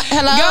 Hello. Go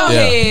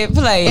ahead,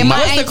 play. In my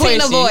What's the 18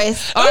 question?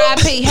 voice.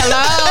 R.I.P.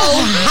 Hello.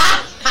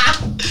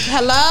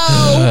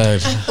 Hello.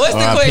 What's the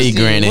R.I.P. question?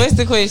 Granny. What's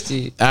the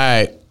question? All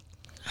right.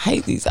 I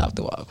hate these off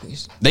the wall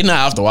questions. They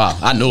not off the wall.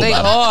 I know They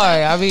about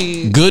are. I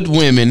mean, it. Good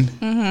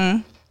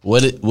women.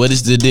 What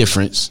is the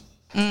difference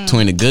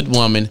between a good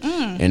woman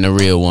and a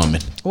real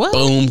woman? What?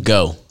 Boom,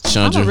 go. I'm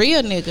Chandra. a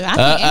real nigga. I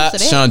can answer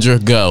that. Chandra,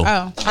 go.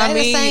 Oh. I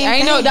mean,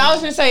 ain't no. I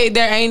was gonna say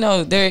there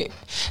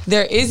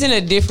isn't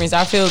a difference.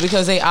 I feel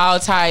because they all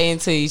tie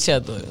into each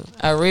other.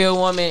 A real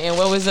woman and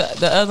what was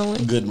the other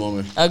one? Good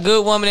woman. A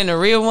good woman and a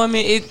real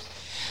woman.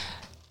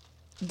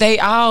 They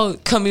all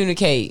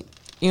communicate.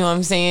 You know what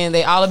I'm saying?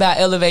 They all about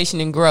elevation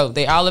and growth.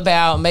 They all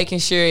about making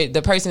sure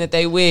the person that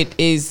they with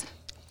is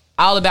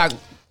all about,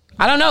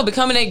 I don't know,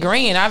 becoming a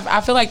grand.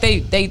 I feel like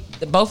they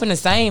both in the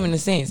same in a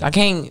sense.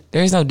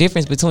 There's no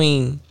difference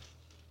between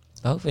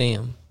both of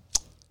them.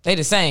 They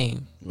the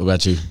same. What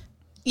about you?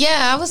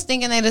 Yeah, I was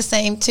thinking they the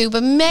same too,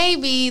 but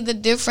maybe the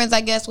difference, I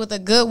guess, with a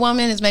good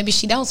woman is maybe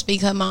she don't speak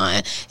her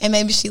mind, and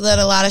maybe she let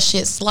a lot of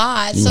shit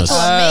slide. So to a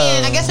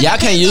man, I guess y'all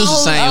can't use the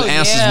same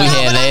answers we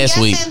had last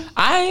week.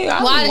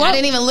 I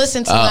didn't even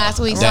listen to last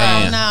week, so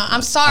I don't know.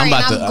 I'm sorry,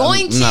 I'm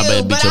going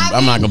to, but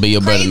I'm not gonna be your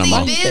brother no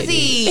more.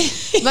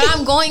 Busy, but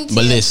I'm going to.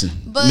 But listen,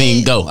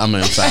 go.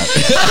 I'm sorry.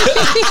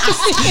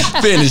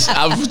 Finish.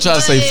 I was trying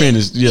to say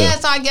finish. Yeah.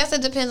 So I guess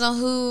it depends on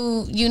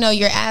who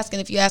you're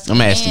asking. If you asking,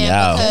 I'm asking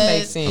y'all.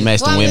 I'm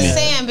asking women. I'm just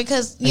saying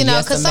because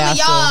because some of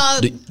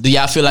y'all do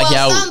y'all feel like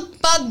y'all some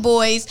fuck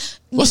boys.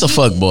 What's a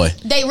fuck boy?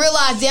 They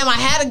realize, damn, I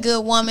had a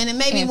good woman, and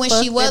maybe when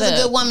she was a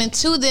good woman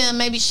to them,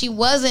 maybe she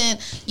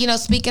wasn't,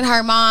 speaking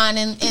her mind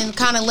and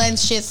kind of letting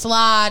shit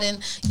slide and,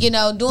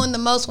 doing the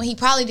most when he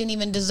probably didn't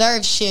even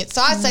deserve shit.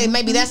 So I say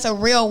maybe that's a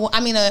real,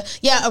 a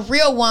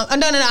real woman. Oh,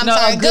 no, I'm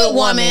sorry, a good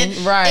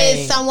woman right.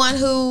 is someone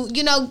who,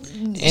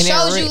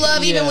 shows you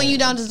love even when you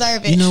don't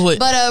deserve it. You know what?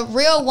 But a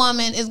real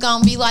woman is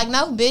gonna be like,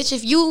 no, bitch,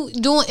 if you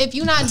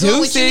not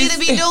doing what you need to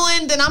be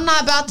doing, then I'm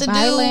not about to do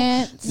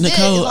this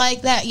Nicole,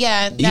 like that.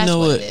 Yeah,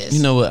 that's what it is.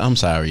 You know what? I'm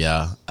sorry,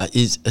 y'all.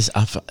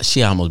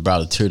 She almost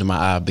brought a tear to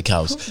my eye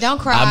because don't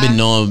cry. I've been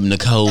knowing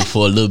Nicole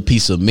for a little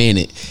piece of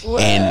minute,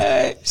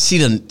 and she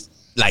done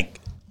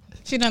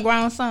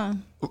grown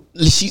son.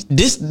 This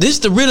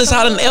the realest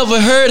I done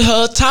ever heard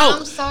her talk.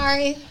 I'm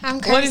sorry.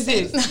 I'm cursing. What is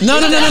this? No.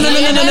 Like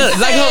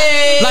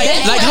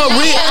her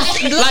real,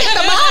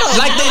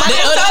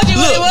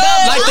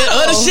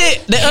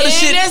 that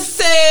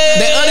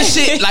other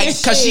shit, like,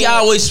 cause she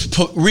always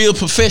real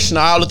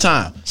professional all the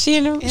time. She's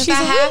a be.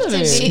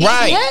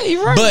 Right. Yeah,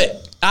 you're right.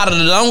 But out of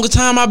the longer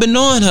time I've been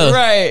knowing her,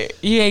 right?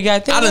 You ain't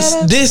got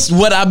that. This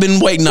what I've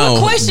been waiting on.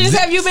 What questions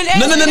have you been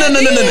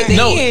asking?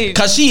 No,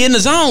 cause she in the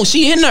zone.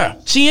 She in there.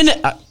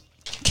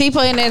 Keep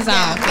her in that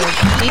zone.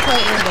 Keep her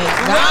in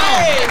that zone.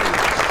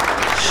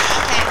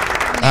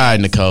 All right,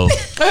 Nicole.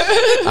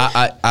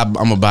 I'm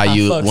gonna buy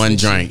you one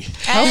drink.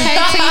 Okay,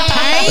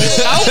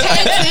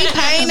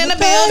 T-Pain in the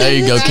building. There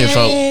you go,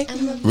 kinfolk.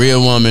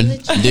 Real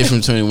woman.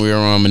 Difference between a real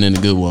woman and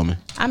a good woman.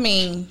 I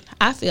mean,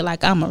 I feel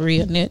like I'm a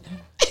real nigga.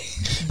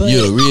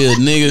 You a real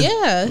nigga?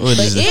 Yeah. But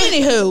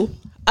anywho,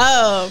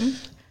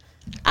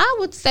 I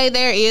would say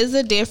there is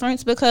a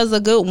difference because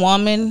a good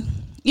woman,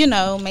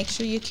 make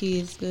sure your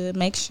kids good,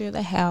 make sure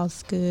the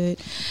house good.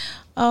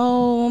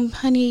 Oh,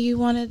 honey, you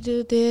want to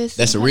do this?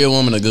 That's a real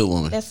woman, a good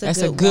woman. That's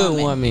a good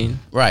woman.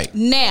 Right.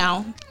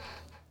 Now,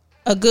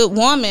 a good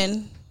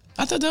woman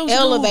I thought that was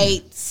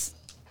elevates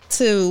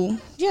to,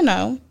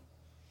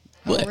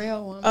 what? A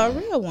real woman. A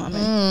real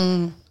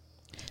woman.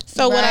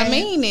 So what I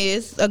mean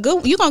is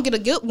you gonna get a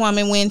good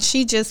woman when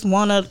she just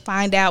wanna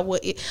find out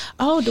do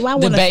I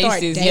wanna start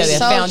dating? Yeah, the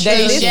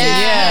foundation.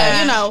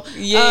 Yeah.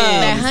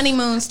 That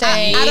honeymoon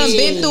stage. I done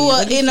been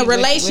through in a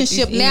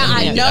relationship. Now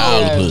I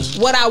know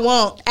what I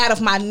want out of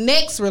my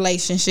next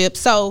relationship.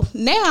 So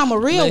now I'm a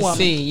real woman.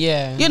 See,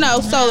 yeah.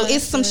 So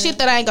it's some shit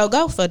that I ain't gonna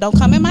go for. Don't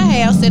come in my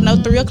house at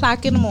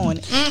 3:00 in the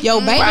morning.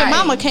 Yo, baby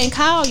mama can't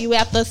call you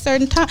after a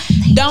certain time.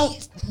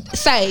 Don't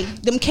say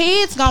them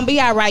kids gonna be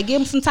all right. Give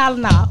them some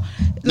Tylenol.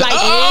 Like,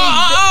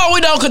 we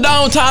don't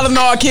condone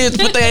Tylenol kids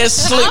put their ass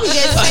to sleep. I'm just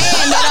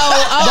saying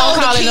that don't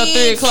call it no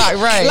 3:00,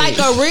 right? Like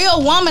a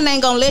real woman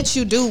ain't gonna let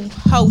you do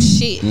whole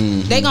shit.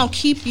 They gonna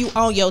keep you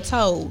on your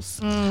toes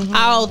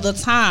all the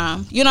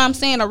time. You know what I'm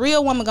saying? A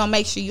real woman gonna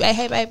make sure you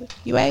hey baby,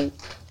 you ate?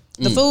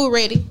 The food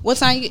ready. What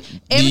time you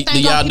everything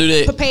do y'all do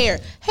that?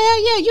 Prepared.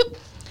 Hell yeah, you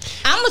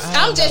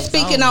I'm just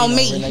speaking on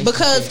me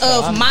because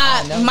of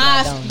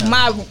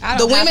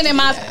the women in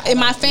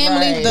my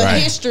family, the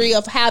history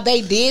of how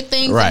they did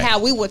things and how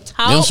we were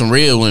taught. Them some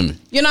real women.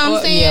 You know what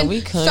I'm saying? Yeah,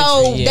 we country,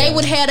 so they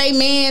would have their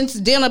men's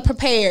dinner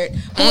prepared.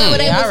 Whoever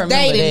they was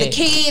dating, the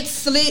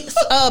kids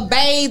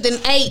bathed and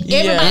ate.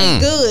 Everybody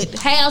good,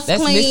 house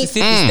that's clean,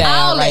 Mississippi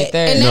style all right that.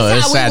 there. And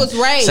that's how we was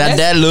raised.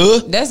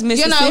 That's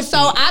Mississippi. You know, so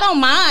I don't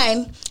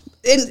mind.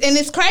 And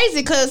it's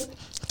crazy because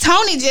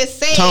Tony just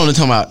said. Tony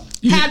talking about.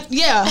 How do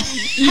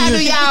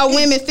y'all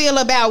women feel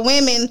about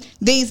women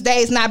these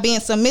days not being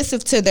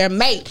submissive to their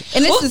mate?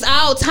 And this is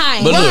all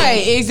time.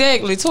 Right,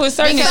 exactly. To a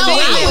certain extent. So I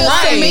will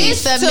submit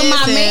to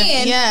my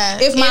man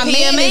if my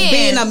man is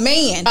being a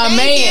man. A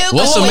man.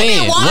 What's a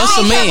man? What's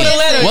a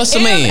man? What's a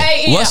man?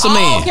 What's a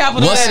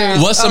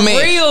man? What's a man?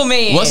 Real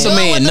man. What's a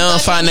man?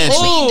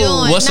 Non-financial.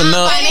 What's a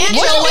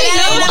non-financial?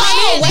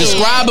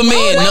 Describe a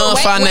man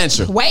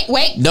non-financial. Wait.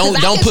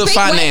 Don't put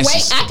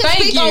finances. I can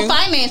speak on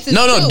finances.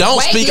 No, don't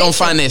speak on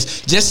finance.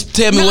 Just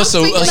tell me what's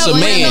a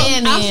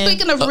man. I'm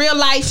speaking of real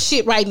life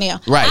shit right now.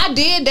 Right. I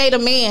did date a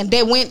man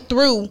that went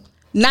through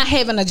not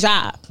having a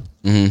job,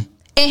 and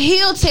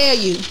he'll tell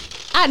you,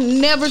 I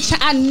never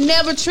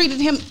treated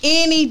him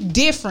any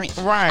different.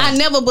 Right. I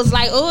never was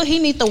like, oh, he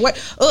need to work.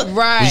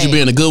 Right. Was you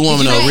being a good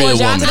woman or a real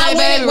woman?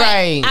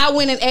 I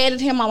went and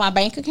added him on my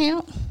bank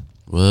account.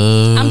 What?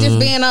 I'm just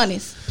being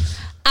honest.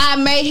 I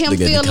made him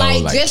feel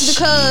like just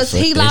because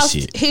he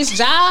lost his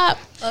job,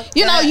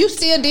 you know, you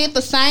still did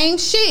the same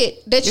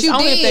shit that you did.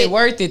 Only if they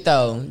worth it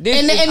though. And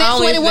that's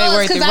what it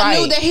was because I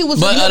knew that he was.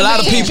 But a lot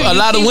of people, a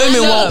lot of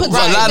women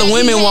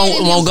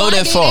won't go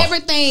that far.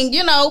 Everything,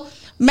 you know.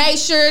 Made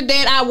sure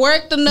that I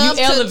worked enough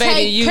to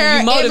take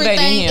care of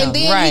everything, and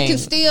then he can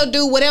still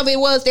do whatever it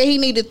was that he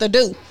needed to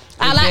do.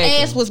 All I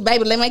asked was,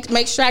 baby, let me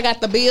make sure I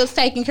got the bills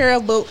taken care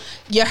of, but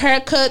your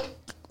haircut.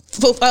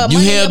 You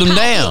held them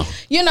down.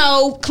 You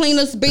know,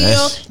 cleaner's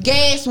bill,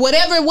 gas,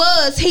 whatever it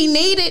was he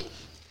needed,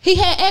 he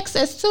had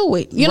access to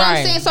it. You know what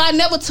I'm saying? So I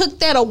never took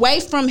that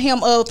away from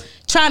him of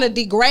trying to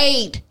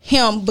degrade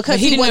him because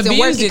he wasn't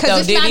working.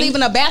 Because it's not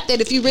even about that.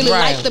 If you really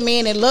like the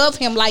man and love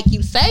him like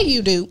you say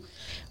you do,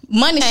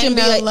 money shouldn't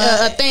be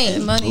a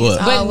thing. Money is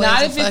but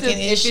not if fucking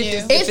issue.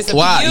 It's an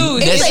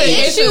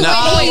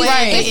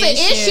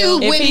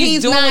issue when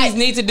he's doing what he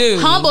needs to do,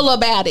 humble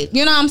about it.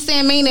 You know what I'm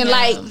saying? Meaning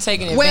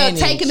taking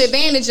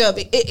advantage of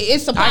it.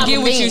 It's a problem. I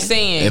get what you're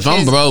saying. If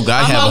I'm broke,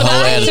 I have a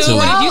whole attitude.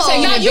 If you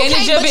taking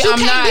advantage of it,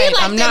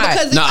 I'm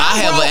not. No,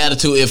 I have an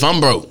attitude if I'm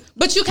broke.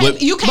 But you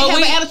can't have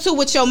an attitude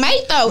with your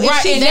mate though.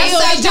 Right, and that's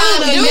what they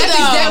do. That's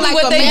exactly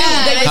what they do.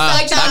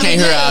 I can't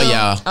hear all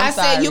y'all. I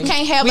said you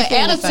can't have an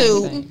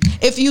attitude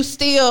if you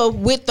still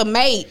with the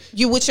mate.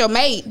 You with your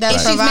mate. And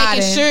she's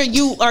making sure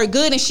you are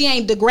good and she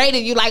ain't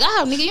degraded. You like,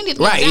 oh nigga, you need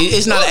to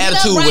it's not an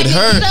attitude with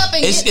her.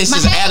 It's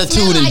just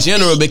attitude in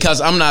general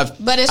because I'm not.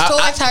 But it's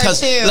towards her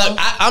too. Look,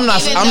 I'm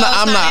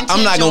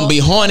not gonna be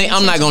horny.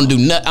 I'm not gonna do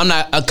nothing. I'm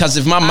not because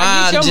if my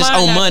mind just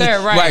on money,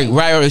 right. You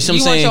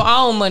want your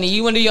own money.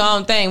 You want to do your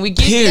own thing. We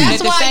get that. At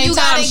the same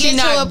time, she's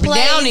not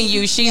downing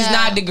you. She's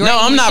not degrading. No,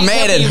 I'm not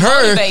mad at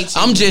her.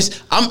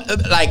 I'm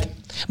like.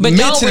 But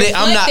mentally,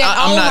 I'm not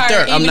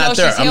there. I'm not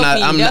there.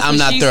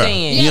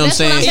 You know what I'm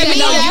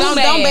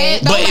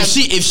saying? But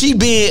if she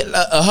being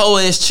a whole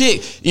ass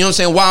chick, you know what I'm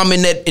saying? While I'm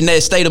in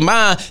that state of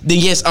mind, then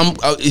yes,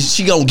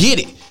 she gonna get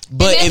it.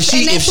 But if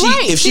she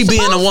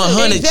being a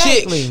 100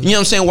 chick, you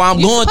know what I'm saying? While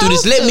I'm going through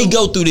this, let me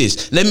go through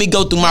this. Let me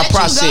go through my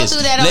process.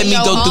 Let me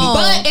go through.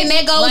 But and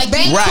that goes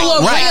back to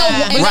a real.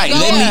 Right.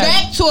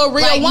 Back to a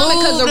real woman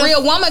because a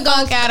real woman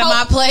goes out of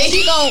my place.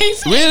 She gon'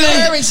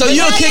 really. So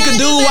you'll kick a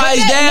dude while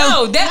he's down?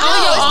 No, that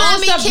on your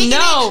own stuff.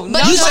 No,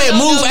 you say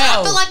move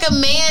out. I feel like a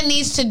man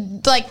needs to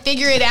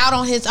figure it out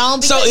on his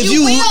own. So if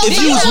you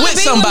was with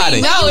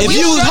somebody, if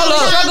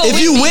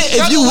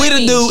you with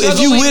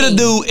a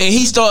dude and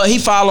he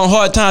fall on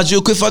hard times,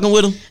 you'll quit fucking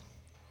with him.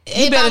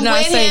 If I'm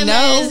with him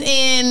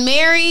and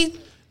married.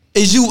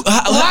 Is you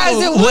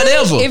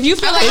whatever? If you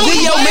feel like if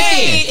he your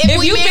man,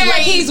 if you feel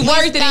like he's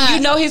worth it and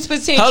you know his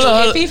potential,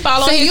 if he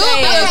follow his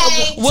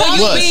ass, will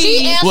you be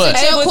she answered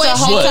your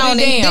question,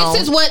 Tony?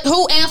 This is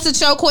who answered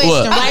your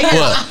question right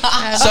here.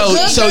 So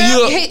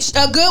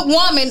a good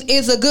woman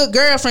is a good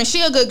girlfriend.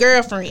 She a good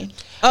girlfriend.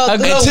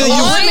 Until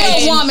you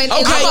woman.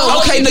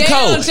 Okay,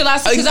 Nicole.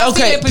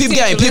 Okay, peep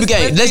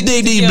game. Let's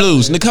dig these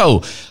blues,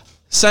 Nicole.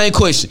 Same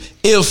question.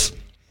 If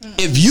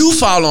you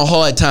fall on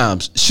hard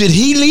times, should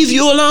he leave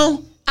you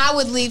alone? I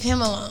would leave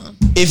him alone.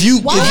 If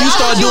you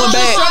start doing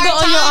bad,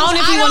 struggle on your own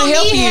if you want to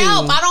help you.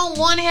 I don't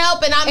want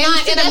help, and I'm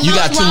not in a. You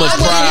got too much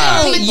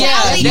pride.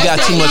 Yeah, you got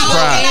too much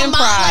pride.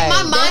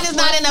 My mind is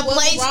not in a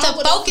place to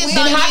focus on.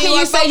 Then how can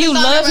you say you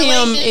love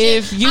him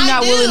if you're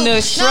not willing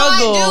to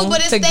struggle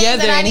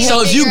together?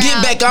 So if you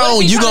get back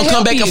on, you gonna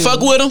come back and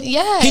fuck with him?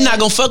 Yeah, he not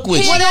gonna fuck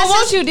with you. He don't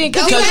want you then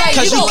because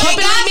you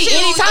can't up me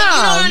anytime.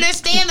 You don't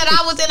understand that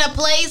I was in a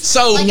place,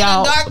 in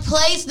a dark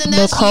place. Then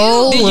that's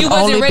Nicole you. You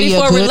wasn't ready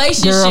for a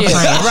relationship,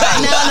 right?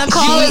 No,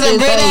 Nicole is a good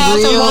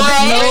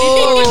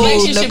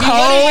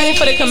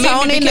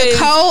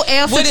Nicole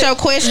answered your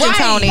question,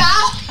 Tony.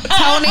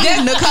 Tony,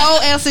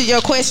 Nicole answered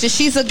your question.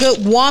 She's a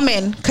good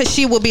woman because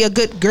she will be a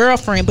good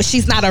girlfriend, but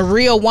she's not a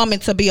real woman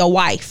to be a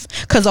wife.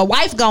 Because a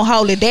wife gonna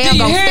hold it down,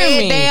 gonna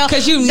stay it down.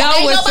 Because you know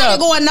ain't what's nobody up.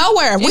 going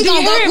nowhere. We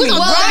gonna go. We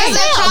gonna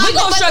we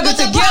gonna struggle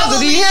together.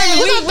 Do you hear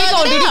me? We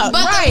gonna do this.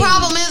 But the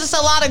problem is, it's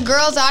a lot of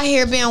girls out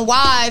here being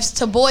wives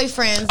to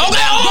boyfriends. So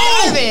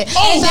I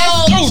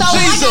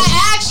gotta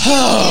ask you,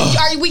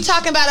 are we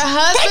talking about a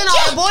husband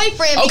or a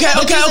boyfriend? Okay.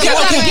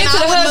 Get to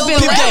the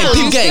husband level.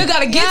 You still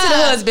gotta get to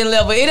the husband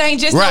level. It ain't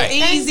just an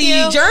easy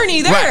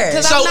journey there.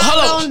 Right. So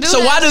hold on. So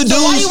why do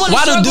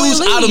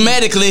dudes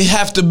automatically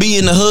have to be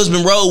in the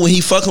husband role when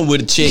he fucking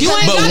with a chick?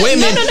 But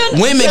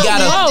women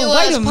gotta.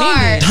 Wait a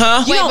minute.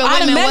 Huh? You don't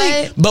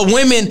automatically. But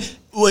women,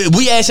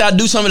 we ask y'all to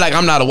do something like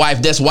I'm not a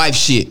wife. That's wife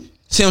shit.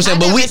 See what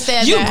I'm saying?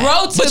 But you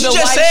grow to the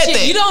wife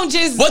shit. You don't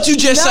just. What you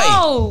just say?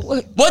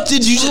 What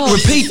did you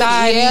repeat?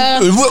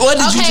 Yeah. What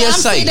did you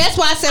just say? That's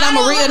why I said I'm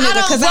a real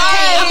nigga because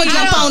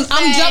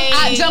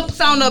I jump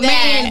on the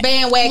man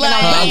bandwagon.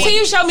 Until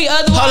you show me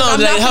otherwise.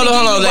 Hold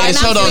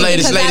on,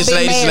 ladies. Let her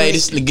say. Let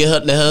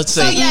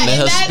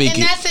her speak.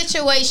 In that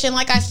situation,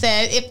 like I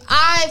said, if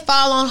I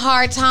fall on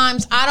hard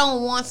times, I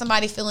don't want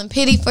somebody feeling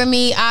pity for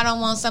me. I don't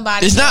want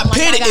somebody. It's not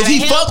pity. If he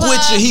fuck with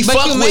you, he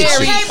fuck with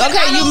you.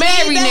 Okay, you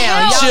married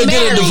now. She'll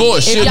get a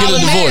divorce. She'll get a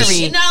divorce.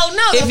 No.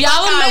 If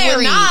y'all are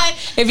married,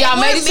 if y'all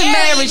made it to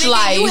marriage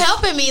life, you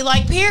helping me,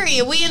 like,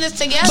 period. We in this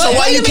together. So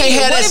why you can't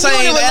have that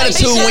same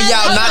attitude when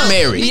y'all not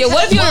married? Yeah,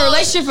 what if you're in a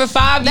relationship for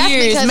 5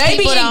 years,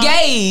 maybe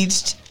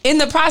engaged? In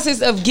the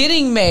process of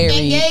getting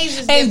married,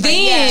 and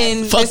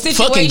then the situation,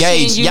 fuck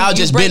engaged. Y'all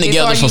just been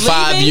together for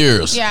 5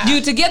 years. Yeah. You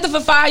together for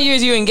 5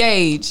 years. You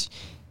engaged.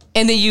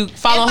 And then you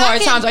fall on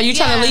hard times. Are you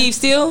trying to leave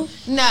still?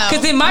 No.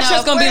 Because then my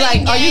trust gonna be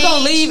like, are you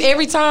gonna leave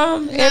every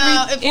time?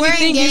 If we're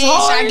engaged,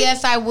 I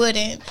guess I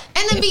wouldn't.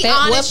 And to be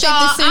honest,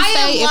 y'all,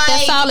 if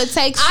that's all it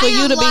takes for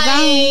you to be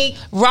gone,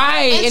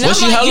 right? And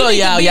hold on,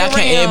 y'all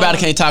can't. Everybody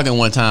can't talk at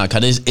one time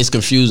because it's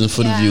confusing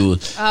for the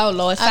viewers. Oh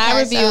Lord,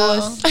 sorry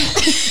viewers.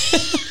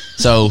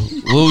 So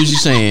what was you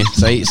saying?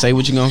 Say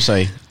what you gonna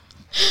say.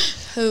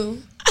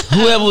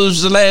 Whoever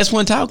was the last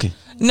one talking.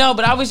 No,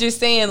 but I was just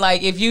saying,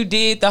 like, if you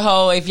did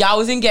if y'all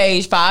was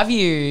engaged 5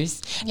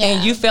 years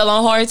and you fell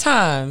on hard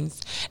times,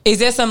 is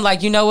there something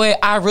like, you know what,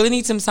 I really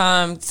need some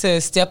time to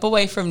step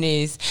away from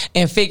this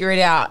and figure it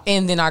out,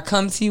 and then I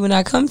come to you when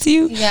I come to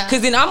you? Yeah.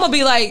 Because then I'm going to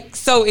be like,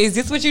 so is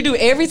this what you do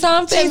every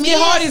time things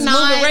get hard? Is move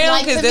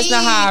around? Because that's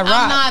not how I rock.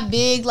 I'm not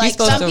big. Like,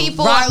 some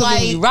people are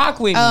like, rock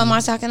with me. Am I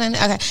talking?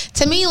 Okay.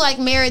 To me, like,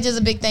 marriage is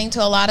a big thing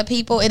to a lot of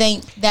people. It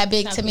ain't that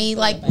big to me.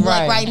 Like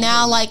right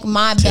now, like,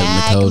 my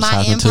bag,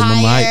 my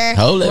empire.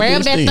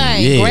 Grab that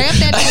thing. Grab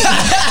that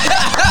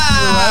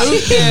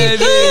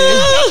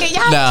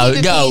thing.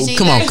 No, go.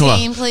 Come on.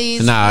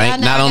 Please. Nah,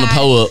 not on the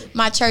pull up.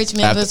 My church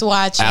members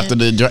watching. After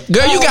the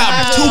girl, you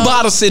got 2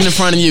 bottles sitting in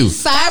front of you.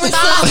 Cyrus,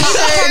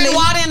 turn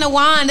water into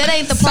wine. That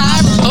ain't the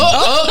problem.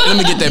 Let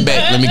me get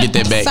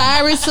that back.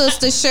 Cyrus'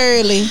 sister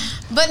Shirley.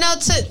 But no,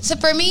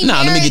 for me,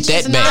 let me get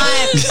that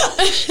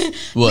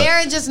back.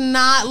 Marriage is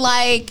not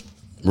like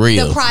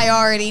real. The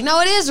priority.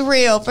 No, it is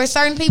real. For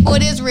certain people,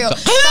 it is real.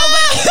 So,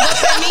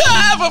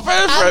 but for me,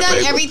 I've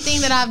done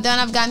everything that I've done.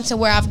 I've gotten to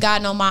where I've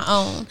gotten on my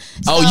own.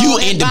 So you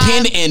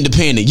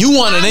independent. You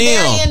one of them.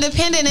 Very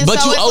independent. And but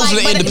so you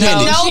overly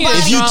independent.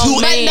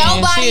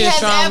 Nobody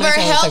has ever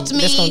helped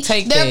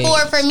me.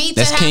 Therefore, for me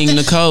to have King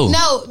Nicole.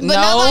 No, but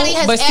nobody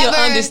has still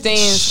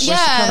understands.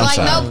 Yeah, like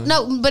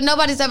but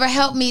nobody's ever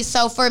helped me.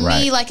 So for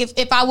me, like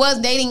if I was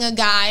dating a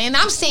guy, and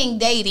I'm saying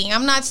dating,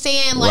 I'm not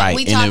saying like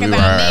we talking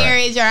about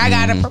marriage or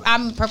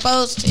I'm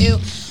proposed to.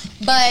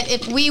 But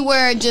if we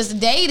were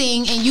just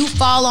dating and you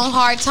fall on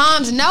hard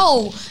times,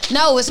 no,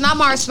 it's not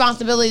my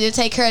responsibility to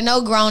take care of no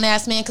grown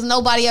ass man because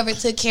nobody ever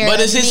took care of me. But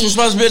it's his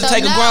responsibility to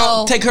take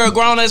care of a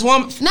grown ass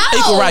woman. No,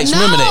 equal rights.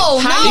 Remember that. Equal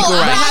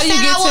rights. How do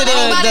you get to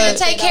nobody to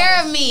take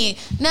care of me?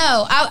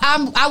 No,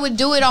 I would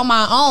do it on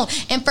my own.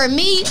 And for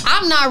me,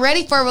 I'm not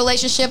ready for a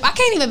relationship. I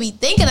can't even be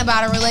thinking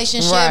about a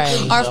relationship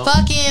or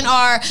fucking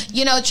or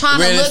trying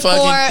to look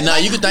for. No,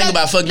 you can think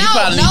about fucking. You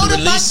probably need to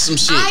release some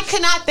shit. I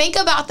cannot think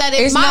about that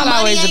if my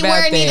money ain't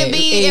where it need to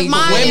be. If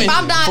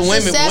I'm not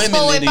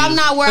successful, if I'm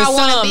not where I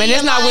want to be. And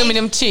it's not women,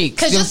 them chicks,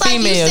 because them just like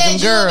females, you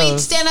said, girls. You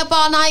stand up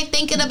all night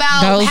thinking about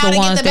those how to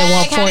get the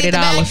bag, how to get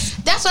the bag.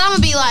 That's what I'm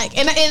gonna be like,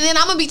 and then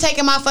I'm gonna be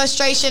taking my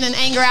frustration and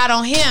anger out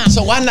on him.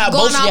 So why not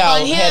both of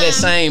y'all have that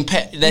same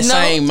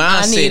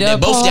mindset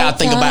that both of y'all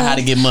think about how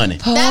to get money?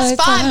 That's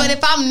fine, but if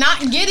I'm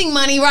not getting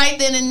money right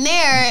then and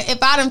there, if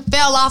I done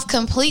fell off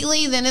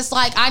completely, then it's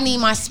like I need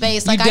my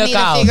space. Like I need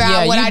to figure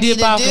out what I need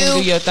to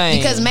do your thing.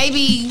 Because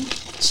maybe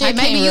Shit,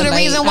 maybe you the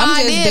reason why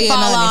I did fall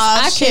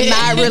off. I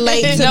cannot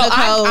relate to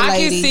Nicole, I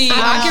ladies. can see.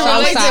 I can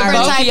relate to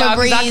both of y'all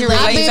because I can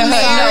relate to her.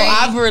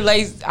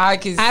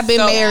 I've been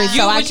married,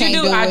 so I can't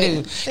do it. I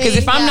do. Because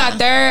if I'm not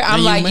there,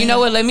 I'm like, you know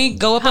what? Let me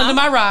go up under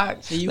my rock.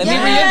 Let me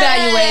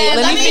reevaluate.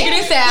 Let me figure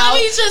this out.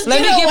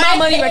 Let me get my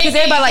money right. Because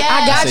everybody like,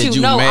 I got you.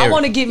 No, I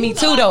want to get me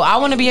too though. I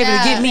want to be able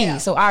to get me.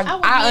 So I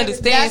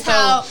understand.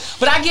 So,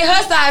 but I get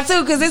her side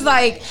too because it's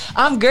like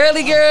I'm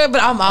girly girl,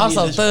 but I'm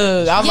also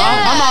thug. I'm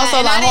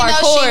also like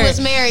hardcore.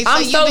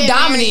 I'm so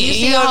dominant.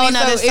 You know what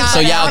I mean? So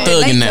y'all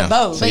thugging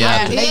now. So y'all.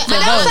 I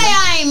don't say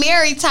I ain't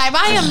married type.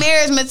 I am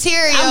marriage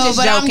material,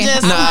 but I'm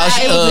just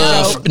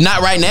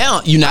not right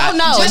now. You not.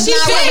 No, she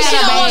said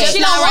she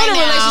don't want a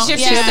relationship.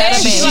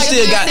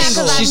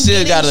 She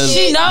still got a.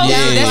 She knows.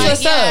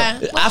 That's what's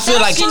up. I feel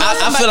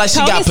like she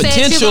got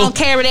potential. She gonna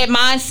carry that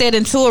mindset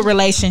into a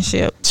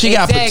relationship. She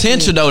got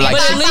potential though. Like,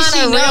 but at least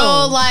she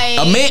know.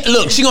 A man,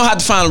 look, she gonna have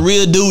to find a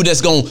real dude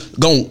that's gonna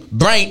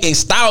bring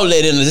install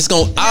that in her. It's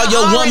gonna all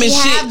your woman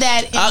shit.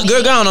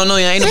 Girl, I don't know.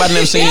 Ain't nobody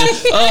never seen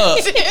it. All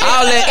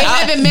that.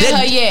 I haven't met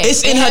her yet.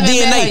 It's in her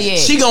DNA.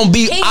 She gonna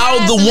be all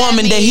the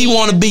woman that he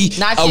want to be.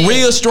 A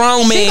real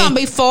strong man. She gonna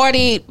be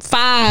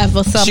 45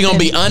 or something. She gonna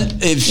be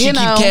if she keep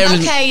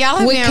carrying. Okay, y'all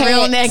have been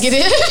real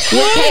negative.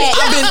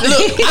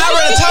 I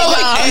already told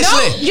her.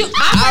 Ashley,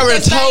 I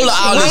already told her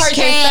all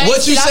this.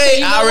 What you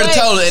say? I already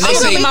told her, and they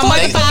say my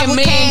motherfucking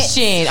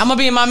mansion. I'm gonna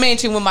be in my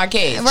mansion with my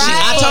cats. Right.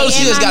 I told her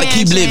she just gotta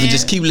keep living.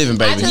 Just keep living,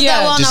 baby.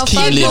 Just keep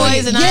living.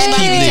 Boys and I ain't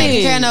about to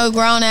take care of no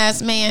grown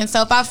ass man.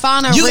 So if I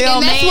find a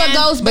real man, that's what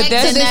goes back to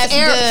this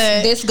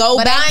era. This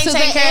goes back to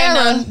the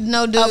era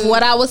no dude. Of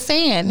what I was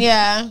saying.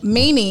 Yeah,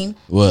 meaning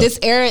this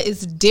era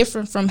is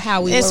different from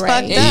how we were raised.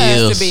 It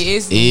has to be.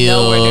 It's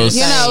nowhere near the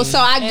same. So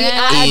I get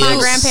my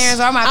grandparents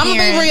or my parents. I'm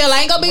gonna be real. I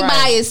ain't gonna be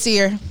biased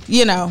here.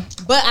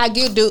 But I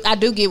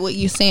do get what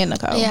you're saying,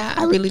 Nicole. Yeah,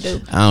 I really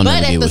do. I don't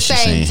but get at the what you're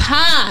same saying.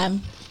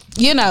 time,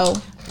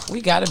 we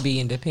gotta be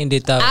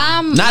independent though.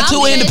 Not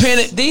too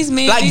independent. These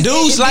men, like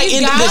dudes, like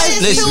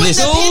independent.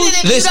 Listen.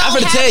 I'm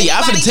finna tell you.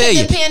 I'm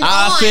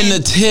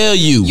finna tell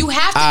you. You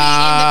have to be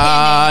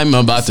independent. I'm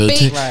about to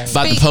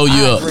pull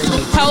you up.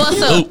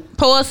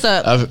 Pull us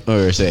up. Pull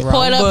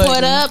it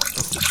up.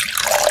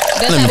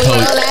 Let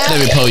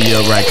me pull you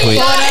up right quick.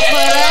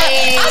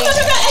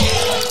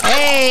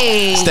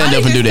 Hey, stand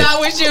up and do that. Not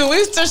with you.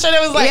 We still sure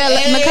it was like,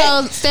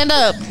 Nicole, stand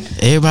up.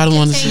 Everybody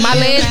want to see my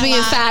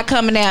lesbian side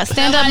coming out.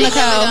 Stand up,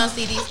 Nicole.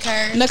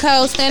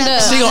 Nicole, stand up.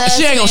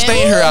 She ain't gonna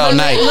stay in here all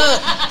night.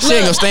 She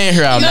ain't gonna stay in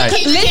here all night.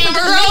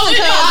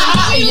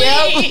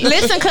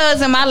 Listen,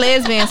 cousin, my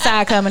lesbian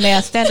side coming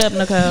out. Stand up,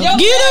 Nicole. Get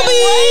up,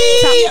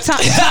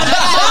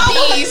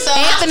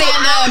 Anthony,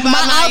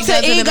 my alter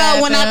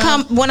ego when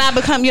I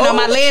become,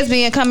 my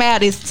lesbian come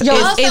out is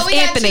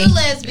Anthony.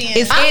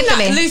 It's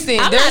Anthony. Listen,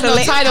 there's no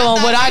title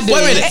on what I do.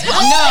 Wait a minute.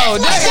 No,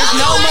 there is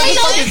no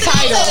motherfucking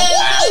title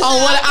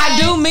on what I do.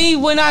 Me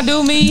when I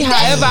do me,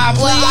 however I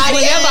please,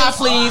 whenever I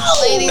please.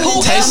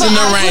 Tasting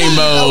the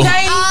rainbow.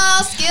 Okay.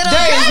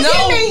 There is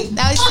no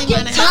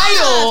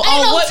title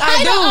on what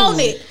I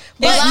do.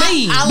 It's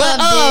me. I love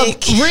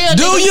dick. Real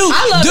do nigga, you?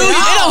 I love do it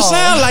you? It don't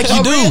sound like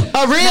you do.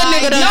 A real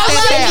nigga doesn't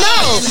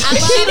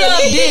She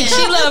love dick.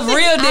 She love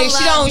real dick.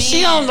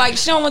 She don't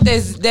want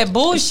that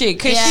bullshit.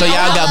 So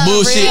y'all got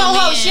bullshit.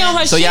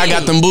 So y'all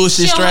got them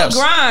bullshit straps. She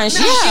on her grind.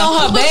 She on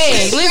her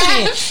bag.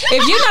 Listen,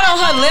 if you're not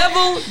on her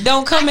level,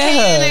 don't come at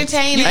her.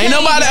 Ain't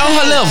nobody on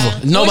her level.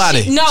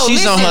 Nobody.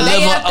 She's on her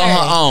level on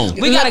her own.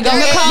 We gotta go.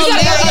 We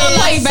gotta go to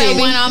place, baby.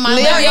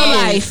 Live your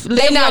life.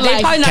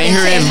 Can't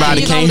hear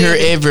everybody. Can't hear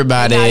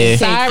everybody.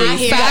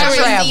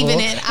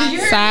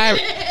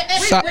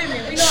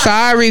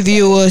 Sorry,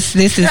 viewers.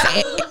 This is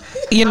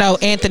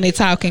Anthony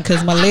talking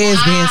because my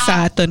lesbian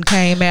side done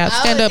came out.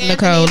 Stand up,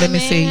 Nicole. Let me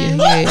see you.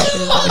 Yeah,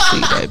 let me see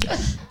you, baby.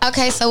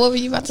 Okay, so what were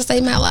you about to say,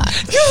 Matlock?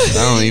 I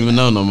don't even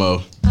know no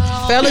more.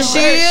 Fellas, she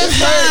is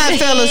fine,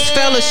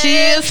 fellas, she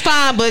is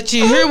fine. But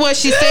you hear what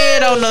she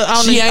said on the.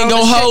 She ain't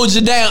gonna hold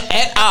you down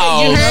at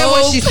all. You heard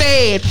what she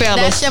said,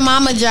 fellas. That's your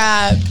mama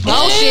job.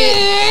 Oh shit.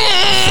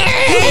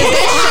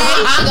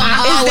 I'm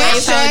gonna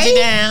always hold you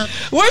down.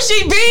 Where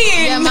she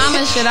been? Your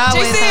mama should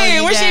always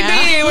hold you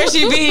down. Where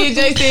she been,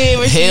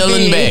 Jason? Hell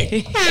and back.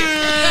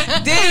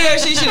 Damn,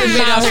 she should have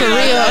been out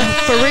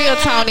for real,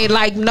 Tony.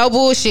 Like no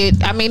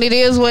bullshit. I mean, it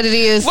is what it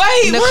is.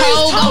 Wait,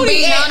 Nicole gonna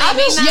be.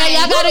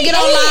 Y'all gotta get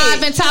on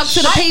live and talk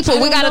to the people.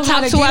 We gotta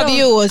talk to our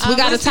viewers. We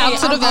gotta talk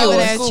to the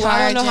viewers.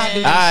 I don't know how to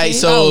do all right,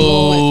 so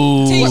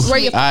all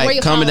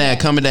right, coming down.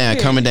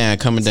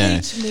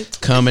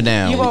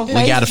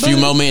 We got a few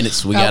more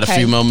minutes.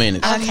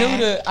 I'm new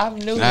to all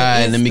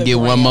right, let me get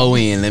one more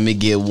in.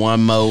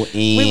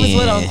 We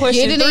was on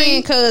question 3. Get it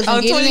in, cuz.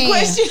 On 20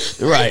 questions.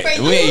 Right.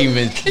 We ain't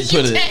even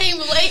put it.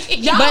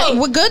 But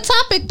with good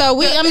topic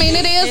though. I mean,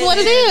 it is what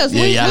it is.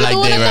 Yeah, y'all like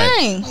doing that, right?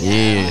 Thing.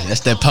 Yeah,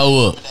 that's that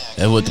pull up.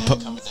 That's what the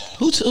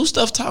who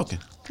stuff talking?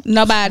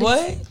 Nobody.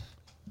 What?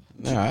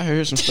 No, I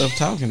heard some stuff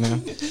talking now.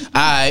 All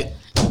right,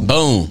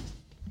 boom.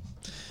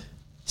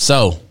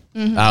 So,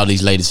 all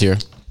these ladies here.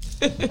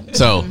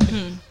 So,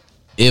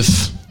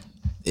 if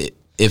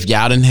if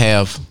y'all didn't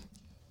have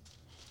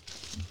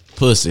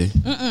pussy,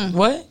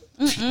 What?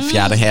 if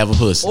y'all didn't have a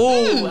pussy,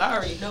 Oh, I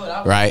already know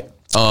it. right?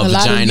 A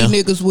lot Vagina. of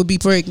you niggas would be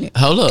pregnant.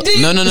 Hold up.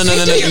 No.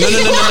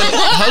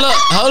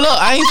 Hold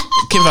up. I ain't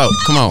Kim out.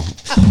 Come on.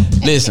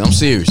 Listen, I'm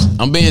serious.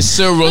 I'm being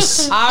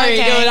serious. I already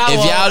know what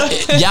I want.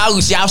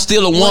 If y'all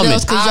still a woman.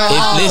 else could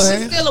y'all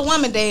Listen, Still a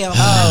woman, damn.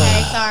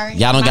 Okay, sorry.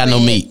 y'all don't got no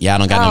meat. Y'all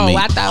don't got no Oh, meat.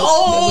 I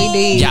thought we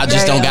did. Y'all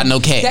just don't got no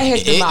cat. That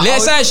has been my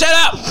Listen, shut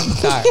up.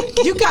 Sorry.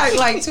 You got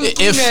like two If-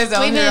 females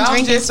on We've here. been I'm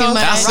drinking just too so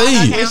much. I sorry.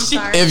 see. Okay, I'm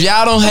sorry.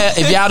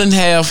 If y'all didn't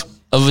have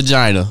a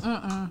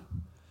vagina,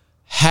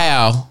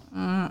 how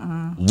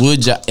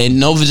would y'all, and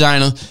no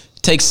vagina,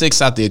 take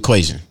sex out the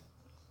equation.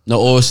 No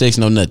oral sex,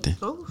 no nothing.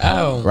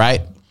 Oh.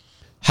 Right?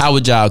 How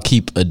would y'all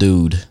keep a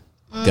dude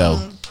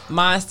go?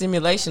 Mind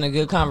stimulation, a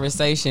good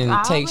conversation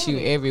takes you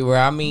everywhere.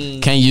 I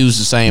mean, Can't use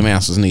the same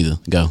answers neither.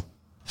 Go.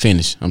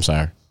 Finish. I'm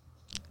sorry.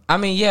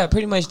 yeah,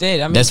 pretty much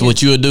that. I mean, That's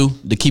what you'll do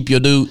to keep your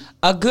dude?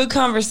 a good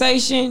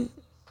conversation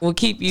will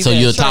keep you. So there.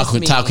 you'll Trust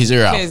me, talk his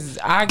ear out. Because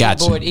I get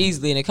Gotcha. bored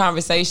easily. In a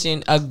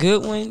conversation, a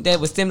good one that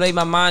would stimulate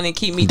my mind and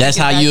keep me. That's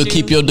thinking how about you'll you.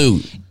 keep your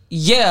dude.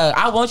 Yeah,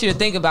 I want you to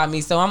think about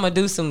me, so I'm gonna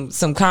do some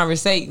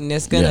conversating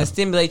that's gonna Yeah.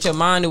 stimulate your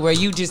mind to where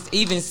you just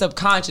even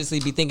subconsciously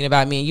be thinking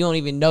about me, and you don't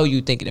even know you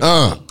thinking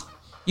about me.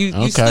 You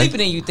okay. sleeping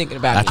and you thinking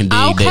about I me. can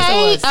dig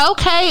that.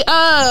 Okay.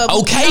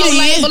 Okay, no then.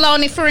 label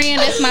on it, friend.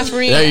 That's my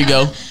friend. There you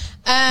go.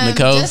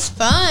 Nicole? Just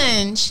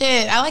fun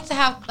shit. I like to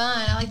have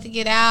fun. I like to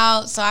get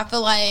out. So I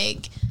feel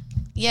like,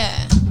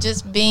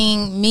 just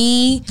being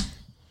me.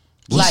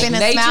 Like keeping a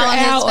nature smile on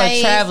his out or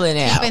face, traveling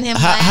out? keeping him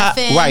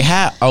laughing.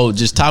 How? Oh,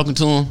 just talking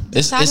to him?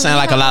 It sounds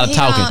like a lot of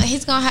talking.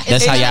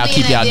 That's how y'all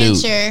keep y'all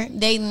dude. dude.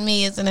 Dating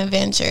me is an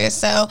adventure.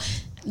 So I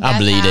that's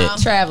believe how- that.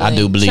 Traveling, I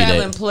do believe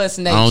traveling that. plus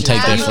nature. I don't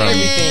take that You from you.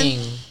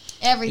 everything.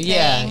 Everything.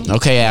 Yeah.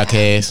 Okay,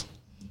 Outcast.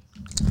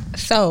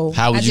 So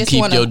How would you keep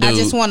your dude? I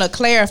just want to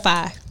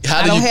clarify. How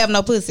I do don't you- have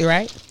no pussy,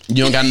 right?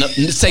 You don't got no.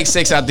 Take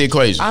sex out the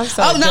equation. I'm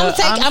so Oh, no,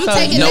 done- I'm so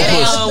taking No that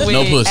pussy. out.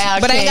 No pussy.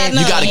 But I ain't got Outcast.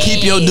 no- You got to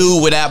keep your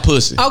dude without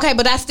pussy. Okay,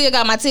 but I still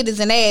got my titties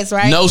and ass,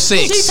 right? No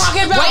sex. She's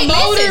talking about Wait,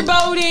 listen.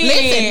 motorboating.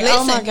 Listen.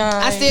 Oh my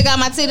god. I still got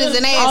my titties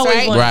and ass, always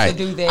right? wanted Right. to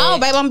do that. Oh,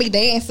 babe, I'm gonna be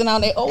dancing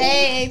on that. Oh,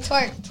 Hey,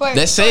 twerk.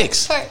 That's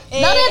sex. Twerk. no,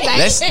 that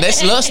ain't.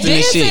 That's lusting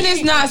and Dancing shit.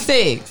 is not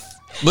sex.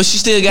 But she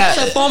still got.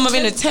 It's a form of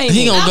entertainment.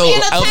 He gonna go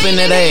up in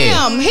that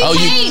ass. him. He Oh,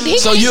 can't- he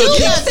so can't you'll do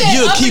keep nothing.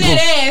 you'll Up keep in him.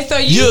 that ass, so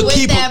You'll with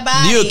keep that him.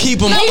 body. You'll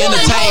keep him No, you wanna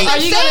entertained. Are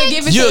you gonna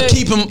give it You'll to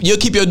keep him. You'll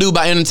keep your dude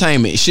by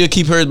entertainment. She'll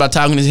keep hers by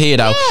talking his head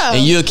out, Yeah.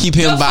 and you'll keep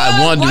him the by fuck?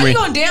 Why wondering. you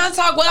gonna down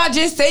talk what I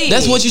just said?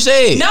 That's what you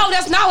said. No,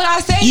 that's not what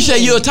I said. You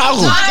said you'll talk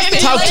him.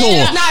 Talk to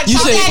him. You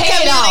talk said his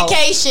head off.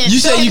 Communication. you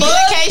said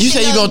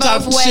you gonna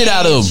talk both shit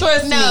out of him.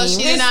 Trust No, me, she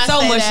did there's not so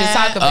say much that. to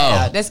talk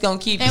about. Oh. That's gonna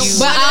keep And you.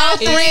 But all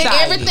three,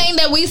 excited. everything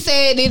that we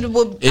said, it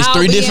would. It's all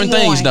three be in different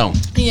things, one. though.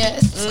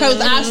 Yes.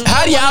 Cause I still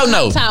How do y'all wanna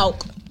know?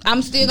 Talk.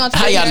 I'm still gonna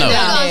talk. How y'all know?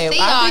 gonna see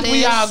all I think we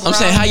this. all I'm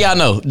saying, how y'all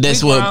know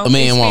that's what a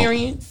man wants?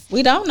 wants.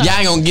 We don't know. Y'all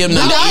ain't gonna give him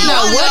We nothing. don't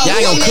know what Y'all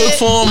ain't gonna cook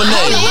for him or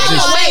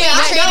nothing.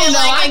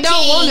 I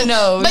don't want to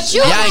know. But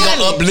you Y'all ain't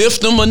gonna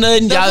uplift them or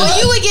nothing. Y'all, Well,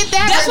 you would get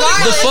that That's where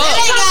regardless. the fuck? That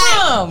ain't got-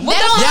 What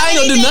that don't Y'all have ain't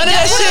gonna do anything- none of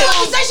that that's shit. what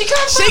conversation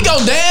come from. She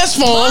gonna dance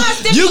for him.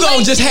 Mind You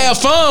gonna just have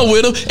fun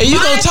with him, and you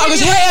Mind gonna talk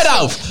his head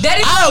off. That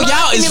is Oh, where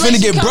y'all mind is finna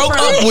get stimulation broke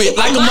come up from. with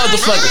like a Mind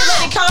motherfucker.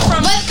 stimulation come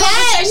from But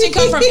conversation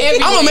come from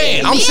everywhere. I'm a man.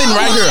 I'm sitting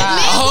right here, Men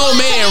a whole want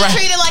to man be right.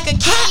 treated like a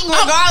king,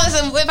 regardless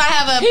of if I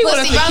have a He want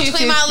us pussy to bump kiss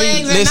between his my feet.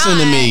 legs or Listen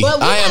to not. me. But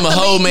we I am a have to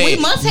whole be- man. we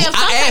must have some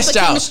I type asked of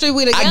y'all. chemistry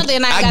with together,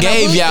 and I I got no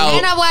gave pussy. y'all.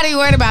 Ain't nobody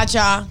worried about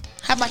y'all.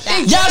 How about that?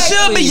 Y'all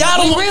should be.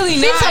 Y'all We don't. really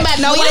She not. talking about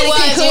nobody We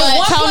can was cook.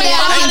 what? Tony,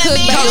 I can cook,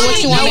 Man, baby. What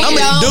you want? we I mean,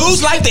 don't.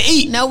 dudes like to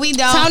eat. No, we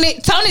don't.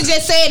 Tony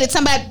just said it.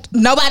 Somebody,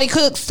 nobody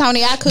cooks.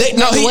 Tony, I cook.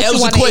 No, baby. What that you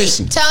was a wanna eat?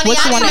 question. Tony, What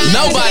you I wanna do eat?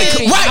 not Nobody cook.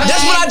 cook. Right,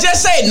 that's what I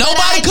just said. But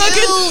Nobody I do,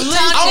 cooking. Tony,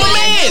 I'm a I do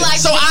man, like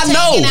so to be I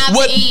know taken out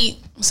what. to eat.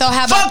 So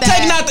how about Fuck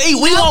that? taking out to eat.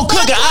 We No, won't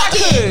cook it. fuck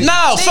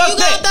No, Then fuck you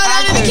gonna that. throw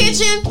that in the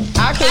kitchen?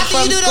 I cook After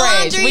from you do the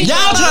scratch. laundry? Y'all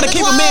fold trying to the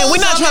keep a man. We're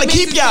clothes, not trying to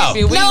keep y'all.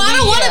 No, I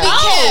don't want to be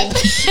kept.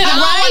 I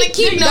don't want to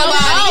keep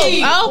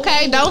nobody. Oh,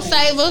 okay. Don't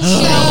save us. She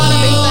don't want to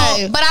be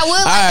saved. But I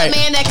would like Alright. a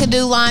man that could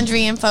do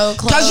laundry and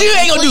fold clothes. Cause you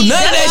ain't gonna do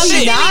none of that Please.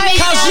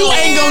 shit. Cause you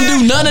ain't gonna do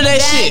none of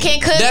that That shit.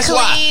 can cook, That's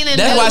why. clean, and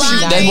That's do why she.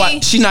 That's laundry. why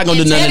she not gonna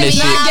do none of that And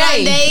shit. be out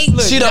on dates.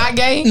 Look, She don't. not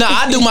gay. No,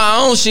 I do my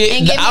own shit.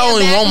 And give me I don't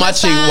a even back want my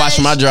chick massage.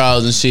 washing my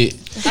drawers and shit.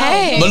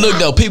 Hey. But look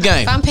though, peep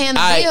game. If I'm paying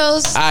the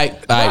bills. All right.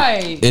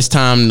 Right. It's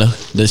time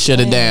to shut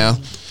it down.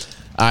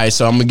 All right,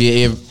 so I'm gonna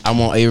give. I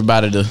want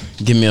everybody to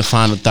give me a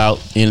final thought.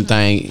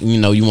 Anything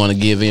you want to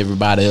give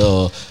everybody,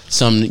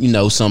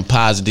 some some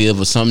positive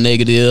or some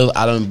negative.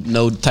 I don't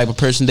know the type of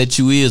person that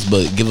you is,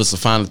 but give us a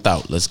final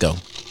thought. Let's go.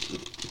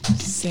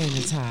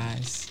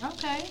 Sanitize.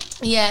 Okay.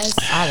 Yes.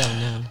 I don't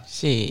know.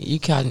 Shit, you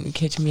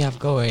catching me off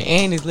guard,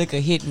 and this liquor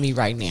hitting me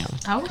right now.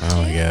 Oh,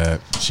 Oh my God,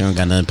 she don't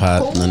got nothing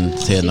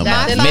to tell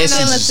nobody. My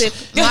Messages.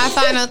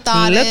 final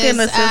thought Look in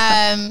the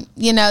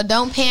is,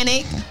 don't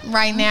panic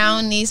right now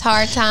in these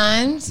hard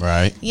times.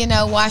 Right.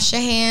 Wash your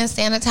hands,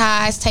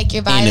 sanitize, take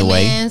your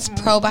Anyway. vitamins,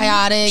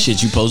 probiotics.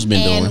 Shit you supposed to been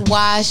and doing.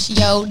 wash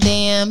your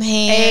damn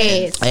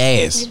hands.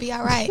 Ass. You'll be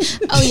all right.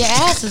 Oh, your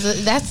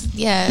ass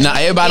yeah. Nah,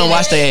 everybody don't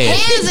wash their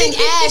ass. Hands and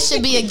ass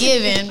should be a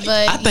given,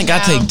 but I think I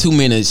take 2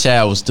 minute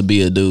showers to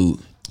be a dude.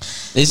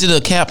 Is it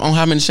a cap on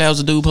how many showers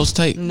a dude supposed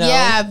to take? No.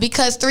 Yeah,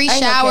 because 3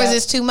 Ain't no showers cap.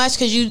 is too much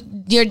because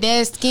your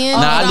dead skin.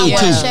 Nah, I do you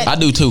don't two. shed- I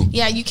do two.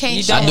 Yeah, you can't.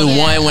 You shed I do that.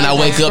 one when I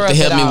wake up to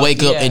help me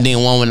wake up, Yeah. and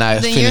then one when I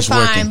Then finish you're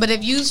fine. working. But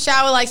if you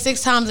shower like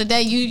 6 times a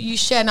day, you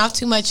shedding off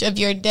too much of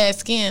your dead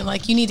skin.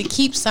 Like you need to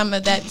keep some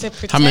of that to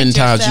protect. How many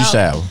times you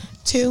yourself. shower?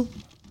 2.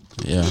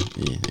 Yeah,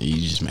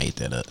 you just made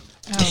that up.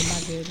 Oh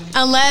my goodness.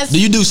 Unless Do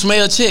you do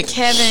smell check?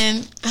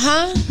 Kevin,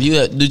 huh?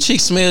 Do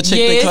chicks smell check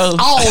their Yes, clothes?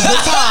 all the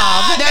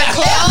time. Their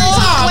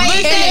clothes.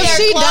 Wait, and if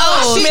she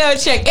don't, Smell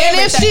check. and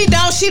if she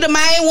don't, she the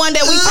main one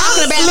that we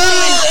talking about.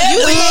 You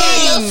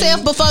smell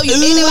yourself before you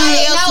anybody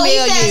else No, he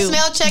smell said you.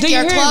 smell check Do you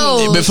your hear me?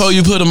 clothes. Before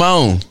you put them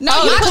on. No,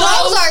 My you put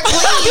clothes are clean.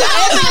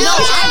 No,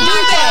 I do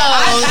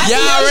that.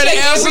 Y'all already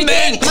answered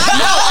that.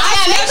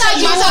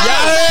 Y'all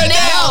heard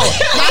that? I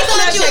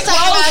thought you was talking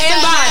about clothes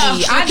and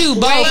body. I do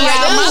both. Wait,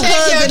 y'all, my Check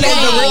your cousin is a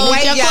clothes.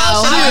 wait, Your y'all.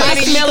 clothes should I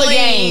already be smell clean.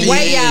 again.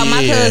 Wait, y'all, my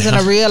Yeah. cousin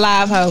a real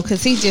live hoe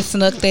because he just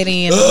snuck that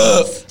in.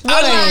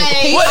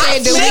 Right. What?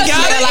 said, do She we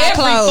got smell it? like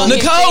clothes?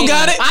 Nicole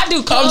got it. I do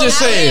I'm clothes just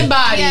saying. and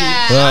body.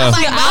 Yeah. Uh, I was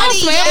like, I don't body,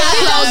 smell my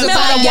yeah. clothes if I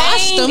done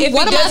washed them.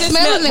 What am I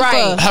smelling it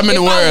for? How many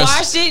if words? I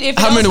wash it, if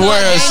How it many don't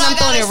smell words? like I'm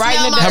throwing it right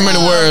in the How How many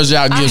words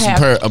y'all give I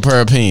have- a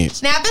pair of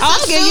pants? Now, if it's I'm a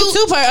gonna give you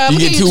suit, two You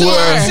get two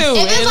words.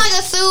 if it's like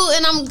a suit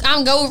and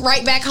I'm go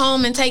right back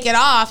home and take it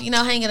off,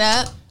 hang it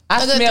up.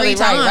 I A good smell 3 it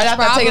right times,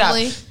 after I take it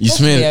probably. off. You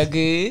smell Smell it.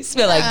 good.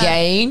 Smell like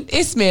game.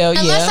 It smell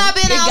Unless yeah. I've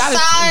been It gotta-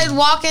 outside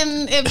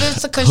walking, if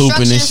it's a Hooping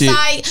construction and shit.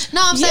 site.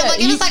 No, I'm saying Yeah, like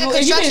if it's like a you been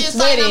construction site,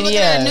 and I'm sweating, looking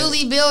at a yeah.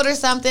 newly built or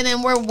something,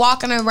 and we're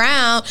walking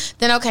around.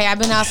 Then okay, I've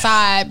been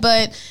outside.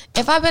 But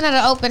if I've been at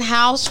an open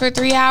house for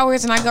 3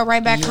 hours and I go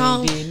right back You ain't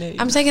home, did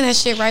nothing. I'm taking that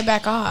shit right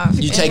back off.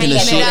 You And taking the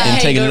hanging it shit up.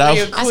 and taking it off?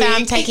 I said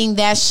I'm taking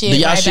that shit. Do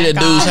y'all right shit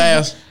back at dude's off.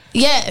 house?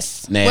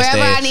 Yes, Nasty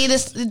wherever ass. I need to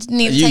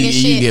You- take a you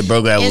shit. get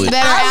broke out it's with.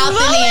 better out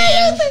than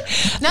in.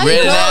 No, Ready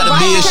you now to don't.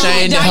 be Right,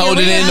 ashamed to because hold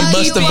it in and No,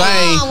 bust you the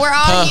vein. don't. We're all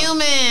Huh?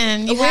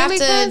 human. You have Really,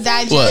 to cousin?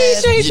 digest. What?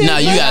 No,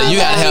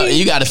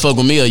 you got to fuck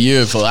with me a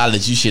year before I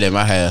let you shit at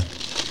my house.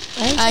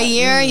 A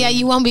year, yeah,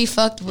 you won't be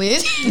fucked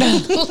with.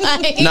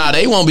 Like, Nah,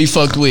 they won't be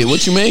fucked with.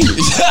 What you mean?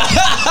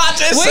 I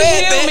just What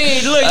said you that.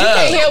 mean? Look, you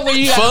can't help when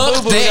you got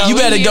Fuck boo-boo that. on. You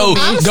better go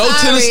I'm to the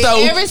sorry.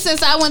 stove. Ever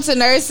since I went to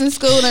nursing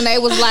school and they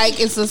was like,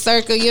 it's a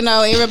circle,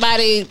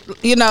 everybody,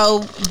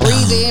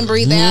 breathe in,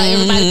 breathe out.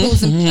 Everybody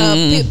poops and,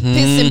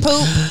 piss and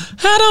poop.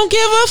 I don't give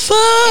a fuck.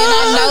 And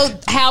I know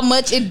how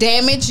much it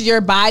damaged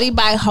your body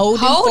by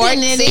holding it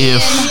farts in. in,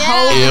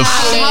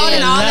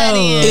 Holding all that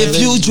in.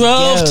 If you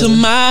drove to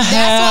my That's why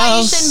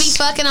you house. shouldn't be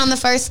fucking on the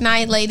first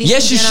night, ladies.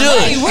 Yes, you and should.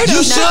 gentlemen.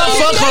 You should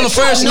fuck on the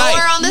first Nor night.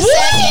 on the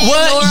second.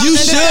 What? nor on You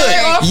the should.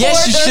 third.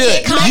 Yes, you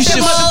should. You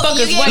should.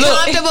 You get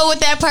Look. comfortable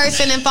with that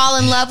person and fall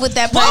in love with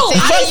that person.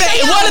 Fuck that.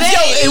 What if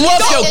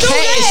your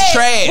cat is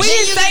trash? We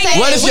didn't say that.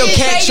 What if your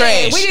cat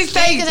trash? We didn't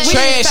say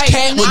Trash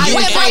cat would get. We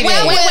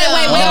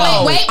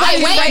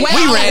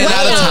ran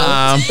out of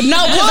time.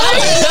 No, because I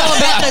want to know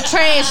about the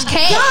trash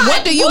cat.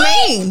 What do you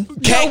mean?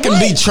 Cat can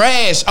be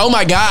trash. Oh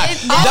my god!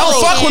 Don't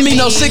fuck with me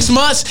no 6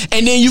 months,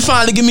 and then you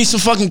finally give me some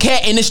fucking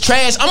cat and it's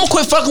trash. I'm gonna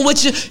quit fucking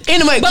with you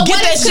anyway. But get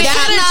what that is shit.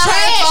 considered That's not her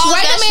trash? fault.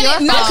 Wait a That's minute. your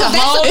No, fault. because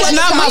that's It's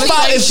not my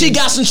fault if she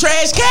got some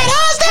trash cat.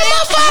 How's that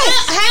my fault?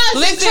 How's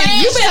Listen,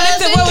 you been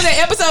listening. What was that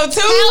episode 2?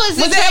 How is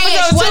it Was that trash?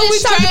 episode 2? What We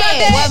is talked about trash?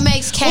 that. What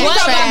makes cat We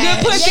talked about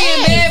good trash? pussy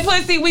and bad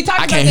pussy. We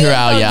talked I about can't that hear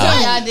all episode y'all. too.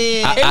 Y'all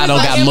did. I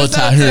don't got episode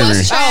multi-hearing.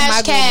 What's Oh,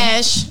 my trash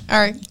cash?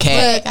 Or Cat.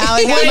 Look, I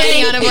always got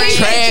money on the brain.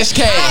 Trash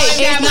cat.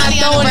 It's It's not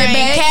throwing it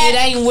back. It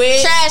ain't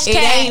wet. Trash It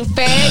cat. ain't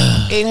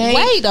fat. It ain't.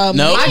 Wait a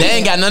No, minute. they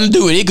ain't got nothing to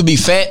do with it. It could be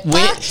fat,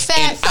 wet, Fat,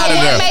 and fat, out of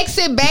What there. makes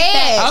it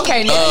bad?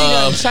 Okay, now you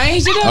done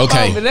changed it up.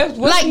 Okay. But that's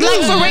what's Like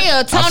good. for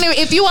real, Tony.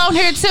 If you on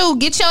here too,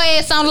 get your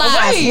ass on live.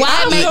 Right. Why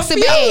I'm it makes it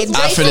confused.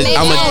 bad? I'm Jason is on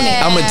it.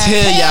 gonna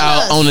tell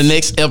y'all on the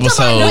next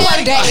episode.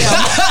 Well, damn.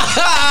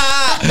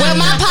 Well,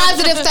 my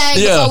positive thing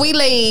Yeah. before we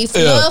leave: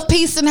 Yeah. love,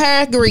 peace, and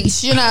hair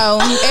grease.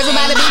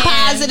 Everybody be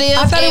positive.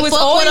 I thought it and was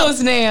fuck with oils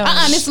them.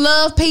 now. It's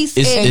love, peace,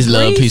 It's and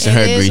love, peace, and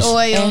hair It is grease. oil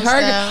And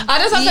her, stuff. I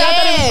just thought it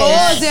was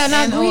oils, yeah,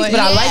 not And grease, oil. but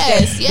I like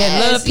that. Yes,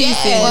 That love, peace,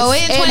 yes. and Well, we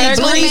in And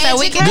 2020, so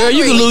we can. Girl,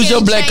 you can lose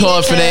your black change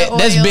card for it that. to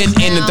That's oils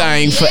been in the now.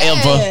 thing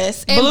forever.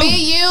 Yes. And Blue. be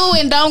you,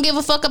 and don't give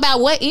a fuck about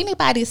what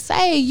anybody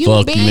say. You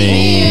Fuck be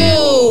me.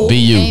 you. Be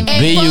you. Amen.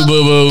 Be you, fuck-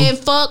 boo boo. And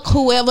fuck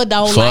whoever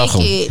don't Fuck like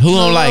 'em. it. Who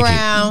don't like it?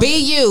 Around. Be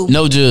you.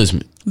 No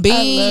judgment.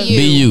 Be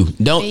you.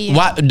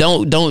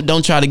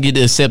 Don't try to get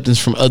the acceptance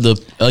from other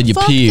your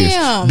Fuck peers.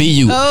 them. Be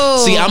you.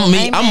 Oh, see, I'm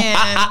me. amen.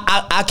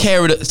 I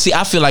carry the. See,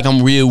 I feel like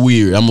I'm real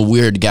weird. I'm a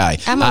weird guy.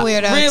 I'm a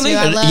weirdo Really? too.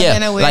 I love Yeah,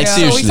 being a weirdo. like, So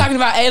seriously. we talking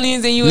about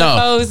aliens and UFOs?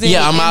 No, and,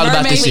 yeah, I'm and all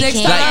about this mermaids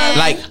shit. next time?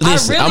 Like,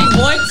 listen, I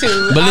really want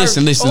to. But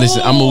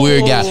listen. I'm a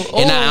weird guy,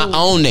 and I Ooh.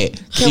 own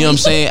that. You know what I'm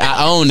saying?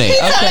 I own that.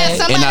 Okay.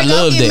 Somebody And I go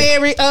love get that.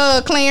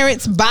 married,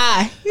 Clarence.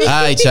 Bye. All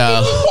right,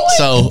 y'all.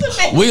 So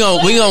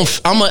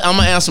I'm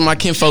gonna answer my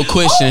kinfolk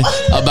question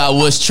about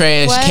what's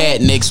trash What?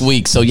 cat next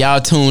week. So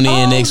y'all tune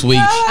in next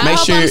week. Make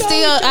sure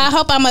I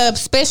hope I'm a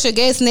special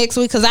guest next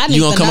week because I need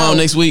you gonna to come know. on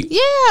next week. Yeah.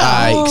 All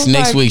right, Oh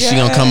next my week she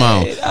gonna come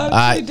on. God. All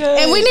right.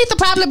 And we need to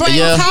probably bring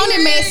Yeah.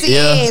 Tony Messy.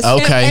 Yeah.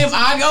 Okay. Am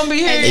I gonna be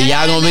here?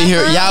 Y'all gonna be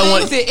here. Y'all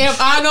want. Listen, am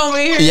I gonna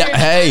be here? Yeah.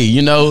 Hey,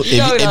 you know, if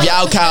No.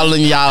 y'all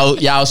calling y'all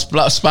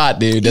spot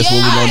there, that's what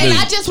we gonna and do.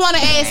 I just want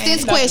to ask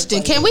this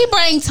question: can we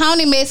bring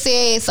Tony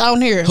Messy ass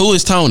on here? Who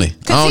is Tony? I Cause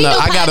don't he know. do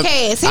I gotta.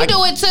 podcasts. He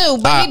do it too,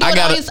 but he do I it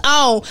gotta- on his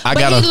own. I But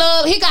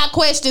gotta- he got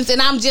questions,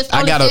 and I'm just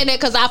only gotta- saying that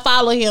because I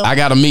follow him. I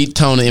gotta meet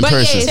Tony in but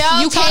person.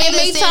 yes, you can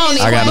meet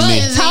Tony. I gotta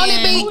meet. Tony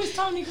Who be. is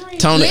Tony Green?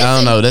 Tony, I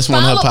don't know. That's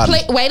one of her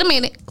partners. Wait a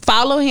minute.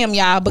 Follow him,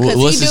 y'all, because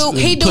What's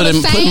he do put the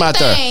him- same put him out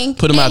there. thing.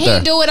 Put him out and there.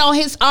 He do it on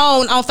his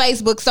own on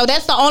Facebook. So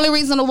that's the only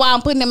reason why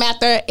I'm putting him out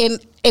there. And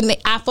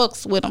I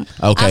fucks with him.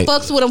 Okay. I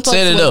fucks with him.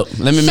 Set it with up.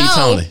 him. Let me meet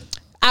Tony.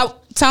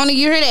 Tony,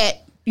 you hear that?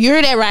 You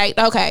heard that right?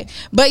 Okay.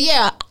 But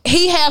yeah,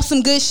 he have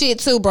some good shit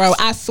too, bro.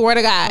 I swear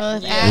to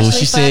God. Ooh,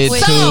 she said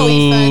with two.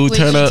 you,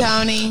 Turn up.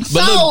 Tony.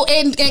 But So look-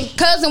 and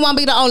cousin won't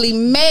be the only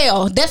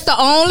male. That's the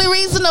only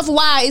reason of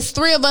why it's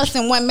 3 of us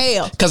and 1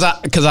 male. Cause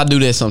I do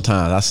that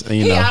sometimes.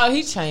 You know.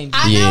 He changed.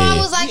 I know. Yeah. I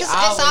was like, He it's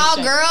always all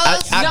change.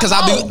 girls. Cause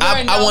I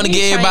want to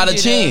give everybody a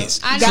chance.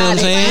 I You know what I'm got it.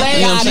 saying? Got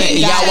You know what I'm it.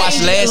 saying? Got Y'all it.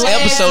 watched last Last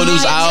episode. It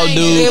was time all changed.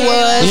 dudes. It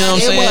was. You know what I'm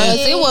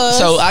saying? It was.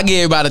 So I give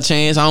everybody a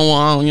chance. I don't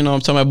want. You know what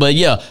I'm talking about. But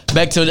yeah,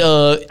 back to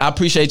I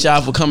appreciate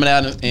y'all for coming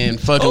out and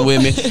fucking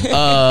with me.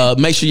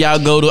 Make sure y'all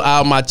go to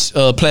all my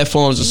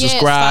platforms and Yes,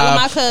 subscribe. follow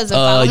my cousin.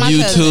 Follow my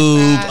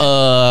YouTube.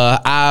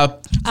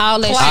 All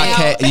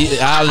that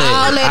shit. All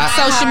All that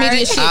social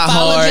media shit.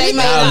 Follow iHeart, J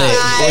May. outlet.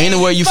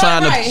 Anywhere you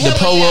find the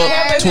Pull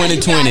Up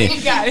 2020.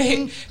 You got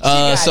it.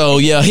 So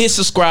yeah, hit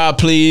subscribe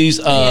please,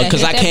 cause hit I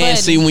that can't button.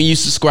 see when you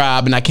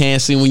subscribe and I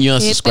can't see when you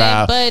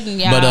unsubscribe. button,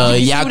 y'all. But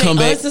You see y'all when come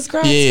they back.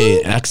 unsubscribe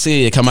Yeah, I can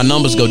see it cause my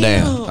numbers go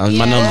down.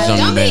 My numbers Don't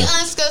don't be go down.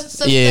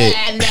 unsubscribed. Yeah.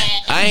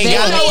 I ain't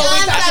got no.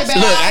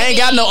 Look, I ain't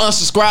got no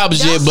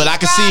unsubscribers yet, but I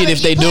can see it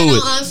if they do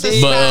it.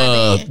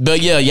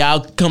 But yeah, y'all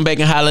come back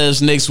and holler at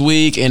us next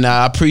week, and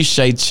I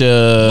appreciate you.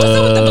 What's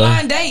up with the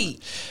blind date?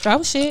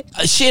 Oh shit.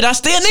 Shit, I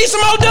still need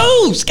some more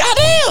dudes.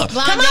 Goddamn.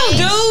 Come on,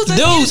 dudes.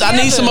 Let's Dudes, get I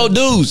need some more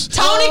together. dudes.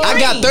 Tony I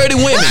got Green. 30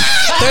 women.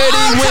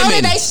 30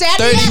 women. They shot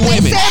 30 me up. They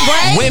women. said,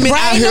 bring- Women out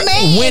bring here.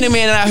 them in.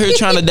 Women out here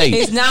trying to date.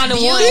 It's 9 to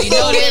 1. You know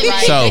that,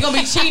 right? So, They gonna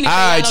be cheating. all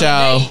right,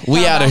 y'all.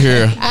 We out of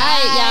here. All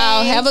right,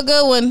 y'all. Have a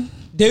good one.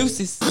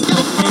 Deuces. Let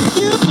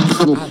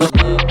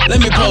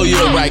me pull you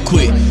up right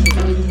quick.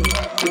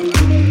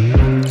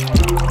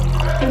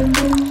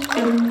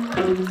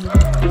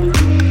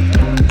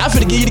 I'm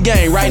finna give you the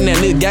game right now.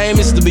 This game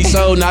is to be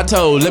sold, not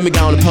told. Let me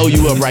go on and pull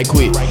you up right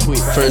quick.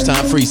 First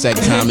time free,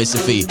 second time it's a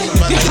fee.